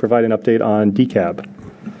please provide an update on DCAB?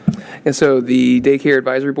 And so the Daycare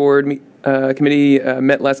Advisory Board Committee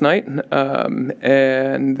met last night,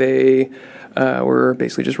 and they were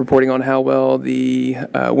basically just reporting on how well the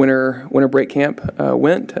winter break camp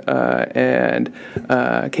went. And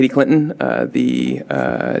Katie Clinton, the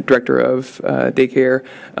director of daycare,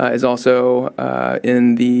 is also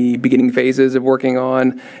in the beginning phases of working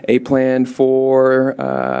on a plan for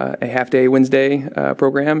a half-day Wednesday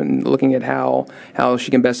program, and looking at how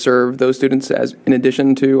she can best serve those students as in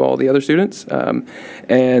addition to all the other students.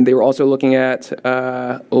 And they were also looking at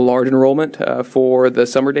large enrollment for the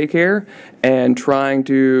summer daycare, and trying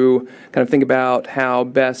to kind of think about how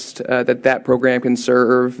best that program can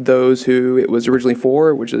serve those who it was originally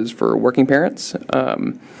for, which is for working parents.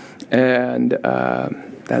 And that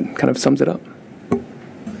kind of sums it up.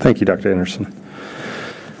 Thank you, Dr. Anderson.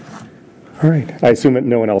 All right. I assume that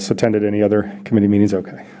no one else attended any other committee meetings?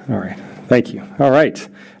 Okay. All right. Thank you. All right.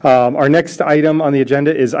 Our next item on the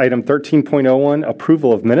agenda is item 13.01,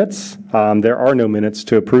 approval of minutes. There are no minutes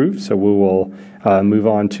to approve, so we will move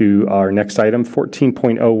on to our next item,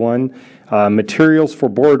 14.01, materials for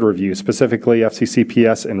board review, specifically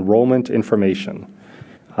FCCPS enrollment information.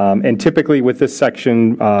 And typically with this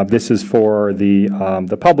section, this is for the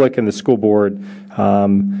public and the school board,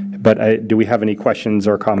 but do we have any questions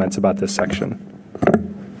or comments about this section?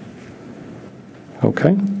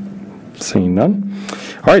 Okay. Seeing none.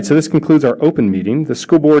 All right, so this concludes our open meeting. The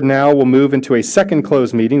school board now will move into a second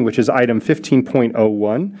closed meeting, which is item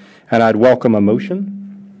 15.01, and I'd welcome a motion.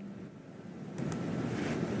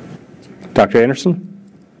 Dr. Anderson?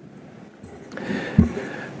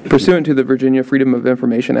 Pursuant to the Virginia Freedom of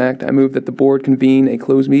Information Act, I move that the board convene a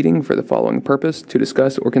closed meeting for the following purpose: to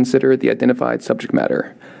discuss or consider the identified subject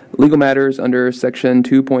matter. Legal matters under Section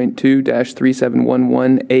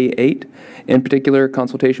 2.2-3711A8, in particular,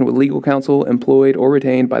 consultation with legal counsel employed or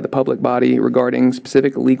retained by the public body regarding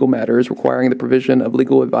specific legal matters requiring the provision of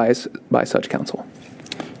legal advice by such counsel.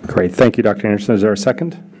 Great. Thank you, Dr. Anderson. Is there a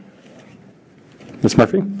second? Ms.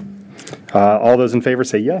 Murphy? All those in favor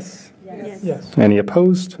say yes. Yes. Any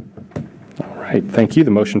opposed? All right. Thank you.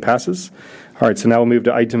 The motion passes. All right, so now we'll move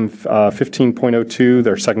to item 15.02,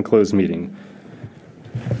 their second closed meeting.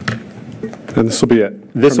 And this will be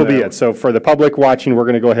it. This will be it. So for the public watching, we're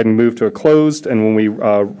going to go ahead and move to a closed, and when we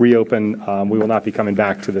reopen, we will not be coming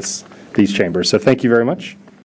back to these chambers. So thank you very much.